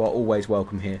 You are always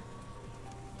welcome here.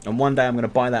 And one day I'm going to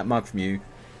buy that mug from you,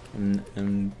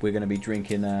 and we're going to be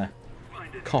drinking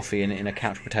coffee in a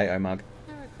couch potato mug.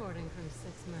 A recording from 6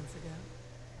 months ago.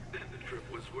 Then the trip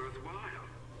was worthwhile.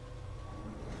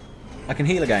 I can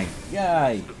heal again.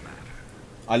 Yay!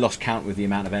 I lost count with the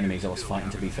amount of enemies I was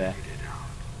fighting, to be fair.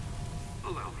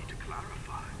 Allow me to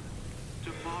clarify.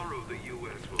 Tomorrow the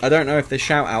U.S. will I don't know if the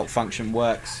shout out function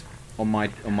works on my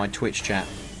Twitch chat,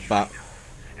 but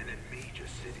and in major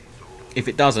cities all if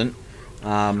it doesn't, for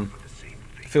the same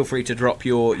thing. feel free to drop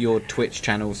your Twitch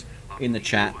channels in the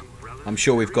chat. I'm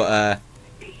sure we've got a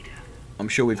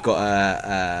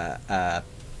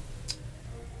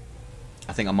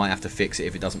I think I might have to fix it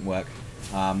if it doesn't work.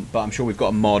 But I'm sure we've got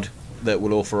a mod that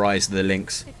will authorise the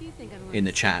links If you think I'm in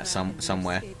the going to chat sit around and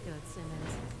somewhere. scapegoat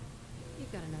Simmons,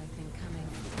 you've got another thing coming.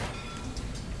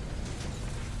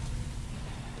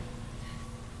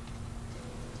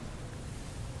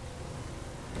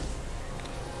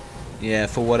 Yeah,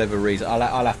 for whatever reason,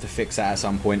 I'll have to fix that at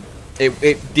some point.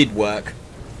 It did work,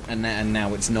 and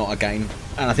now it's not again.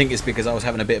 And I think it's because I was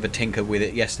having a bit of a tinker with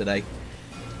it yesterday,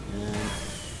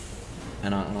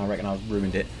 and I reckon I've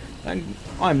ruined it. And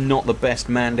I'm not the best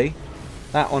Mandy.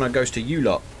 That honour goes to you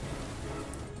lot.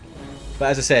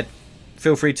 But as I said,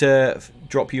 feel free to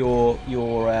drop your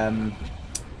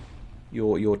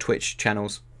Twitch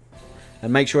channels,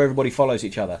 and make sure everybody follows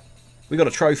each other. We got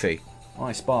a trophy.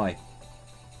 I spy.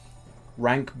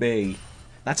 Rank B.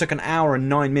 That took 1 hour and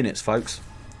 9 minutes, folks.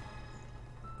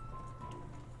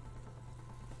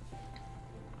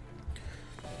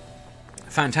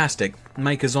 Fantastic.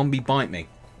 Make a zombie bite me.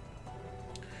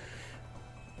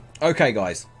 Okay,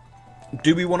 guys.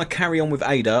 Do we want to carry on with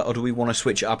Ada, or do we want to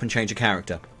switch it up and change a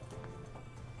character?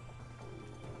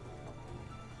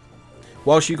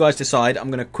 Whilst you guys decide, I'm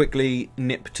going to quickly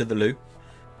nip to the loo.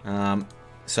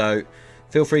 So,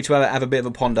 feel free to have a bit of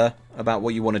a ponder about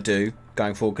what you want to do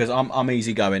going forward, because I'm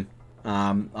easy going.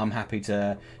 I'm happy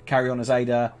to carry on as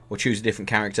Ada or choose a different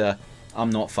character. I'm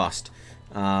not fussed.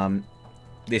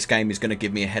 This game is going to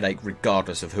give me a headache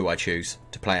regardless of who I choose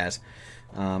to play as.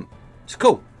 So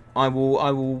cool. I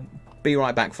will be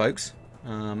right back, folks.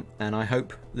 And I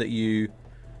hope that you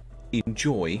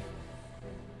enjoy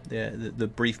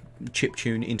the brief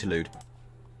chiptune interlude.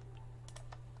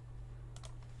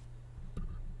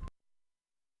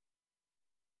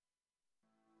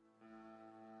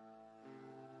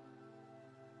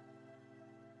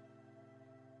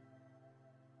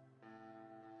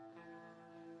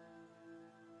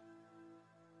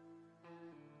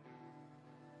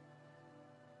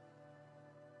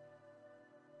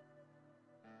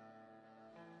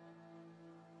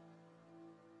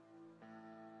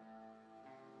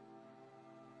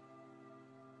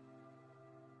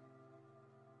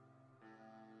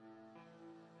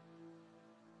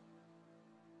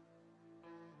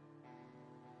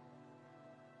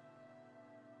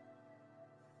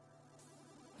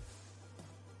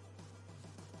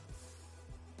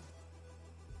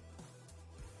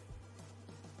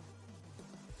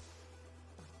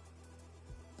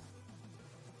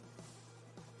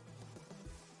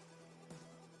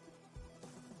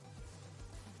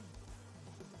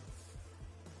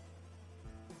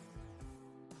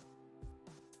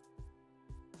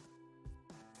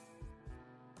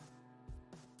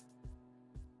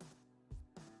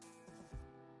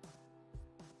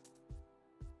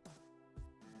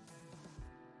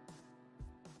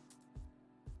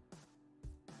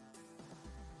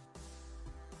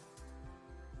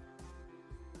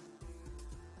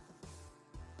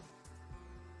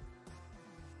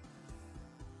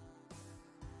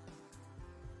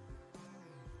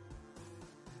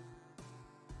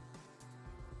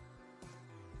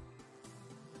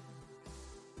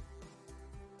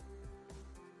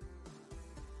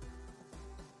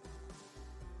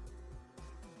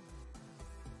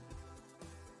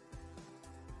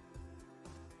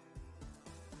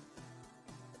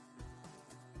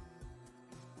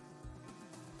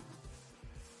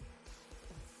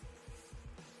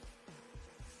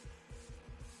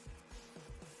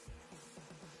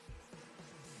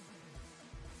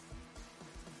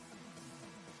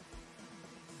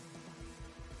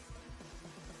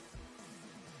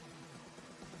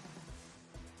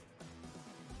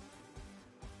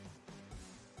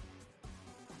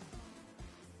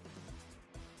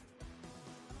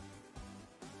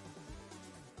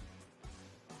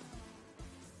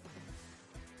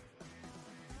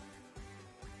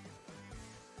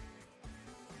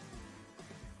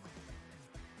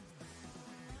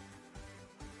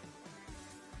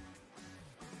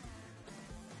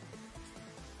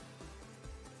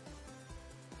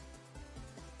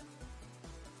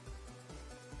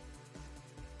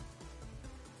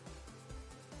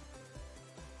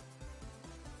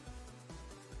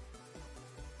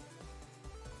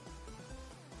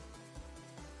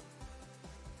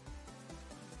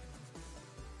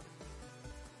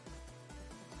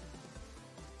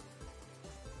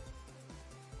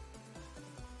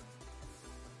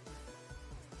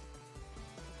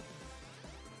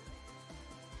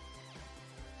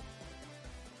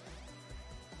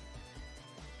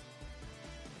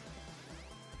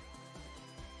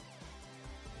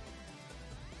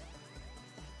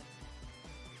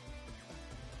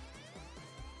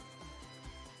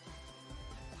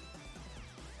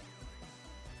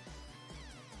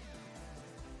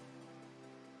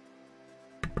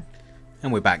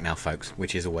 And we're back now, folks,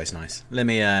 which is always nice. Let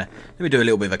me do a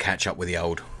little bit of a catch up with the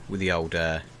old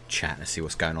chat. Let's see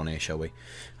what's going on here, shall we?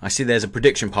 I see there's a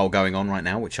prediction poll going on right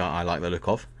now, which I like the look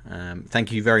of.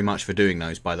 Thank you very much for doing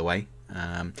those, by the way.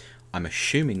 I'm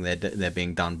assuming they're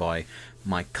being done by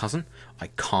my cousin. I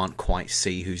can't quite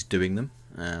see who's doing them,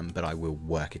 but I will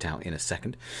work it out in a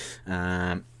second.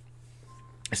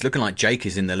 It's looking like Jake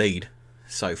is in the lead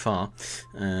so far.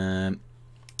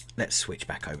 Let's switch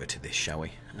back over to this, shall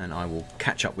we? And I will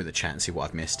catch up with the chat and see what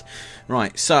I've missed.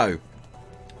 Right, so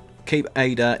keep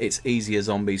Ada. It's easier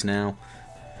zombies now.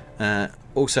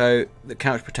 Also, the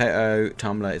couch potato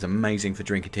tumbler is amazing for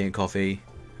drinking tea and coffee,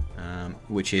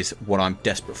 which is what I'm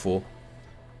desperate for.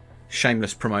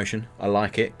 Shameless promotion. I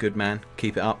like it. Good man.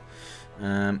 Keep it up.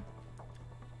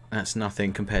 That's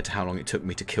nothing compared to how long it took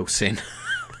me to kill Sin.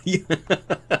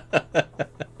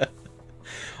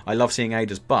 I love seeing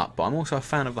Ada's butt, but I'm also a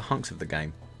fan of the hunks of the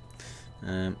game.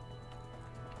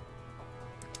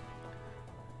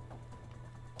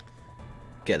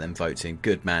 Get them votes in.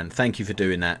 Good man. Thank you for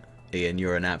doing that, Ian.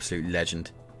 You're an absolute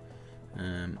legend.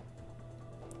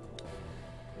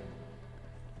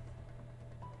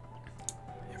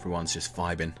 Everyone's just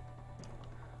vibing.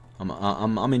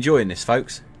 I'm enjoying this,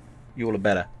 folks. You all are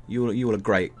better. You all are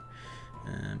great.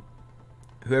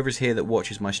 Whoever's here that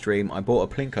watches my stream, I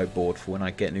bought a Plinko board for when I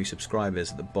get new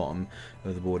subscribers. At the bottom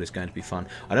of the board is going to be fun.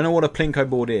 I don't know what a Plinko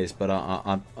board is, but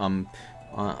I'm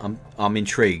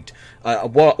intrigued.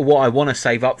 What I want to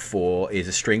save up for is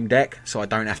a stream deck, so I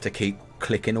don't have to keep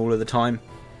clicking all of the time.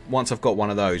 Once I've got one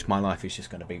of those, my life is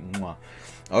just going to be mwah.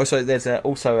 Also, there's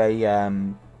also a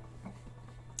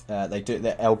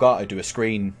Elgato do a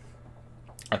screen,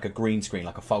 like a green screen,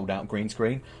 like a fold-out green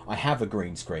screen. I have a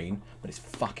green screen, but it's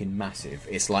fucking massive.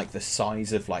 It's like the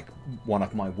size of like one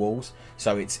of my walls,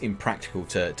 so it's impractical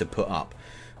to put up,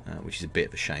 which is a bit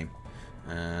of a shame.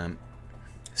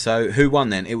 So who won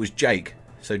then? It was Jake.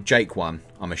 So Jake won,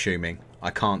 I'm assuming. I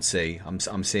can't see. I'm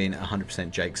seeing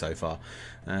 100% Jake so far.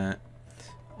 I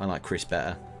like Chris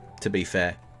better, to be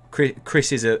fair.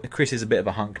 Chris is a bit of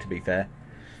a hunk, to be fair.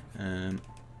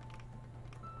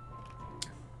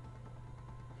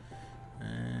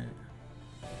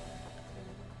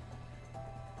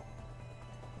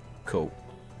 Cool.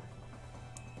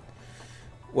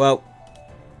 Well,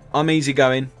 I'm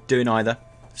easygoing, doing either.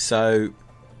 So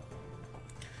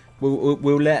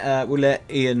we'll let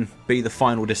Ian be the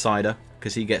final decider,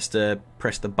 because he gets to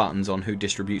press the buttons on who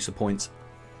distributes the points.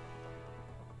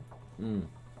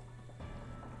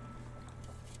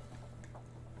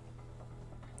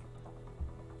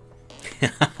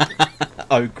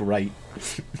 Oh, great.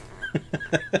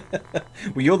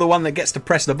 Well, you're the one that gets to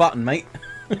press the button, mate.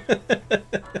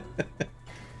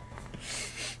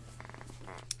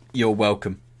 You're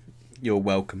welcome. You're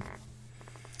welcome.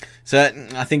 So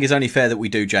I think it's only fair that we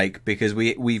do Jake, because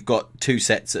we've got two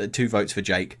votes for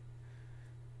Jake.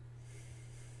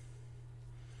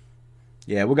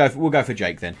 Yeah, we'll go for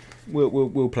Jake then.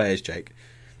 We'll play as Jake.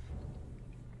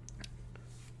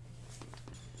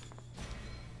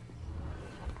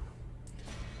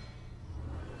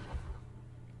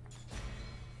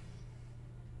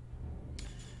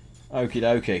 Okie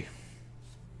dokie.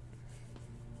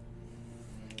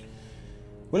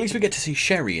 Well, at least we get to see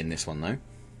Sherry in this one, though.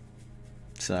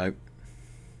 So,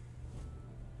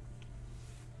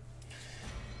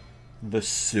 the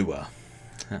sewer.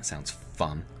 That sounds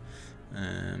fun.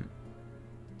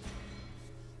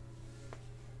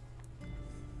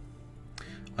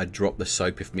 I'd drop the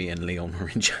soap if me and Leon were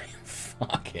in jail.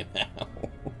 Fucking hell.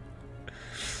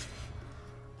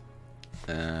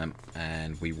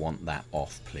 And we want that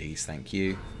off, please. Thank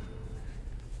you.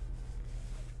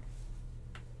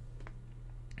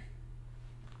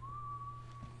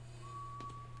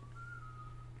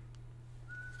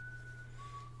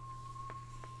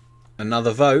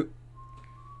 Another vote.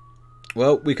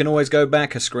 Well, we can always go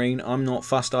back a screen. I'm not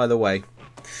fussed either way.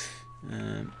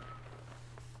 I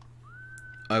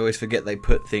always forget they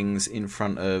put things in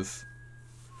front of...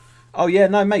 Oh yeah,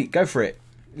 no mate, go for it.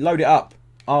 Load it up.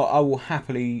 I will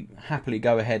happily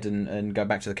go ahead and go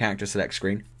back to the character select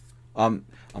screen. I'm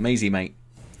easy, mate.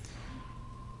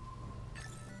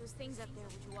 Those things up there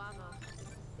with Chihuahua,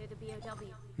 they're the BOW.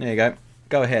 There you go.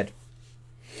 Go ahead.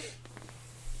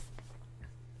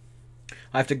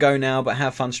 I have to go now, but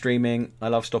have fun streaming. I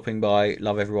love stopping by.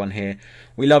 Love everyone here.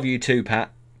 We love you too,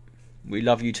 Pat. We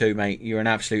love you too, mate. You're an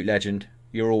absolute legend.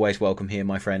 You're always welcome here,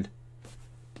 my friend.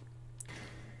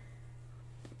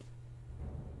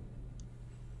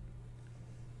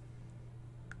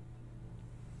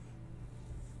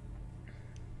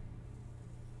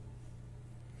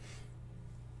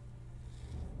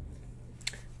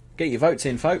 Get your votes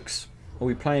in, folks. Are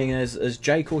we playing as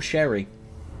Jake or Sherry?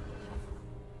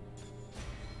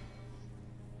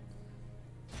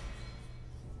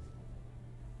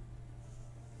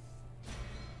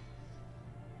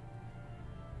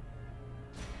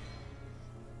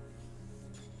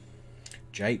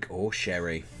 Jake or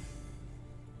Sherry?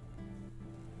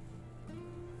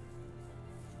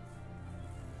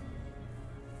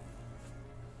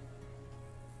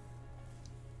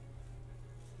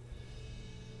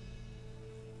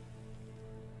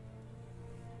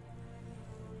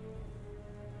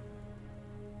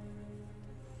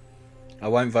 I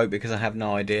won't vote because I have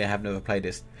no idea. I have never played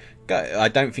this. I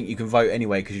don't think you can vote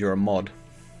anyway because you're a mod.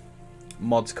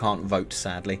 Mods can't vote,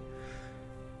 sadly.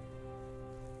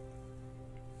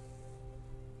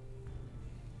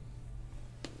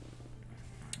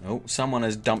 Oh, someone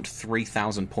has dumped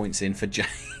 3,000 points in for Jake.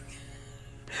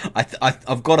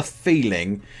 I've got a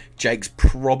feeling Jake's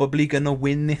probably going to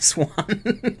win this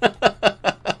one.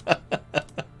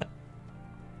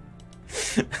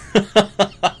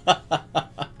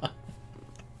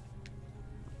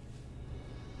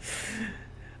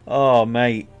 Oh,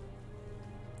 mate.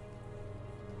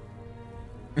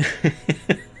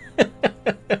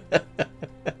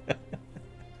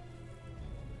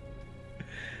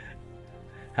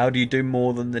 How do you do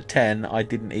more than the 10? I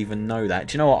didn't even know that.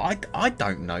 Do you know what? I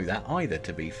don't know that either,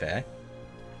 to be fair.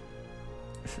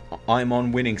 I'm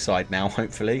on winning side now,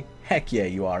 hopefully. Heck yeah,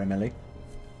 you are, Emily.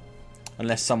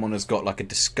 Unless someone has got like a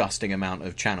disgusting amount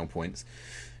of channel points.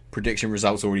 Prediction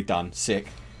results already done. Sick.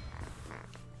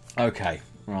 Okay,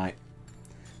 right.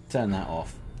 Turn that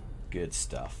off. Good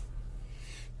stuff.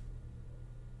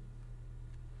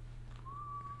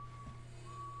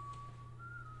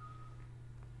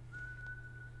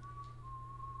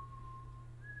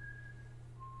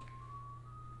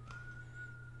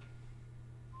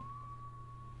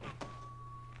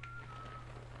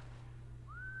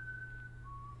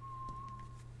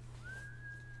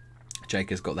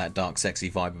 Jake has got that dark,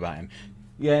 sexy vibe about him.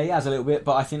 Yeah, he has a little bit,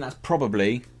 but I think that's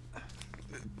probably...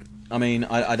 I mean,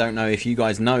 I don't know if you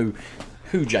guys know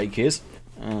who Jake is,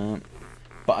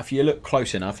 but if you look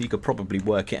close enough, you could probably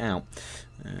work it out.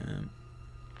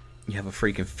 You have a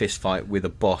freaking fist fight with a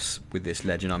boss with this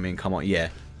legend. I mean, come on,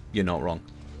 yeah, you're not wrong.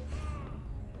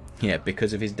 Yeah,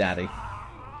 because of his daddy.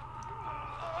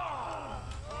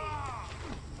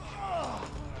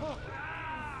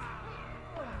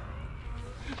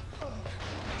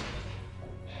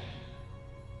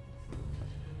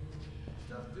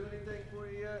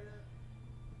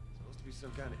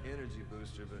 Some kind of energy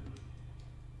booster, but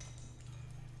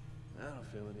I don't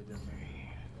feel any different.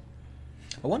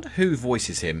 I wonder who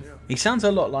voices him. He sounds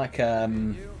a lot like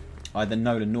either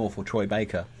Nolan North or Troy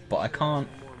Baker, but I can't.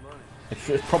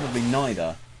 It's probably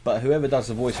neither. But whoever does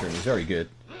the voice for him is very good.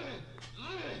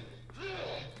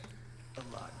 A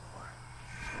lot more.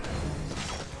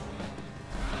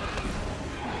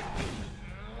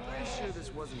 Pretty sure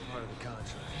this wasn't part of the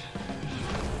contract.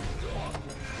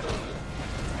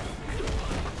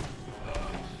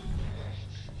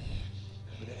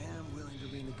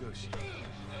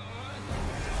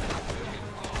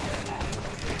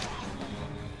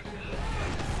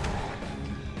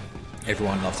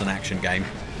 Everyone loves an action game.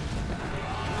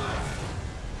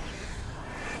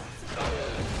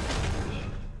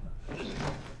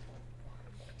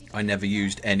 I never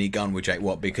used any gun with Jake.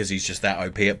 What? Because he's just that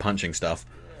OP at punching stuff.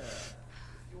 Yeah.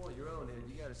 If you want your own head,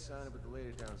 you gotta sign up with the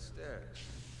lady downstairs.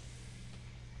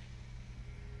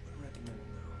 Wouldn't recommend it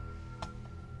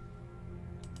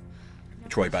though.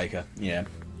 Troy Baker, yeah.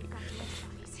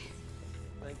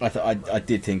 I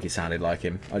did think it sounded like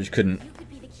him. I just couldn't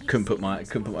put my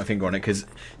finger on it because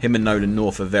him and Nolan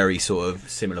North are very sort of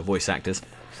similar voice actors.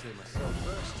 Save myself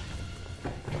first.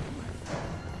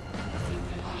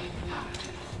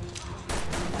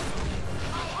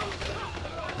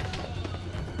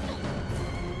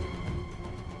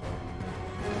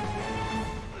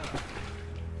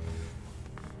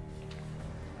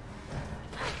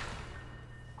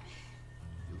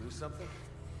 You lose something?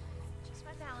 Just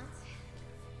my balance.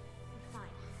 I'm fine.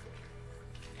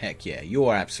 Heck yeah,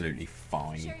 you're absolutely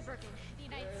fine. Sherry Birkin, the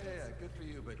United States. Yeah, good for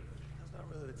you, but that's not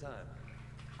really the time.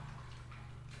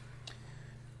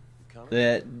 You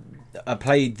coming? I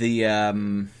played the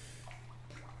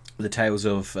Tales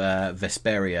of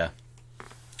Vesperia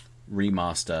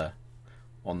remaster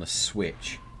on the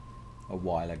Switch a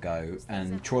while ago,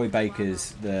 and Troy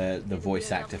Baker's the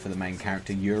voice actor for the main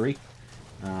character Yuri.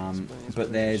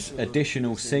 But there's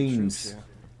additional scenes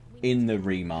in the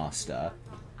remaster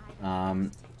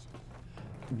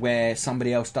where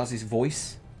somebody else does his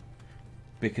voice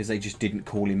because they just didn't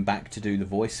call him back to do the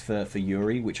voice for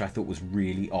Yuri, which I thought was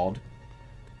really odd.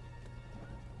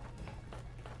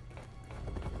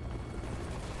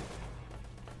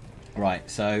 Right,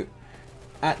 so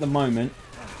at the moment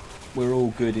we're all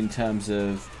good in terms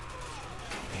of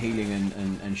healing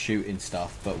and shooting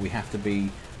stuff, but we have to be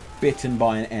bitten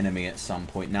by an enemy at some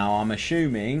point. Now I'm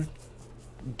assuming,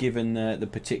 given the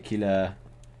particular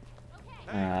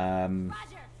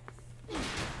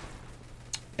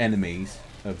enemies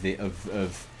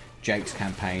of Jake's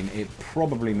campaign, it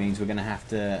probably means we're going to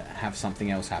have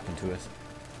something else happen to us.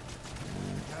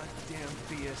 Goddamn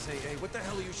BSAA, what the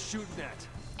hell are you shooting at?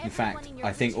 In fact,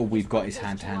 I think all we've got is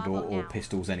hand-to-hand or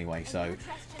pistols anyway, so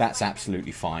that's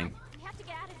absolutely fine. We have to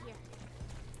get out of here.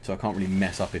 So I can't really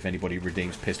mess up if anybody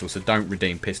redeems pistol, so don't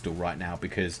redeem pistol right now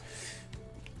because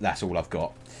that's all I've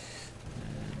got.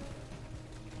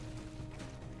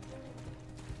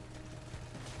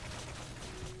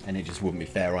 And it just wouldn't be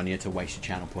fair on you to waste your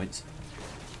channel points.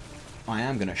 I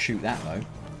am going to shoot that though.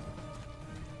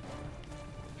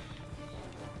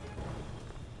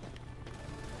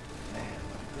 Man,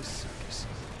 look at this circus.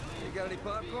 You got any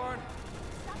popcorn?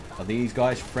 Are these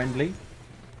guys friendly?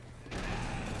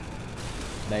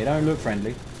 They don't look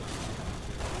friendly.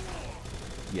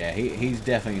 Yeah, he's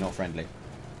definitely not friendly.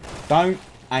 Don't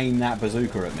aim that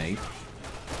bazooka at me.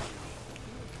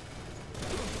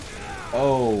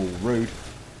 Oh, rude.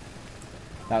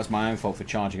 That was my own fault for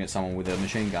charging at someone with a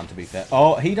machine gun, to be fair.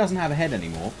 Oh, he doesn't have a head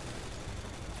anymore.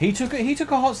 He took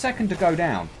a hot second to go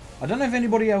down. I don't know if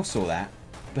anybody else saw that,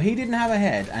 but he didn't have a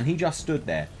head and he just stood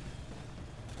there.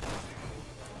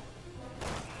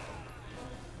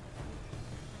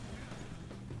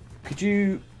 Could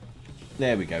you...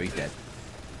 There we go, he's dead.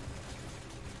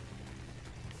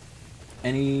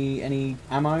 Any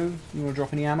ammo? You want to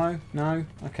drop any ammo? No?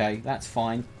 Okay, that's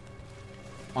fine.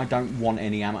 I don't want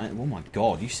any ammo. Oh my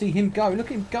god, you see him go. Look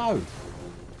at him go.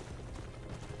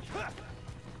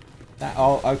 That.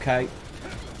 Oh, okay.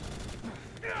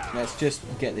 Let's just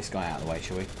get this guy out of the way,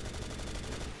 shall we?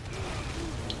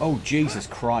 Oh, Jesus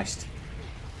Christ.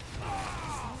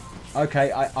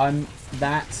 Okay, I'm...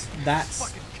 That's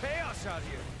Fucking chaos out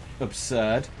here.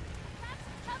 absurd.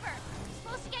 Cover!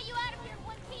 Supposed to get you out of here in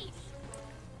one piece!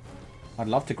 I'd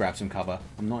love to grab some cover.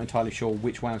 I'm not entirely sure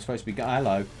which way I'm supposed to be going.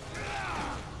 Hello.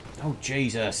 Oh,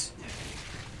 Jesus.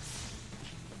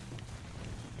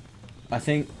 I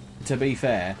think, to be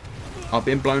fair, I've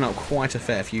been blown up quite a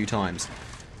fair few times.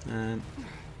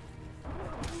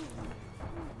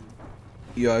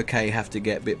 You okay, have to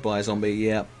get bit by a zombie?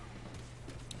 Yep.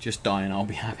 Just die and I'll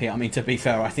be happy. I mean, to be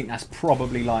fair, I think that's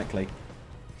probably likely.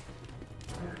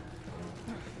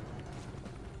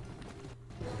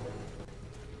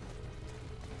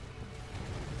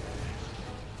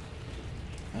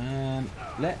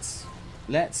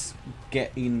 Let's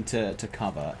get into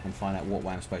cover and find out what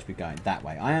way I'm supposed to be going. That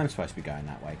way. I am supposed to be going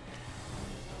that way.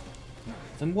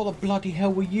 Then what the bloody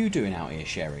hell were you doing out here,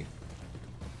 Sherry?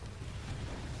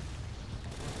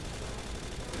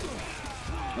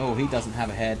 Oh, he doesn't have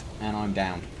a head, and I'm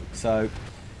down. So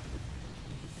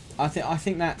I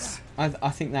think that's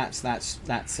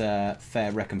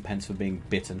fair recompense for being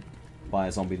bitten by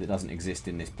a zombie that doesn't exist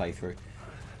in this playthrough.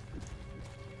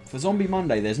 For Zombie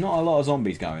Monday, there's not a lot of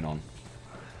zombies going on.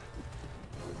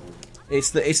 It's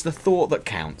the thought that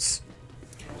counts.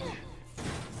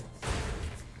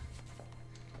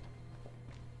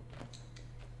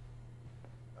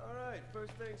 Alright,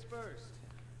 first things first.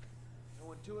 I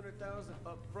want 200,000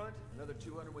 up front, another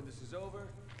 200 when this is over.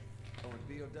 I want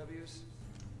BOWs.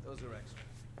 Those are extra.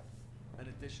 An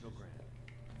additional grand.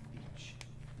 Each.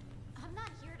 I'm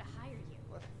not here to hire you.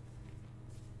 What?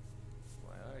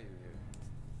 Why are you here?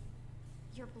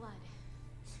 Your blood.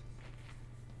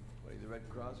 What, are you the Red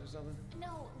Cross or something?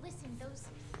 No, listen, those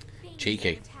things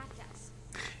Cheeky. that attacked us.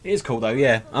 It is cool though,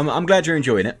 yeah. I'm glad you're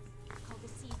enjoying it. Called the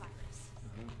C virus.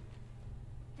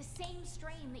 The same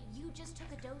strain that you just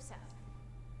took a dose of.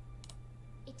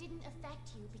 It didn't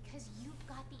affect you because you've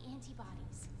got the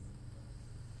antibodies.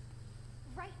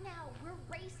 Right now, we're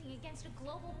racing against a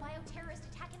global bioterrorist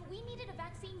attack, and we needed a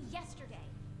vaccine yesterday.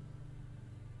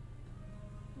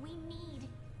 We need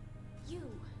you,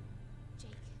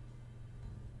 Jake.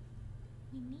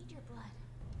 We need your blood.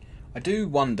 I do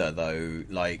wonder though,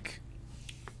 like,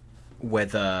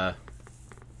 whether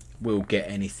we'll get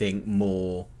anything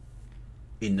more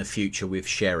in the future with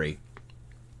Sherry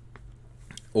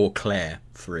or Claire,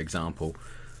 for example,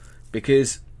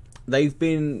 because they've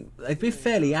been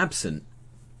fairly absent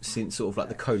since sort of like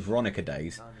the Code Veronica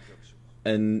days.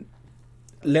 And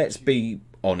let's be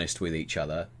honest with each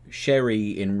other,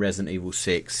 Sherry in Resident Evil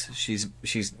 6, she's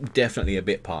definitely a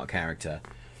bit part character,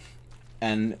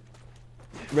 and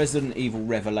Resident Evil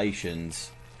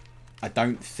Revelations I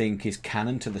don't think is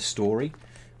canon to the story,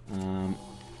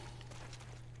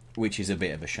 which is a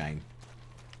bit of a shame.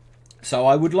 So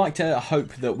I would like to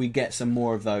hope that we get some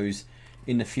more of those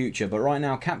in the future, but right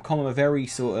now Capcom are very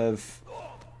sort of...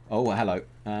 Oh, hello.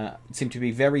 Seem to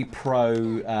be very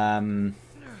pro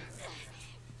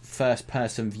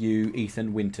first-person view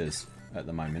Ethan Winters at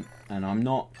the moment, and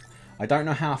I don't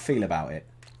know how I feel about it.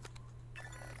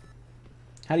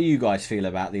 How do you guys feel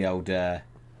about the old, the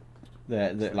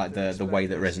way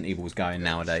that Resident Evil is going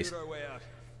nowadays?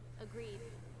 Agreed.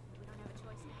 We don't have a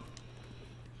choice now.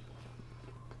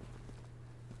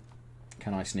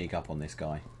 Can I sneak up on this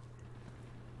guy?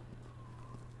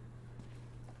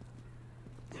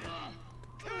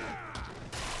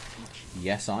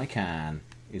 Yes, I can,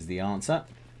 is the answer.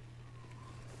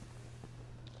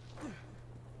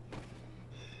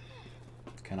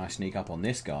 Can I sneak up on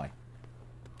this guy?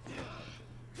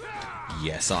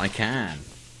 Yes, I can,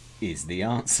 is the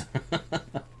answer.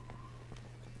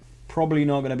 Probably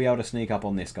not going to be able to sneak up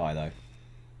on this guy, though.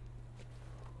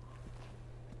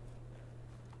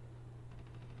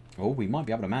 Oh, we might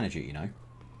be able to manage it, you know.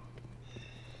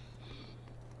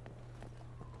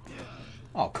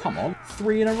 Oh, come on.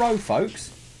 3 in a row,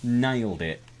 folks. Nailed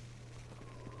it.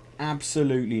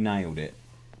 Absolutely nailed it.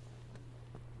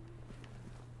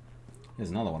 There's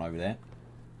another one over there.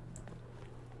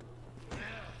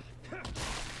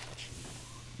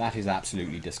 That is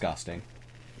absolutely disgusting.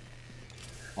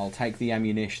 I'll take the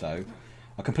ammunition though.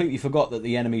 I completely forgot that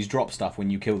the enemies drop stuff when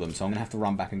you kill them, so I'm gonna have to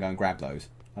run back and go and grab those.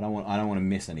 I don't want to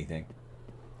miss anything.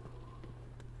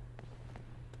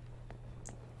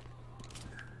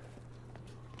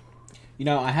 You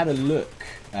know, I had a look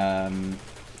at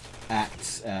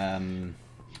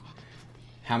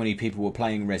how many people were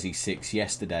playing Resi 6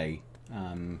 yesterday,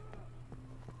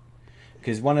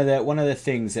 because one of the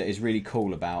things that is really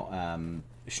cool about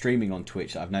streaming on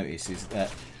Twitch that I've noticed is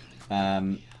that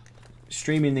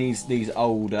streaming these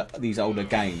older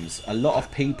games, a lot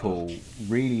of people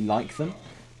really like them.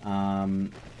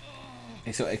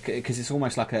 Because it's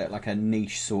almost like a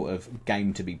niche sort of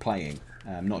game to be playing.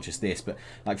 Not just this, but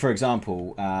like for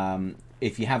example,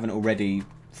 if you haven't already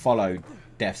followed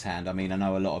Death's Hand, I mean, I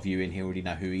know a lot of you in here already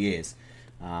know who he is,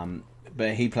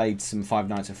 but he played some Five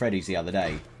Nights at Freddy's the other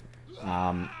day,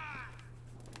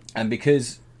 and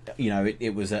because you know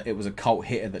it was a cult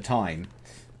hit at the time.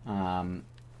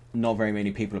 Not very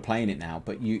many people are playing it now,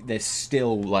 but there's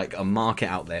still like a market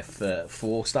out there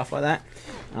for stuff like that,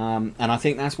 and I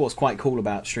think that's what's quite cool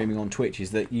about streaming on Twitch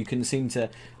is that you can seem to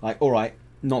like, all right,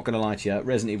 not gonna lie to you,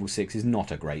 Resident Evil 6 is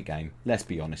not a great game. Let's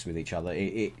be honest with each other,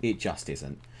 it just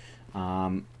isn't.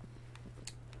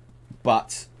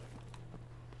 But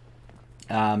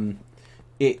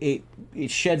it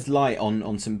sheds light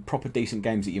on some proper decent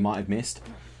games that you might have missed.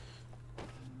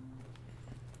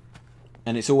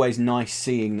 And it's always nice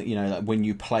seeing that, you know, that when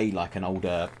you play like an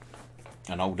older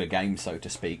game, so to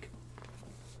speak,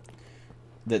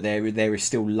 that there is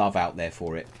still love out there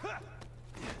for it.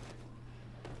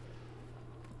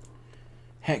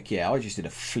 Heck yeah, I just did a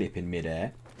flip in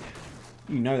midair.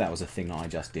 You know that was a thing that I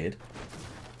just did.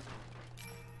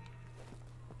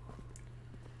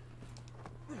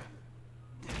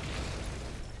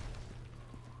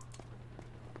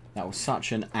 That was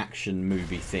such an action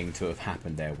movie thing to have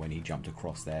happened there when he jumped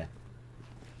across there.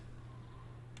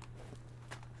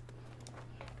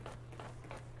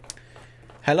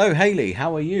 Hello Hayley,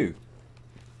 how are you?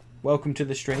 Welcome to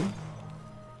the stream.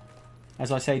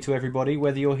 As I say to everybody,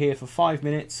 whether you're here for 5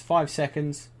 minutes, 5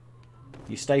 seconds,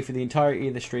 you stay for the entirety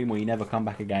of the stream or you never come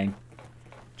back again,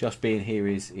 just being here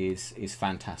is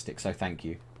fantastic, so thank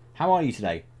you. How are you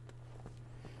today?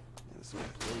 This whole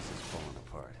place is falling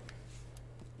apart.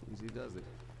 Easy does it.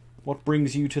 What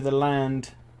brings you to the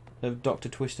land of Dr.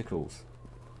 Twisticles?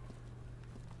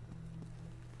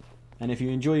 And if you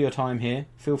enjoy your time here,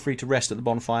 feel free to rest at the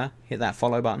bonfire. Hit that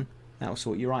follow button. That'll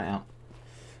sort you right out.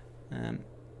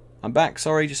 I'm back.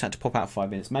 Sorry, just had to pop out for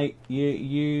 5 minutes. Mate,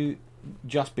 you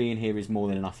just being here is more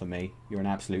than enough for me. You're an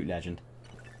absolute legend.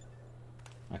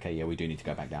 Okay, yeah, we do need to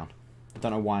go back down. I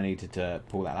don't know why I needed to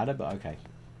pull that ladder, but okay.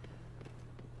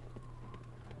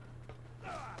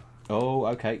 Oh,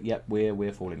 okay. Yep,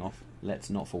 we're falling off.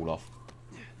 Let's not fall off.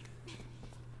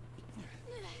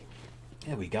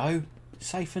 There we go.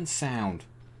 Safe and sound.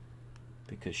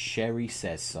 Because Sherry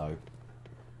says so.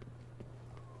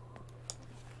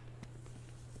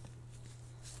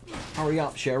 Hurry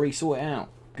up, Sherry. Sort it out.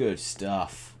 Good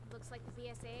stuff. Looks like the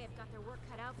BSAA have got their work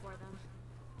cut out for them.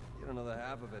 You don't know the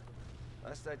half of it.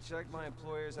 Last I checked, my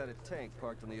employers had a tank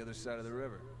parked on the other side of the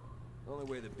river. The only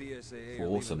way the BSAA are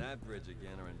leaving that bridge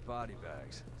again are in body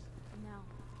bags. No,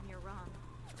 you're wrong.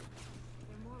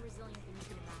 They're more resilient than you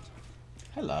can imagine.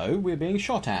 Hello, we're being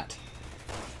shot at.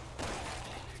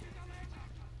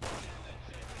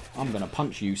 I'm going to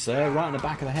punch you, sir, right in the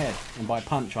back of the head. And by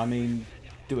punch, I mean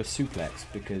do a suplex,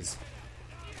 because,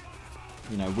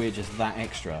 you know, we're just that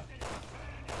extra.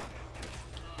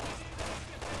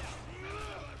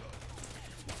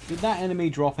 Did that enemy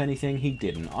drop anything? He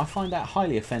didn't. I find that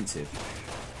highly offensive.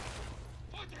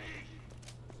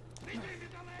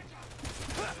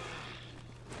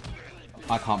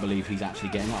 I can't believe he's actually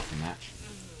getting up from that.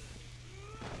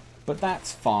 But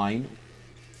that's fine.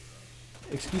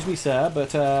 Excuse me, sir,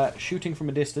 but shooting from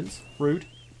a distance, rude.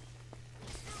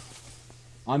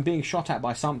 I'm being shot at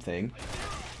by something.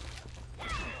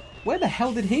 Where the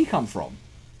hell did he come from?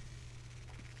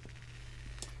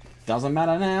 Doesn't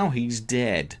matter now, he's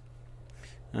dead.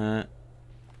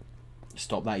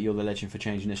 Stop that, you're the legend for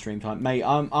changing the stream time. Mate,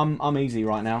 I'm easy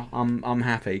right now. I'm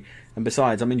happy. And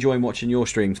besides, I'm enjoying watching your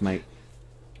streams, mate.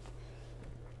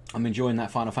 I'm enjoying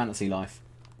that Final Fantasy life.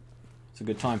 It's a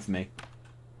good time for me.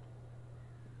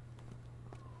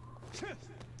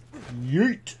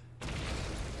 Yeet!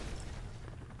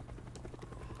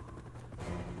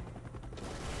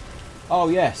 Oh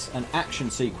yes, an action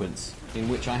sequence in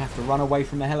which I have to run away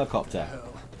from the helicopter.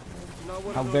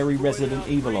 How very Resident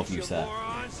Evil of you, sir.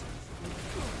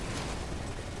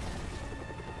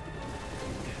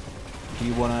 Do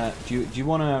you wanna? Do you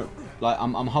wanna? Like,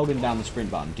 I'm holding down the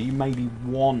sprint button. Do you maybe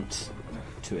want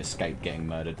to escape getting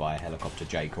murdered by a helicopter,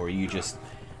 Jake, or are you just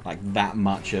like that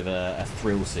much of a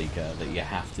thrill seeker that you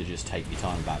have to just take your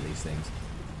time about these things?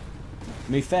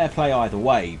 I mean, fair play either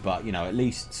way, but you know, at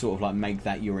least sort of like make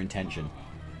that your intention.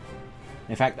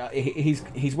 In fact,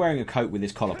 he's wearing a coat with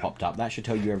his collar popped up. That should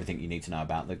tell you everything you need to know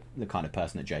about the kind of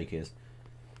person that Jake is.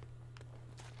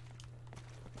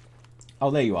 Oh,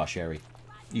 there you are, Sherry.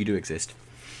 You do exist.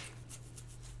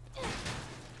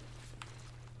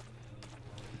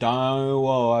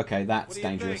 Oh, okay, that's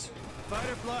dangerous. Fight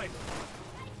or flight?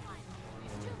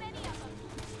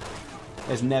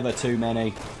 There's never too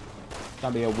many.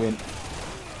 Don't be a wimp.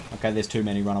 Okay, there's too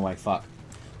many. Run away. Fuck.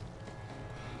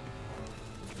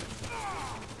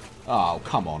 Oh,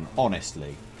 come on.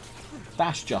 Honestly.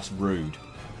 That's just rude.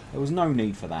 There was no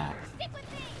need for that.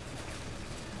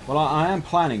 Well, I am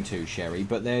planning to, Sherry,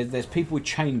 but there's people with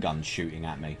chain guns shooting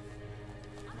at me.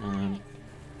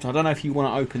 So I don't know if you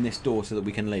want to open this door so that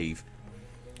we can leave.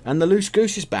 And the loose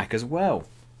goose is back as well.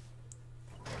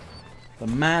 The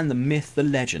man, the myth, the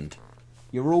legend.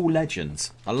 You're all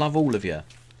legends. I love all of you.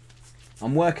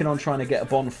 I'm working on trying to get a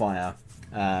bonfire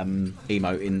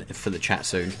emote in for the chat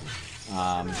soon.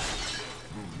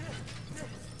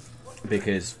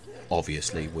 Because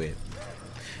obviously we're...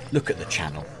 Look at the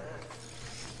channel.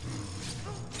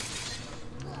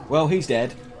 Well, he's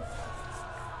dead.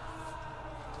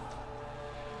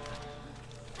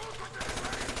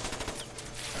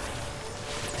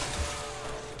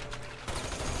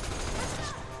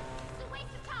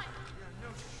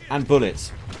 And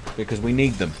bullets, because we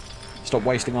need them. Stop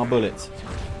wasting our bullets.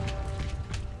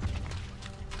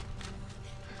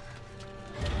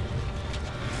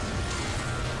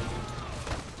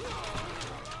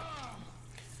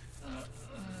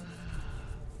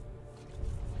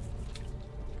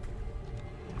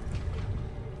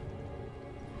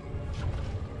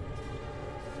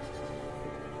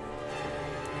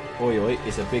 Oi, oi,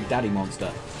 it's a big daddy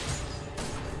monster.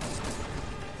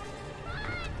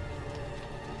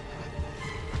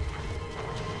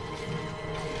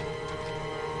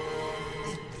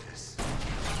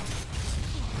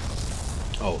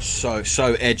 Oh,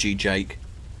 so edgy, Jake.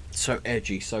 So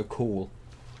edgy, so cool.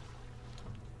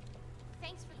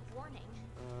 Thanks for the warning.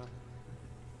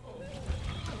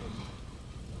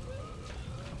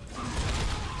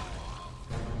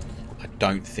 I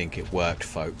don't think it worked,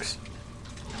 folks.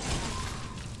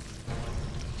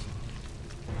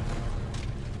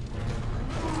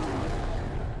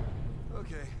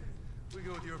 Okay, we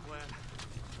go with your plan.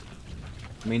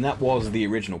 I mean, that was the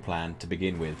original plan to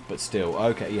begin with, but still,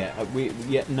 okay,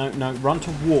 yeah, no, run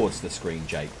towards the screen,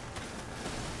 Jake.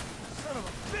 Son of a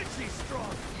bitch, he's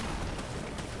strong.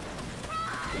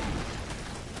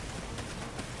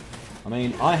 I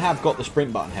mean, I have got the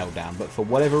sprint button held down, but for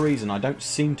whatever reason, I don't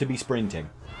seem to be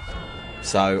sprinting.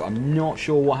 So, I'm not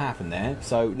sure what happened there,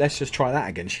 so let's just try that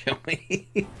again, shall we?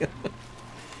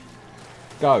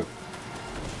 Go.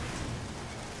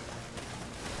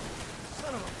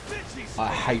 I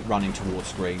hate running towards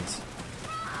screens.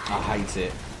 I hate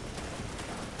it.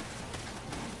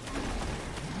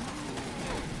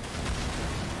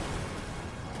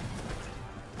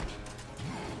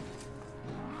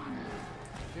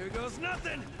 Here goes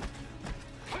nothing.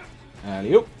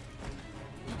 Alley-oop.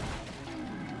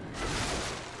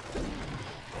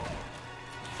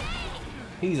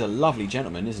 He's a lovely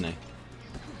gentleman, isn't he?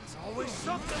 It's always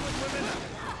something with women.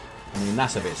 I mean,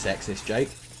 that's a bit sexist, Jake.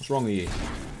 What's wrong with you?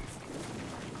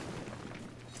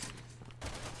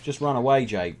 Just run away,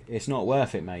 Jake. It's not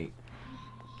worth it, mate.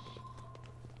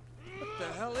 What the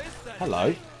hell is that?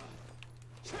 Hello.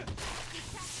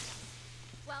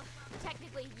 Well,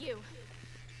 technically you.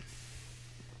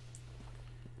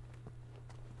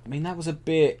 I mean, that was a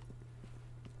bit...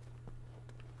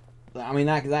 I mean,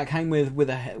 that came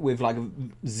with like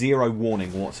zero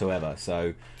warning whatsoever.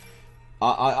 So,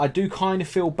 I do kind of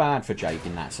feel bad for Jake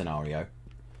in that scenario,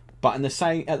 but at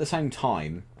the same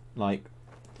time, like,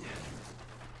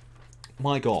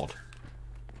 my God,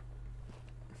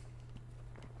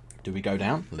 do we go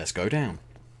down? Let's go down.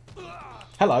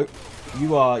 Hello,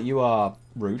 you are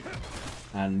rude,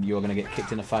 and you are going to get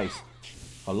kicked in the face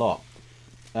a lot.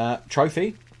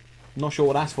 Trophy, not sure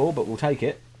what that's for, but we'll take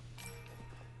it.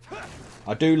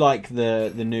 I do like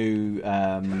the new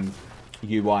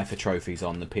UI for trophies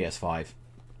on the PS5.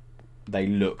 They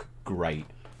look great.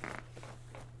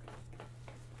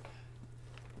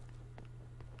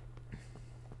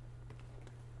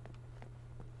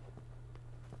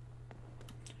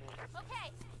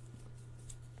 Okay.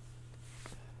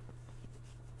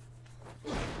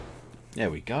 There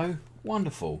we go.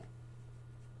 Wonderful.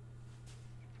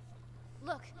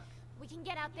 can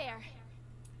get out there.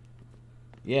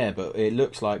 Yeah, but it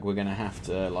looks like we're gonna have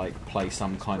to like play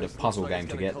some kind of puzzle game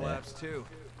to get there. Too.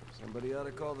 Somebody ought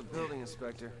to call the building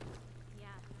inspector.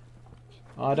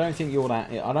 I don't think you're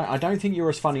that. I don't think you're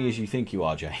as funny as you think you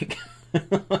are, Jake.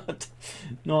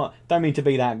 Don't mean to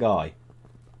be that guy.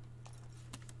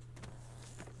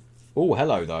 Oh,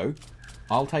 hello though.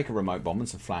 I'll take a remote bomb and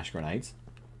some flash grenades.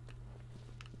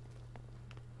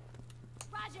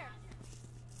 Roger.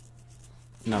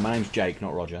 No, my name's Jake,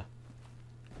 not Roger.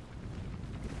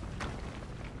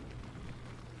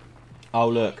 Oh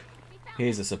look,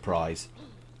 here's a surprise.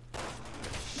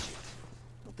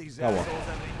 Go on,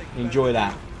 enjoy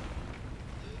that.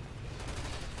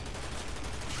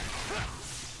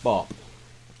 Bop.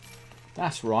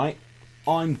 That's right,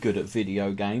 I'm good at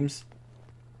video games.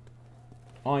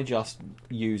 I just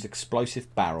use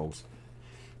explosive barrels.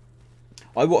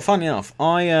 Funny enough,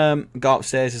 I go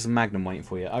upstairs. There's a Magnum waiting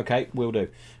for you. Okay, will do.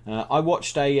 I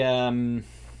watched a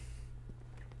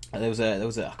there was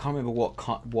a I can't remember what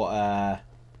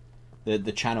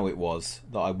the channel it was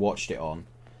that I watched it on,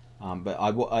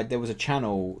 but there was a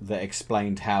channel that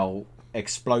explained how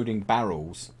exploding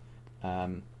barrels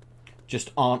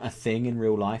just aren't a thing in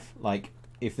real life. Like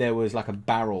if there was like a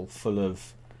barrel full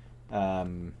of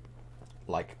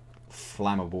like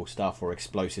flammable stuff or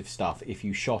explosive stuff, if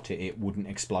you shot it, it wouldn't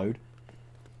explode.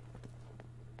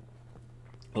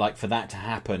 Like for that to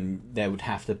happen, there would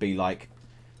have to be like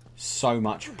so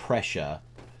much pressure,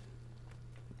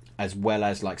 as well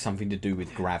as like something to do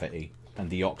with gravity and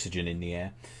the oxygen in the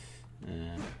air.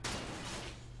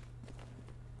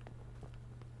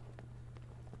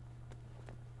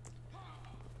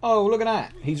 Oh, look at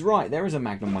that! He's right. There is a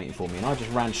Magnum waiting for me, and I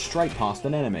just ran straight past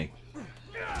an enemy.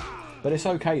 But it's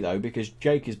okay though, because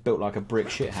Jake is built like a brick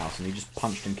shithouse, and he just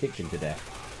punched and kicked him to death.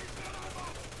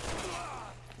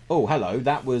 Oh, hello.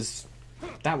 That was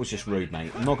just rude,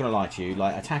 mate. I'm not gonna lie to you.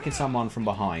 Like attacking someone from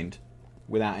behind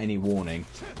without any warning,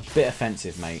 bit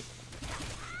offensive, mate.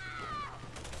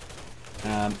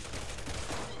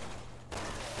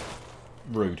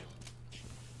 Rude.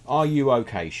 Are you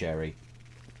okay, Sherry?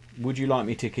 Would you like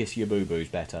me to kiss your boo-boos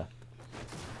better?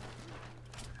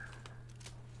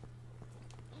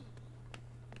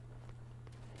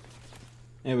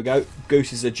 There we go.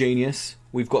 Goose is a genius.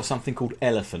 We've got something called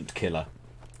Elephant Killer.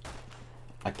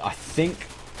 I think...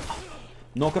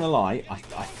 Not going to lie, I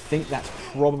think that's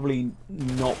probably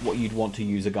not what you'd want to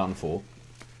use a gun for.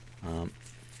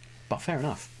 But fair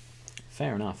enough.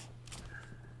 Fair enough.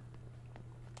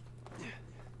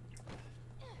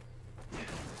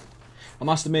 I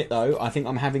must admit though, I think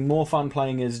I'm having more fun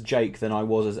playing as Jake than I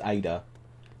was as Ada.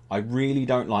 I really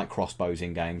don't like crossbows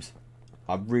in games.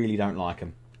 I really don't like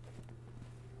them.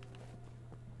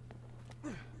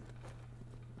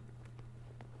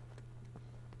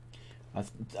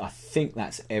 I think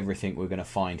that's everything we're going to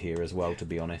find here as well, to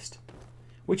be honest.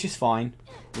 Which is fine.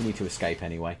 We need to escape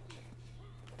anyway.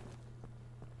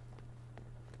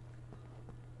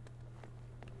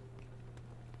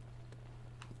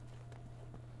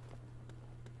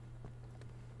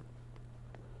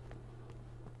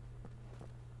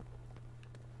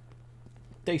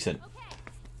 Decent.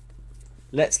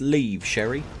 Let's leave,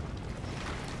 Sherry.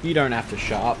 You don't have to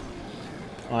shut up.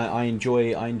 I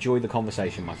enjoy the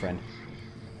conversation, my friend.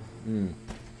 And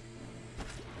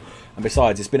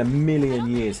besides, it's been a million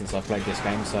years since I've played this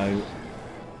game, so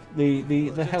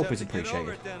the help is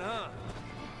appreciated.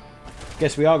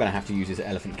 Guess we are going to have to use this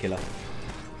elephant killer.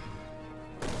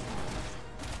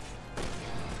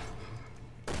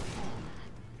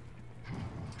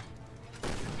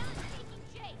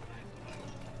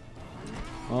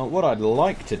 Well, what I'd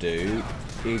like to do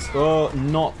is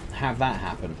not have that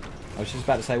happen. I was just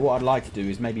about to say what I'd like to do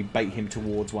is maybe bait him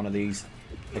towards one of these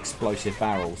explosive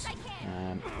barrels.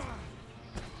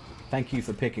 Thank you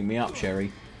for picking me up,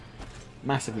 Sherry.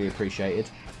 Massively appreciated.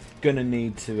 Gonna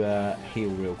need to heal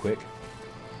real quick.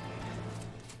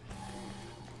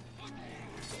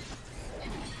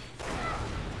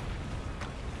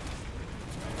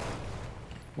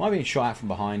 Am I being shot at from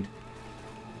behind?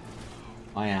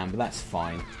 I am, but that's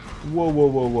fine. Whoa, whoa,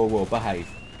 whoa, whoa, whoa, behave.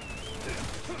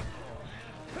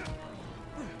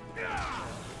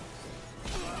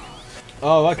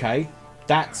 Oh, okay.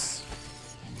 That's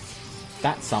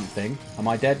something. Am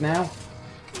I dead now?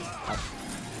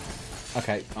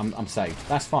 Okay, I'm saved.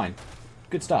 That's fine.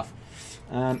 Good stuff.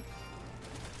 I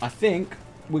think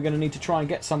we're going to need to try and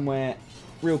get somewhere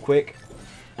real quick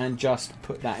and just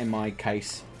put that in my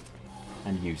case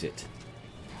and use it.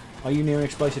 Are you near an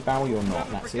explosive barrel? You're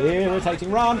not. That's irritating.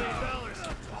 Run!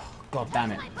 Oh, God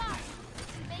damn it.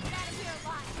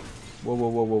 Whoa, whoa,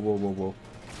 whoa, whoa, whoa, whoa, whoa.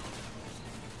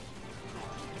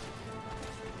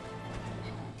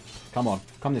 Come on.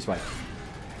 Come this way.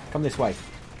 Come this way. A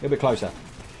little bit closer.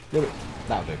 A little bit.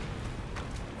 That'll do.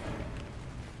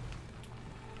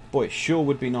 Boy, it sure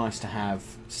would be nice to have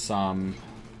some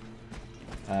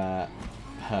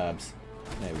herbs.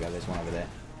 There we go. There's one over there.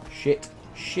 Shit.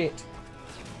 Shit.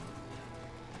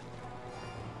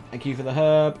 Thank you for the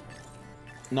herb.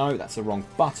 No, that's the wrong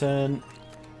button.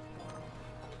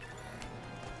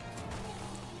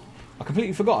 I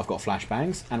completely forgot I've got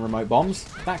flashbangs and remote bombs.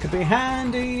 That could be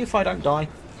handy if I don't die.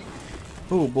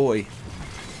 Oh boy.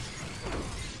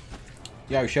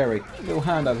 Yo, Sherry. A little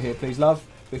hand over here, please, love.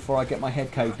 Before I get my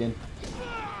head caved in.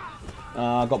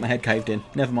 I got my head caved in.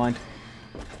 Never mind.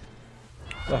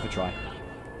 Worth a try.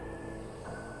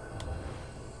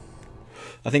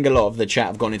 I think a lot of the chat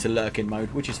have gone into lurking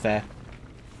mode, which is fair.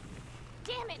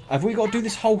 Damn it. Have we got to do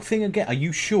this whole thing again? Are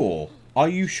you sure? Are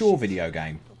you sure, video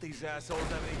game? Don't these assholes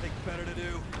have anything better to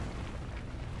do?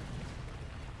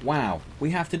 Wow,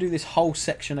 we have to do this whole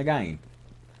section again.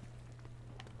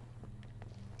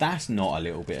 That's not a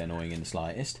little bit annoying in the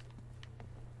slightest.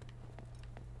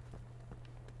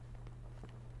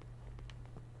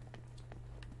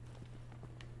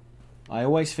 I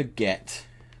always forget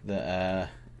that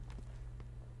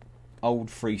old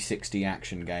 360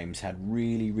 action games had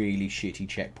really, really shitty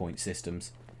checkpoint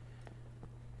systems.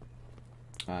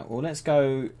 Well, let's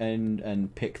go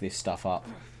and pick this stuff up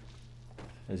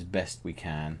as best we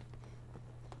can.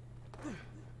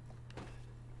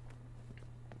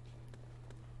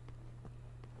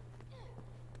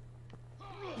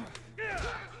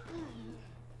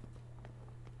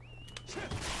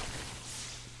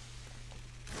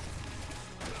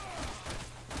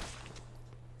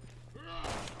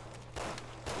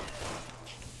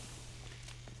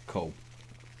 Cool.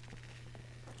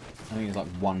 I think there's like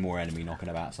one more enemy knocking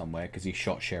about somewhere because he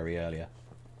shot Sherry earlier.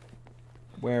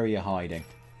 Where are you hiding?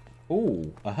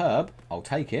 Ooh, a herb. I'll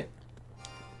take it.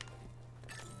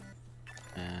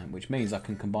 Which means I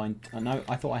can combine... Oh, no,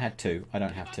 I thought I had two. I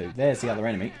don't have two. There's the other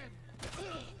enemy.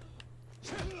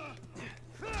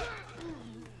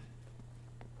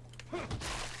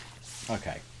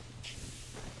 Okay.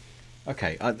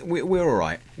 Okay, we're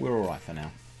alright. We're alright for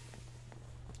now.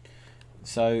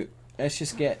 So, let's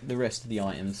just get the rest of the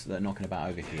items that are knocking about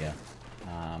over here.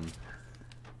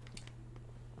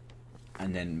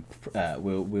 And then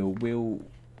we'll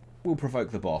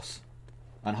provoke the boss.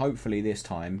 And hopefully this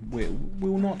time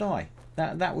we'll not die.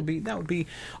 That would be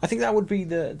I think that would be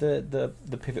the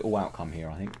pivotal outcome here,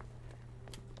 I think.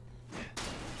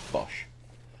 Bosh.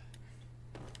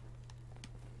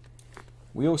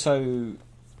 We also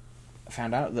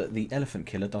found out that the elephant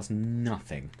killer does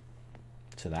nothing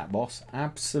to that boss.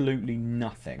 Absolutely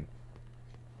nothing.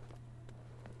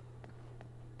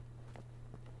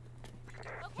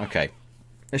 Okay.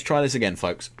 Let's try this again,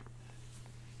 folks.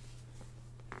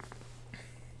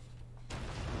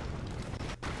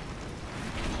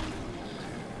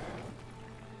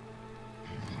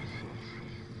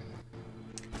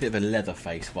 Bit of a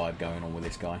Leatherface vibe going on with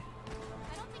this guy.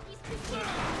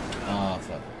 Ah,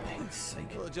 for Pete's sake.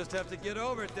 We'll just have to get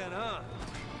over it then, huh?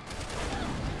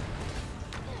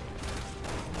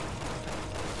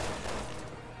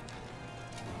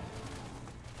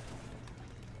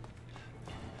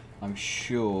 I'm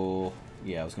sure...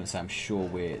 Yeah, I was going to say, I'm sure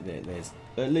there's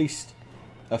at least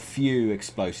a few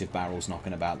explosive barrels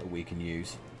knocking about that we can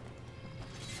use.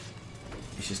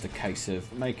 It's just a case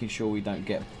of making sure we don't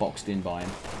get boxed in by him.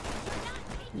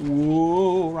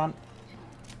 Whoa, run.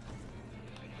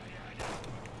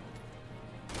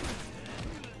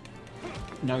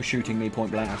 No shooting me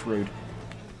point blank, that's rude.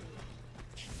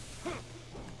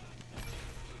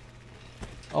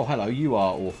 Oh, hello, you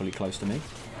are awfully close to me.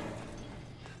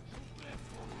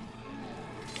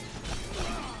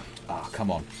 Ah,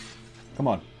 come on. Come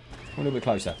on. A little bit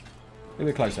closer. A little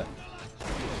bit closer.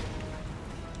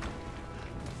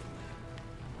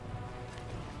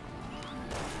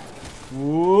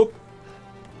 Whoop.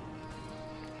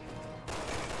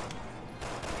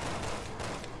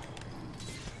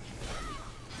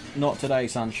 Not today,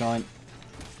 sunshine.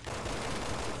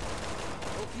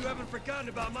 Hope you haven't forgotten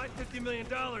about my $50 million.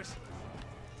 Talk to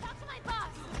my boss.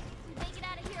 We make it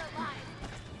out of here alive.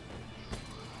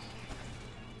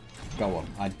 Go on.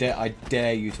 I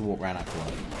dare you to walk around that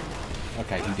corner.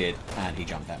 Okay, he did. And he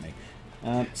jumped at me.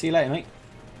 See you later, mate.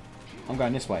 I'm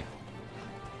going this way.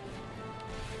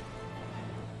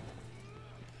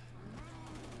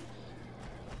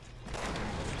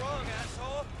 What's wrong,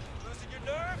 asshole? Losing your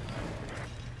nerve?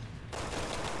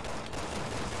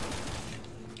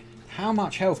 How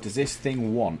much health does this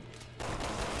thing want?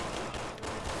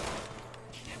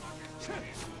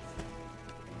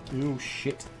 Oh,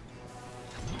 shit.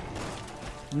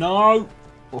 No!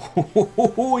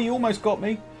 Oh, he almost got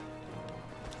me.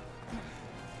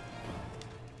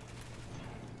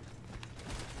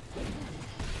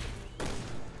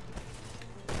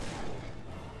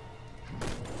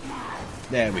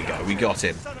 There we go, we got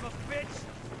him.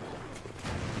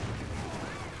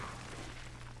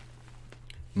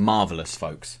 Marvellous,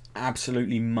 folks.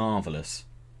 Absolutely marvellous.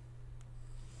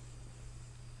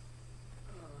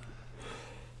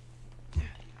 I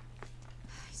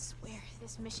swear,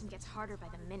 this mission gets harder by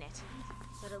the minute.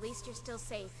 But at least you're still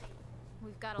safe.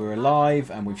 We're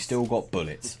alive and we've still got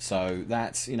bullets. So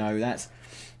that's, you know,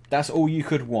 that's all you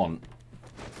could want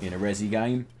in a Resi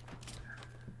game.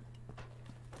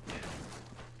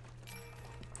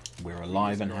 We're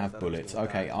alive and have bullets.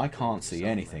 Okay, I can't see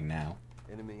anything now.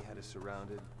 Enemy had us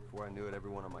surrounded. Before I knew it,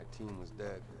 everyone on my team was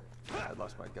dead. I'd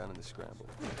lost my gun in the scramble.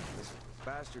 This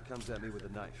bastard comes at me with a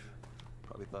knife.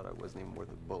 Probably thought I wasn't even worth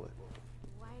a bullet.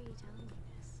 Why are you telling me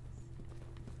this?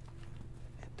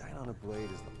 And dying on a blade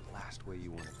is the last way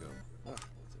you want to go. Ugh,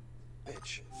 it's a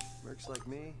bitch. Mercs like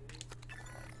me,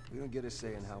 we don't get a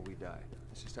say in how we die.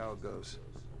 It's just how it goes.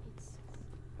 It's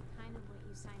kind of what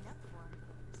you signed up for,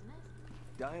 isn't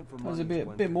it? Dying for That was money a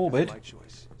is bit morbid. my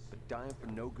choice. But dying for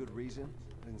no good reason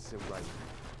didn't sit right with me.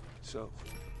 So,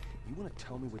 you want to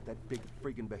tell me what that big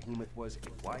friggin' behemoth was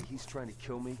and why he's trying to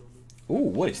kill me? Ooh,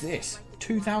 what is this?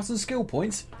 2,000 skill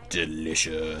points?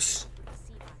 Delicious.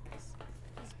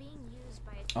 He's being used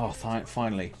by a Oh,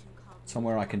 finally.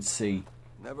 Somewhere I can see.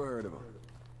 Never heard of him.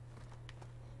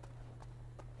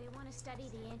 They want to study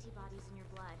the antibodies in your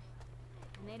blood.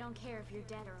 And they don't care if you're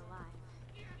dead or alive.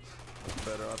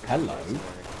 Better off. Hello. I'm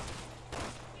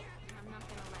not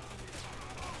gonna let you check.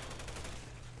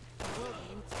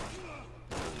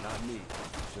 Not me,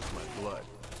 just my blood.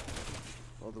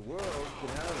 Well, the world could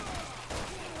have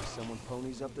it. Someone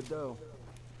ponies up the dough.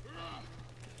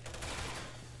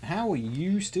 How are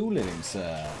you still living,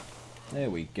 sir? There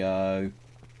we go.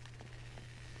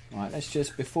 Right, let's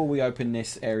just, before we open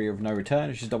this area of no return,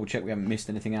 let's just double check we haven't missed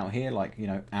anything out here, like, you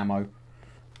know, ammo.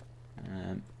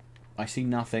 I see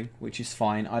nothing, which is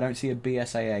fine. I don't see a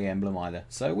BSAA emblem either,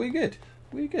 so we're good.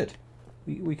 We're good.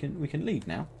 We can leave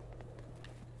now.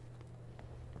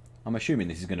 I'm assuming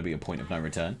this is going to be a point of no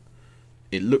return.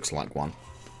 It looks like one.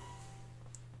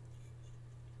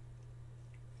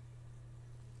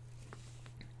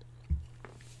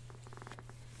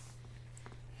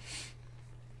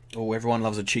 Oh, everyone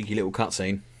loves a cheeky little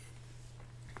cutscene.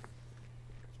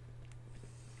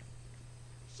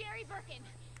 Sherry Birkin,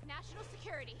 National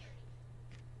Security.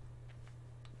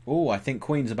 Oh, I think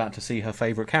Queen's about to see her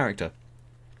favourite character.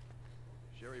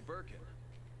 Sherry Birkin,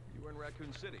 you were in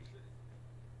Raccoon City.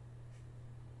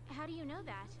 How do you know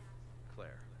that?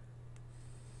 Claire,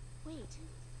 Wait,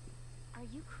 are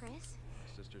you Chris?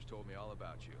 my sisters told me all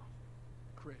about you.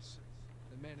 Chris,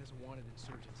 the man is a wanted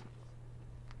insurgent.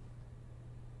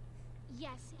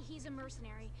 Yes, he's a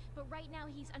mercenary, but right now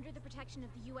he's under the protection of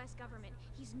the U.S. government.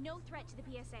 He's no threat to the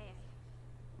PSAA.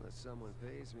 Unless someone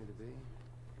pays me to be.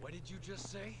 What did you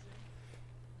just say?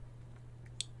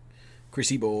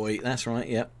 Chrissy boy, that's right,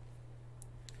 yep.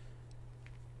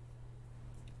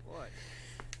 What?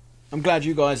 I'm glad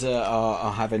you guys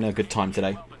are having a good time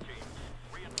today.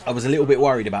 I was a little bit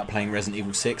worried about playing Resident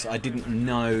Evil 6. I didn't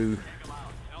know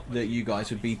that you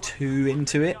guys would be too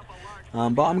into it.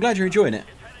 But I'm glad you're enjoying it.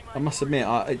 I must admit,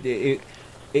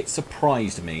 it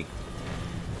surprised me.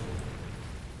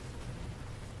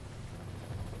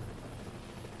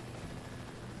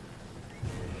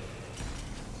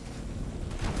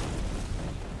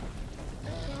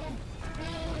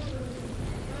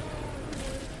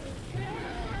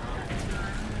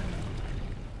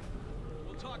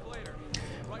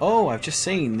 Oh, I've just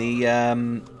seen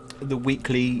the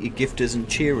weekly gifters and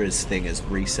cheerers thing has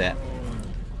reset.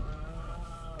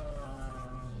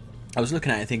 I was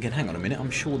looking at it thinking, hang on a minute, I'm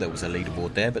sure there was a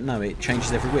leaderboard there, but no, it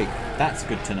changes every week. That's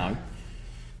good to know.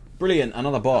 Brilliant,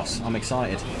 another boss. I'm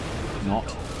excited. Not.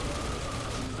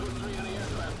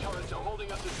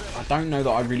 I don't know that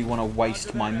I really want to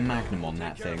waste my magnum on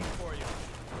that thing.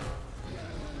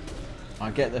 I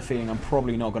get the feeling I'm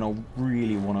probably not going to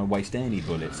really want to waste any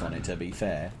bullets on it, to be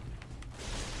fair.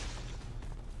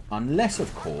 Unless,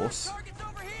 of course...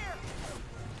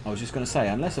 I was just going to say,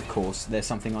 unless, of course, there's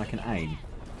something I can aim.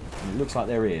 And it looks like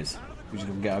there is. We just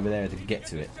got to get over there to get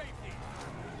to it.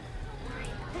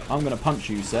 I'm going to punch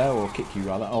you, sir, or kick you,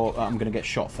 rather. Or I'm going to get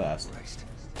shot first.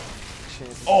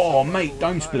 Oh, mate,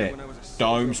 dome split.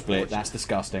 Dome split, that's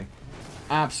disgusting.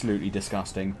 Absolutely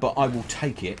disgusting. But I will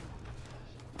take it.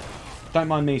 Don't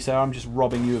mind me, sir. I'm just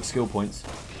robbing you of skill points.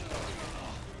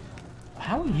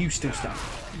 How are you still standing?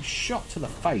 You shot to the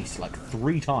face like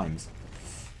 3 times.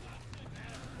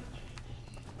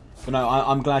 But no,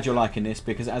 I'm glad you're liking this,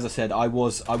 because as I said, I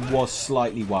was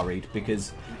slightly worried,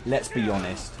 because let's be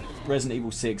honest, Resident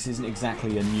Evil 6 isn't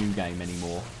exactly a new game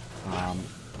anymore,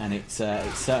 and it's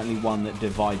certainly one that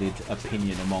divided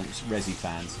opinion amongst Resi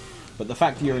fans. But the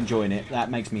fact that you're enjoying it,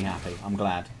 that makes me happy. I'm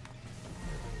glad.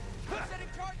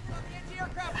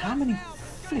 How many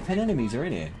flipping enemies are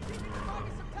in here?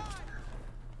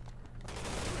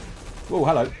 Oh,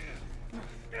 hello.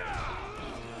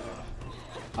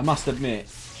 I must admit,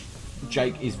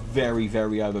 Jake is very,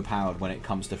 very overpowered when it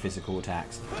comes to physical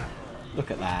attacks.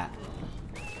 Look at that.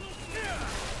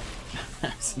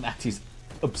 That is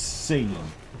obscene.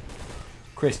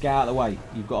 Chris, get out of the way.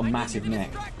 You've got a massive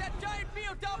neck.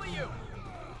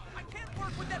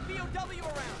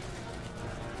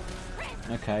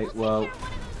 Okay, well...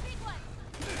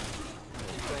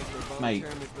 Mate,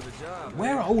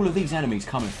 where are all of these enemies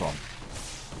coming from?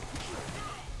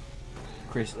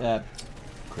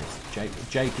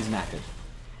 Jake is knackered.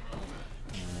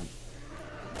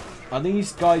 Are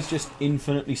these guys just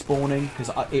infinitely spawning? Because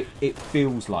it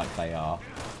feels like they are.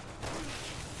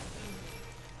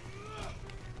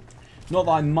 Not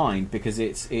that I mind, because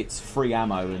it's free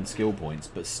ammo and skill points,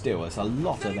 but still, it's a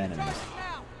lot of enemies.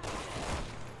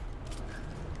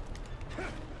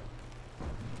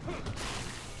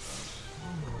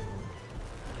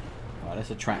 Right,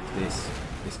 let's attract this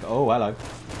guy. Oh, hello.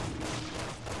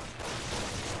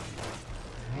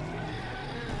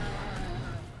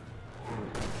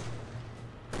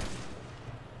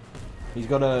 He's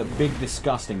got a big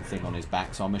disgusting thing on his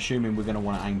back, so I'm assuming we're going to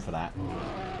want to aim for that.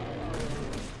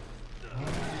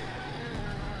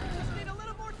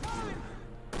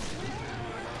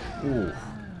 Ooh.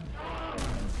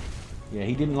 Yeah,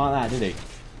 he didn't like that, did he?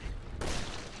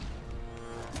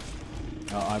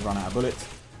 Oh, I've run out of bullets.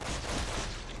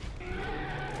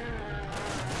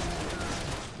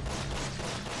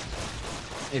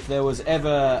 If there was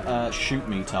ever a shoot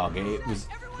me target,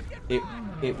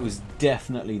 it was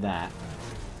definitely that.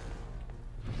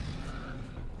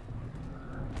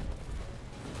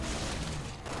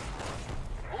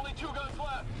 Only 2 guns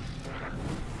left.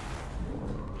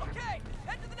 Okay,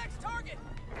 head to the next target.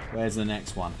 Where's the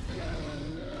next one?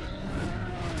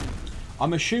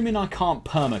 I'm assuming I can't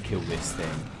permakill this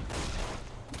thing,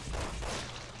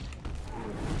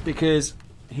 because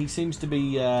he seems to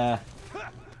be a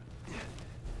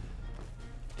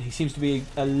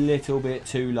little bit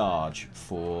too large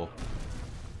for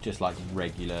just like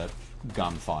regular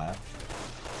gunfire.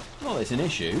 Not that it's an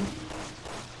issue.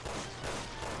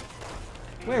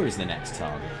 Where is the next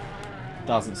target?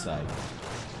 Doesn't say.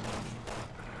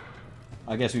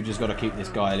 I guess we've just got to keep this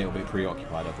guy a little bit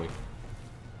preoccupied, have we?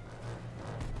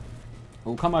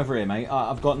 Well, come over here, mate.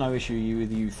 I've got no issue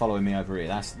with you following me over here.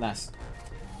 That's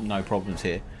no problems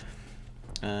here.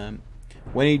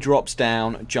 When he drops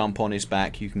down, jump on his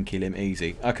back. You can kill him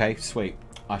easy. Okay, sweet.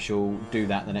 I shall do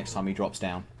that the next time he drops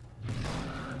down.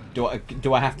 Do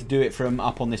I have to do it from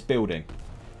up on this building?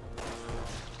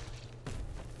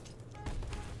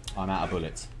 I'm out of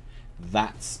bullets.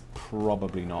 That's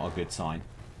probably not a good sign.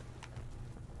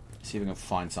 Let's see if we can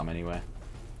find some anywhere.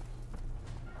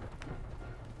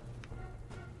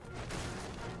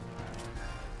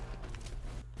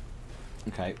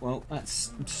 Okay, well,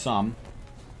 that's some.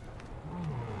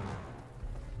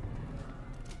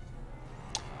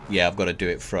 Yeah, I've got to do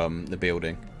it from the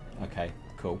building. Okay,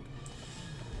 cool.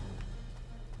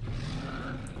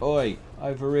 Oi,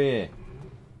 over here.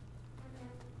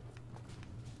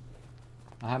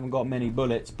 I haven't got many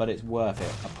bullets, but it's worth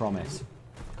it, I promise.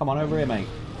 Come on, over here, mate.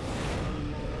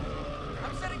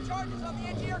 I'm setting charges on the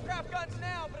anti-aircraft guns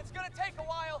now, but it's gonna take a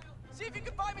while. See if you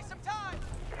can buy me some time.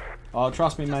 Oh,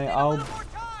 trust me, mate.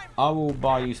 I will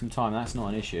buy you some time. That's not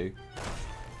an issue.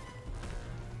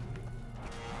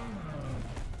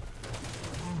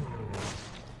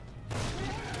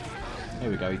 Here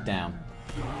we go. He's down.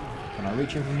 Can I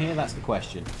reach him from here? That's the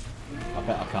question. I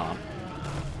bet I can't.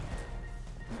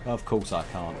 Of course I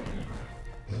can't.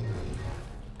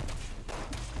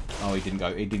 Oh, he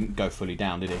didn't go fully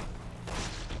down, did he?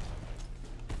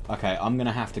 Okay, I'm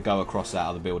gonna have to go across that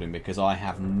other building because I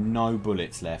have no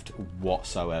bullets left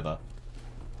whatsoever.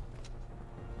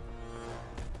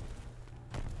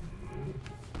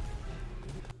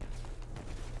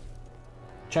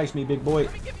 Chase me, big boy.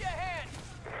 Let me give you a hand.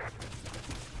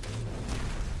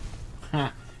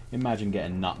 Ha! Imagine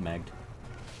getting nutmegged.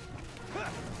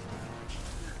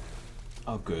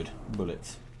 Oh, good.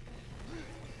 Bullets.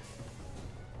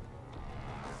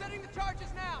 Setting the charges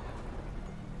now.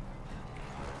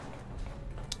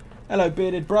 Hello,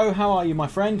 bearded bro. How are you, my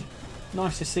friend?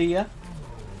 Nice to see you.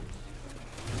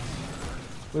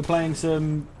 We're playing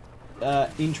some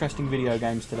interesting video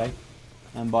games today,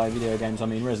 and by video games I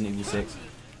mean Resident Evil 6.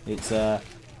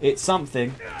 It's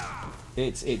something.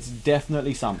 It's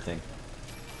definitely something.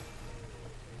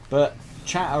 But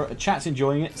chat's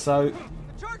enjoying it, so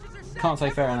can't say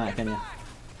fair on that, can you?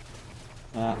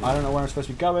 I don't know where I'm supposed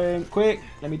to be going. Quick,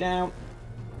 let me down.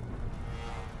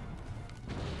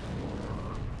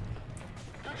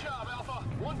 Good job, Alpha.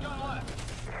 One gun left.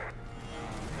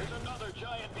 There's another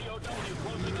giant BOW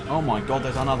closing in. Oh my god,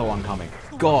 there's another one coming.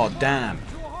 God damn.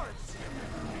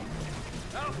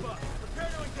 Alpha, prepare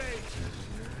to engage.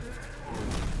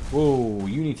 Whoa,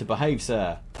 you need to behave,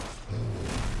 sir.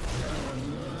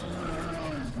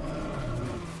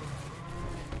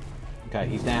 Okay,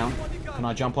 he's down. Can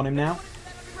I jump on him now?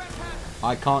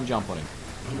 I can't jump on him.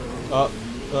 Oh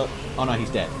no,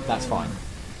 he's dead. That's fine.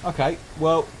 Okay,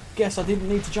 well, guess I didn't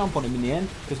need to jump on him in the end,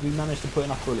 because we managed to put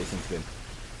enough bullets into him.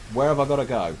 Where have I got to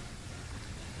go?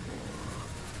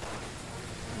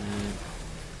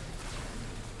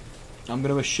 I'm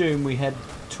going to assume we head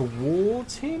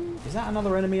towards him. Is that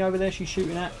another enemy over there she's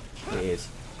shooting at? It is.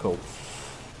 Cool.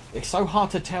 It's so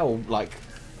hard to tell, like,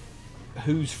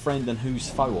 who's friend and who's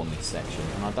foe on this section,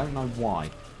 and I don't know why.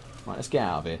 Right, let's get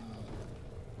out of here.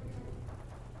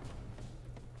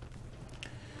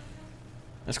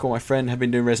 Let's call my friend. Have been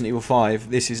doing Resident Evil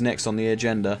 5. This is next on the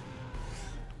agenda.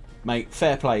 Mate,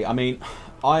 fair play. I mean,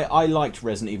 I liked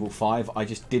Resident Evil 5. I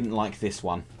just didn't like this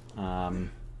one.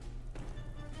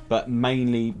 But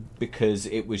mainly because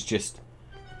it was just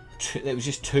too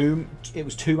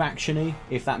actiony,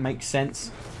 if that makes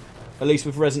sense. At least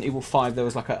with Resident Evil 5 there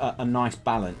was like a nice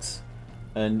balance,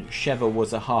 and Sheva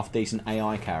was a half decent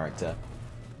AI character.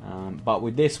 But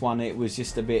with this one it was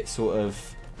just a bit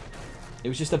it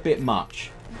was just a bit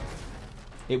much.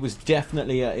 It was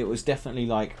definitely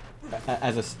like,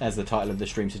 as the title of the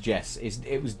stream suggests,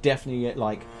 it was definitely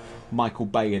like Michael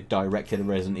Bay had directed a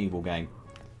Resident Evil game.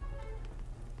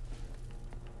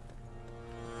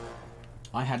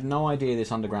 I had no idea this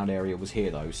underground area was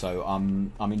here though, so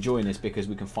I'm enjoying this because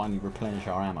we can finally replenish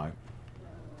our ammo.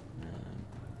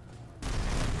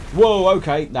 Whoa,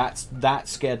 okay, that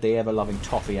scared the ever-loving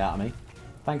toffee out of me.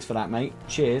 Thanks for that, mate.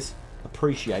 Cheers.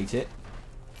 Appreciate it.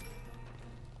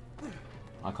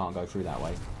 I can't go through that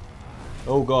way.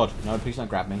 Oh god, no, please don't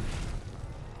grab me.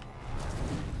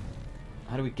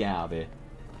 How do we get out of here?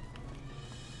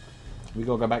 We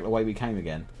gotta go back the way we came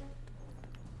again.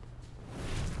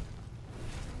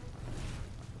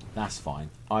 That's fine.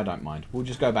 I don't mind. We'll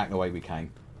just go back the way we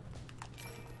came.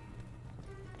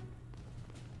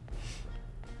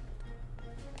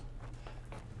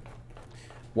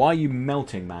 Why are you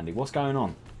melting, Mandy? What's going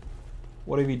on?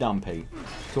 What have you done, Pete?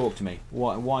 Talk to me.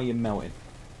 Why are you melting?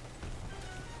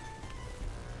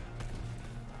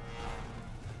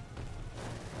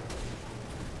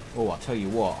 Oh, I'll tell you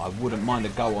what. I wouldn't mind a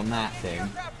go on that thing.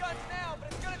 Aircraft guns now,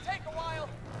 but it's gonna take a while.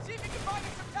 See if you can buy me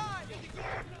some time.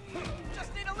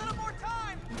 Just need a little more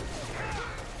time.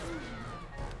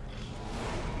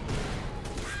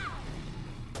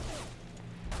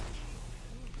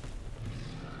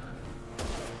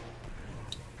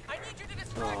 I need you to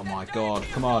distract Oh that my giant god,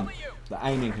 come on. BOW. The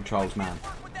aiming controls, man.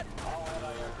 With that All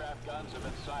anti-aircraft guns have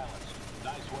been silenced.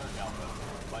 Nice work, Alpha.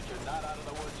 But you're not out of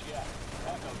the woods yet.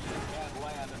 Echo Team can't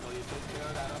land until you take care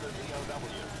of that other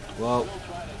BOW. Well, We'll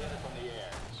try to hit it from the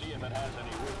air. See if it has any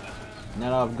weaknesses. now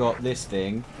that I've got this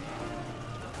thing,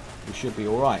 we should be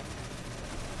alright.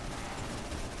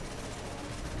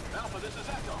 Alpha, this is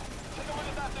Echo. Take a look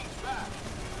at that thing's back.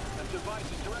 That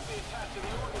device is directly attached to the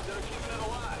organs that are keeping it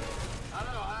alive. I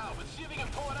don't know how, but see if you can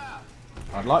pull it out.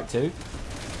 I'd like to.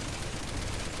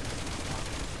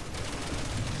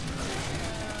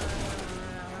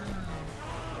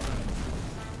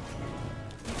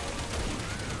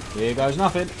 Here goes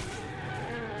nothing.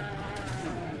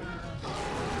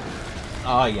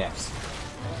 Ah, yes.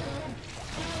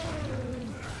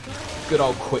 Good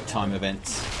old quick time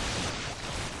events.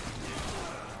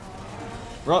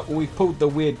 Right, well, we've pulled the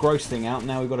weird gross thing out.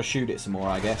 Now we've got to shoot it some more,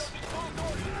 I guess.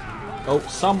 Oh,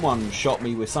 someone shot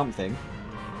me with something.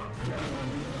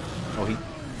 Oh,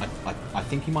 I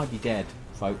think he might be dead,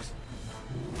 folks.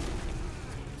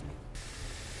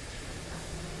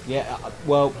 Yeah,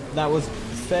 well, that was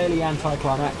fairly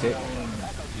anticlimactic,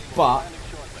 but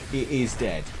it is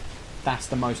dead. That's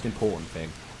the most important thing.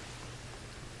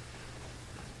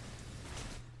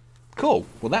 Cool.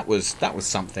 Well, that was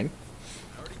something.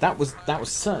 That was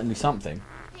certainly something.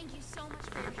 Thank you so much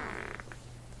for your help.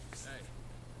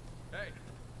 Hey.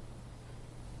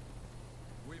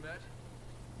 We met?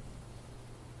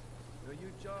 No,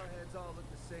 you jarheads all look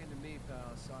the same to me,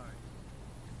 pal. Sorry.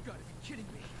 You've got to be kidding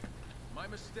me. My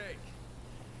mistake.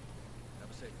 Have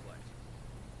a safe flight.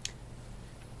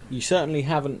 You certainly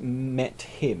haven't met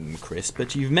him, Chris,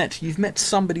 but you've met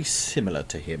somebody similar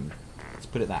to him. Let's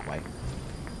put it that way.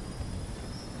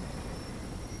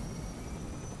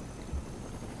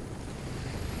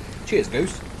 Cheers,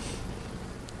 Goose.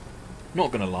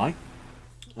 Not gonna lie.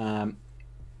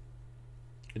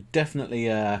 Definitely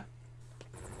an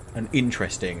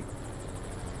interesting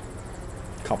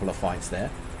couple of fights there.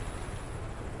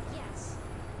 Yes.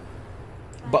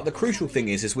 But the crucial thing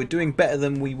is we're doing better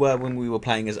than we were when we were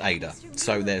playing as Ada.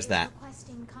 So there's that.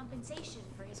 Requesting compensation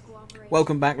for his cooperation.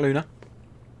 Welcome back, Luna.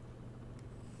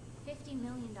 $50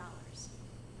 million.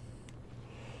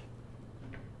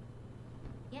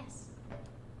 Yes.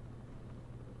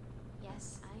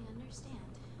 Yes, I understand.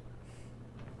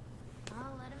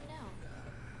 I'll let him know.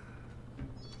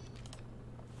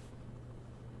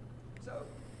 So,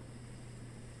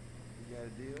 you got a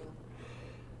deal?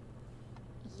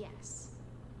 Yes,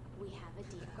 we have a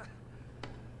deal.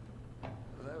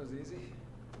 Well, that was easy.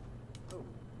 Oh.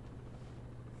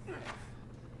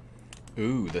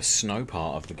 Ooh, the snow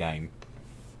part of the game.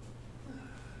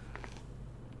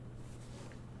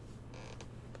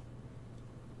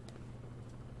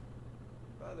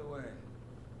 By the way,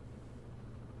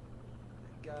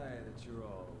 that guy that you're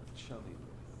all chummy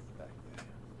with back there,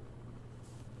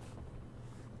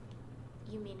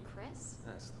 You mean Chris?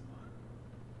 that's the one.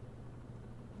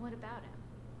 What about him?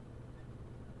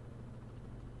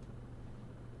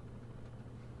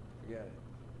 Forget it.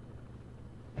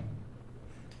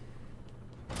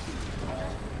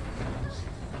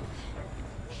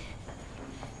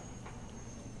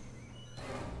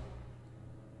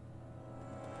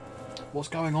 What's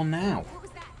going on now? What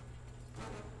was that?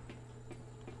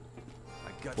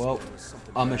 My guts Well, know there's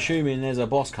something I'm bad. assuming there's a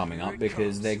boss coming up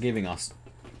because they're giving us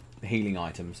healing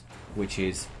items, which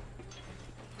is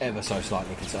ever so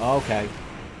slightly concerned. Oh, okay.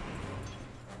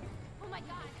 Oh my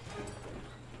god!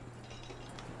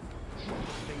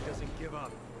 Thing doesn't give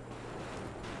up.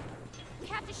 We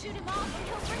have to shoot him off or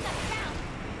he'll bring us down!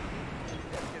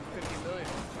 Get 50 million.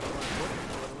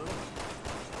 What a little.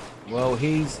 Well,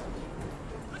 he's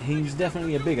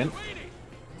definitely a big un. Sorry,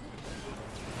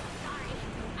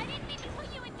 I didn't mean to put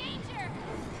you in danger!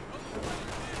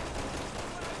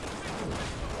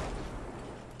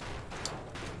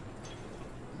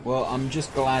 Well, I'm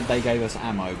just glad they gave us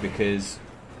ammo because...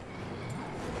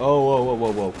 Oh, whoa,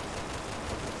 whoa, whoa, whoa.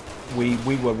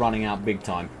 We were running out big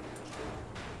time.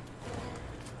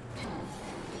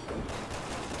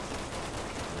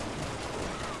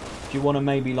 Do you want to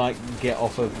maybe, like, get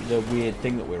off of the weird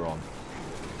thing that we're on?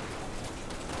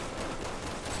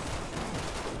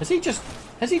 Has he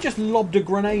just lobbed a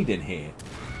grenade in here?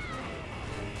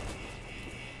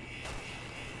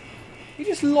 He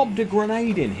just lobbed a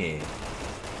grenade in here.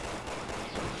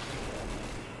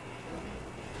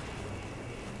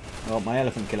 Well, my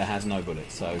elephant killer has no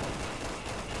bullets, so...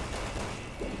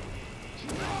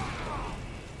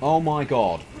 Oh my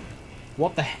god.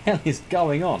 What the hell is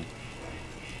going on?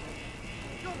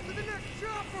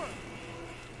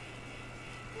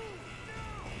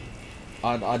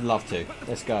 I'd love to.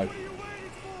 Let's go.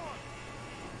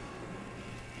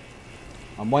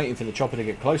 I'm waiting for the chopper to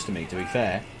get close to me, to be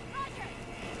fair.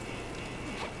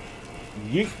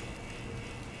 Yeet.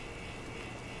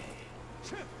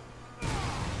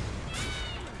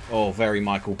 Oh, very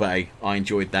Michael Bay. I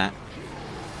enjoyed that.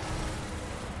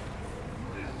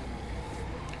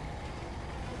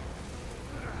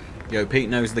 Yo, Pete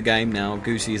knows the game now.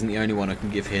 Goosey isn't the only one who can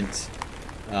give hints.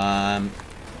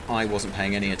 I wasn't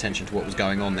paying any attention to what was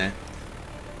going on there.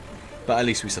 But at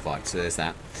least we survived, so there's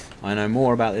that. I know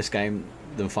more about this game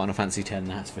than Final Fantasy X,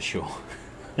 that's for sure.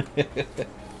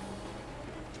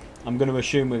 I'm going to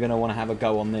assume we're going to want to have a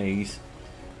go on these.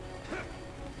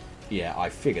 Yeah, I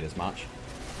figured as much.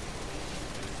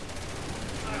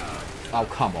 Oh,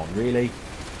 come on, really?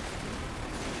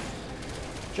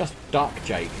 Just duck,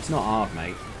 Jake. It's not hard,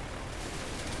 mate.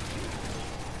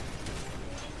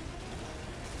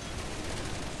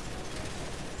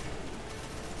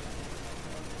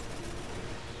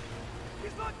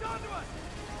 He's not done to us!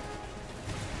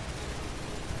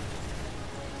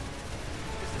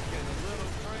 This is getting a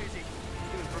little crazy.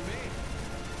 Even for me.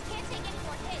 Can't take any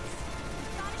more hits.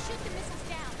 Gotta shoot the missiles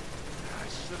down. I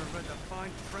should have read the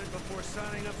fine print before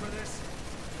signing up for this.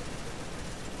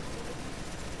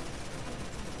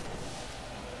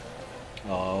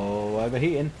 Oh,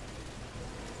 overheating.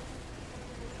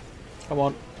 Come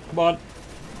on, come on.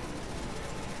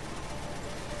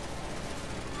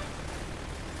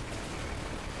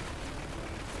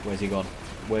 Where's he gone?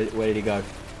 Where did he go?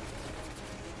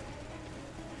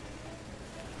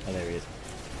 Oh, there he is.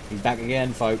 He's back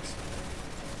again, folks.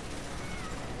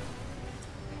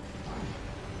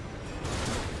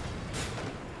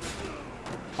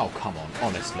 Oh, come on,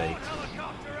 honestly.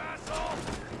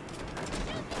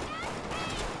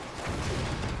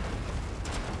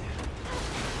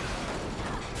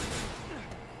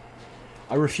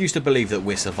 I refuse to believe that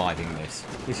we're surviving this.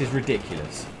 This is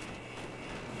ridiculous.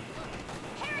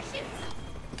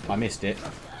 I missed it.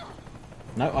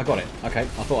 No, I got it. Okay, I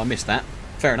thought I missed that.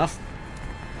 Fair enough.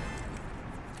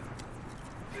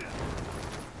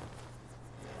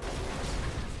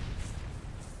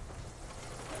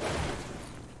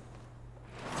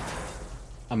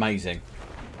 Amazing.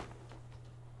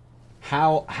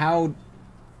 How...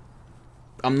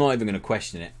 I'm not even going to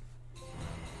question it.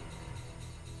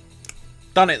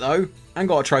 Done it though, and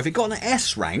got a trophy. Got an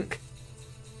S rank.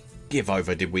 Give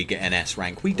over, did we get an S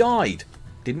rank? We died,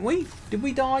 didn't we? Did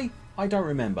we die? I don't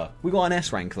remember. We got an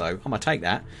S rank though. I'm gonna take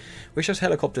that. Wish those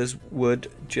helicopters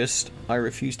would just... I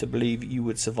refuse to believe you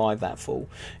would survive that fall.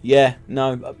 Yeah,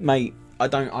 no, mate. I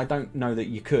don't know that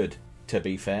you could, to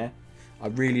be fair. I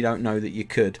really don't know that you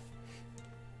could.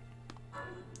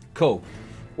 Cool.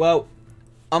 Well,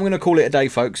 I'm gonna call it a day,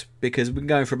 folks, because we've been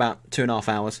going for about 2.5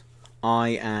 hours. I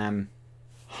am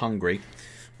hungry,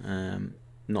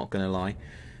 not gonna lie.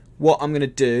 What I'm gonna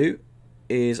do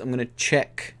is I'm gonna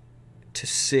check to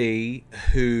see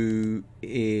who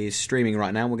is streaming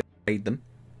right now. We're gonna raid them,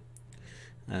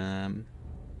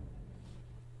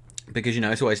 because you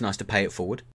know it's always nice to pay it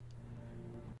forward.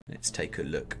 Let's take a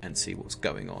look and see what's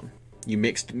going on. You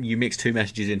mixed 2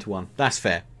 messages into one. That's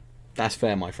fair. That's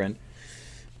fair, my friend.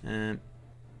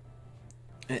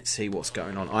 Let's see what's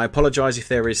going on. I apologise if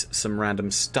there is some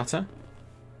random stutter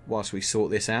whilst we sort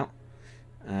this out,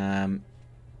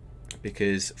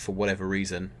 because for whatever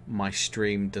reason my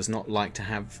stream does not like to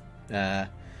have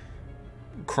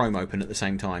Chrome open at the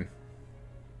same time.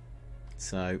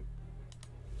 So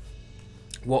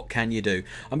what can you do?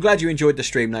 I'm glad you enjoyed the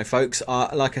stream though, folks.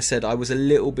 Like I said, I was a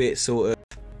little bit sort of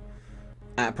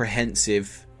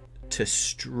apprehensive to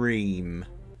stream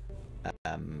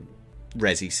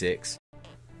Resi 6.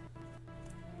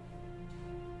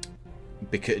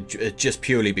 Because just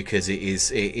purely because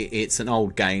it's an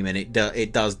old game and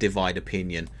it does divide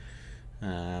opinion,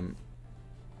 but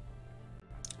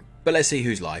let's see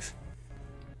who's live.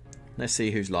 Let's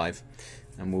see who's live,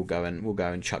 and we'll go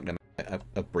and chuck them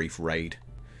a brief raid.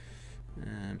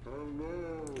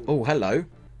 Oh, hello,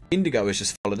 Indigo has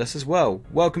just followed us as well.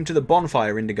 Welcome to the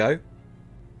bonfire, Indigo.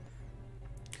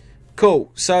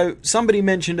 Cool. So somebody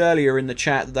mentioned earlier in the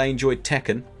chat that they enjoyed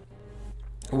Tekken.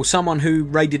 Well, someone who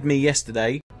raided me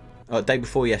yesterday, day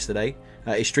before yesterday,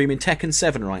 is streaming Tekken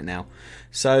 7 right now.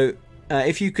 So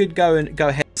if you could go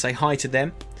ahead and say hi to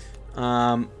them,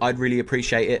 I'd really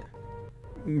appreciate it.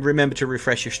 Remember to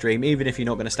refresh your stream, even if you're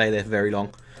not going to stay there for very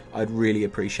long. I'd really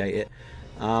appreciate it.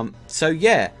 So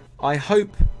yeah, I hope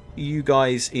you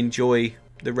guys enjoy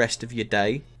the rest of your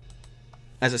day.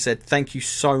 As I said, thank you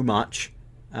so much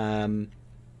for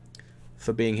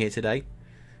being here today.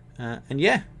 And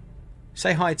yeah.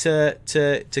 Say hi to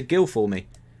Gil for me.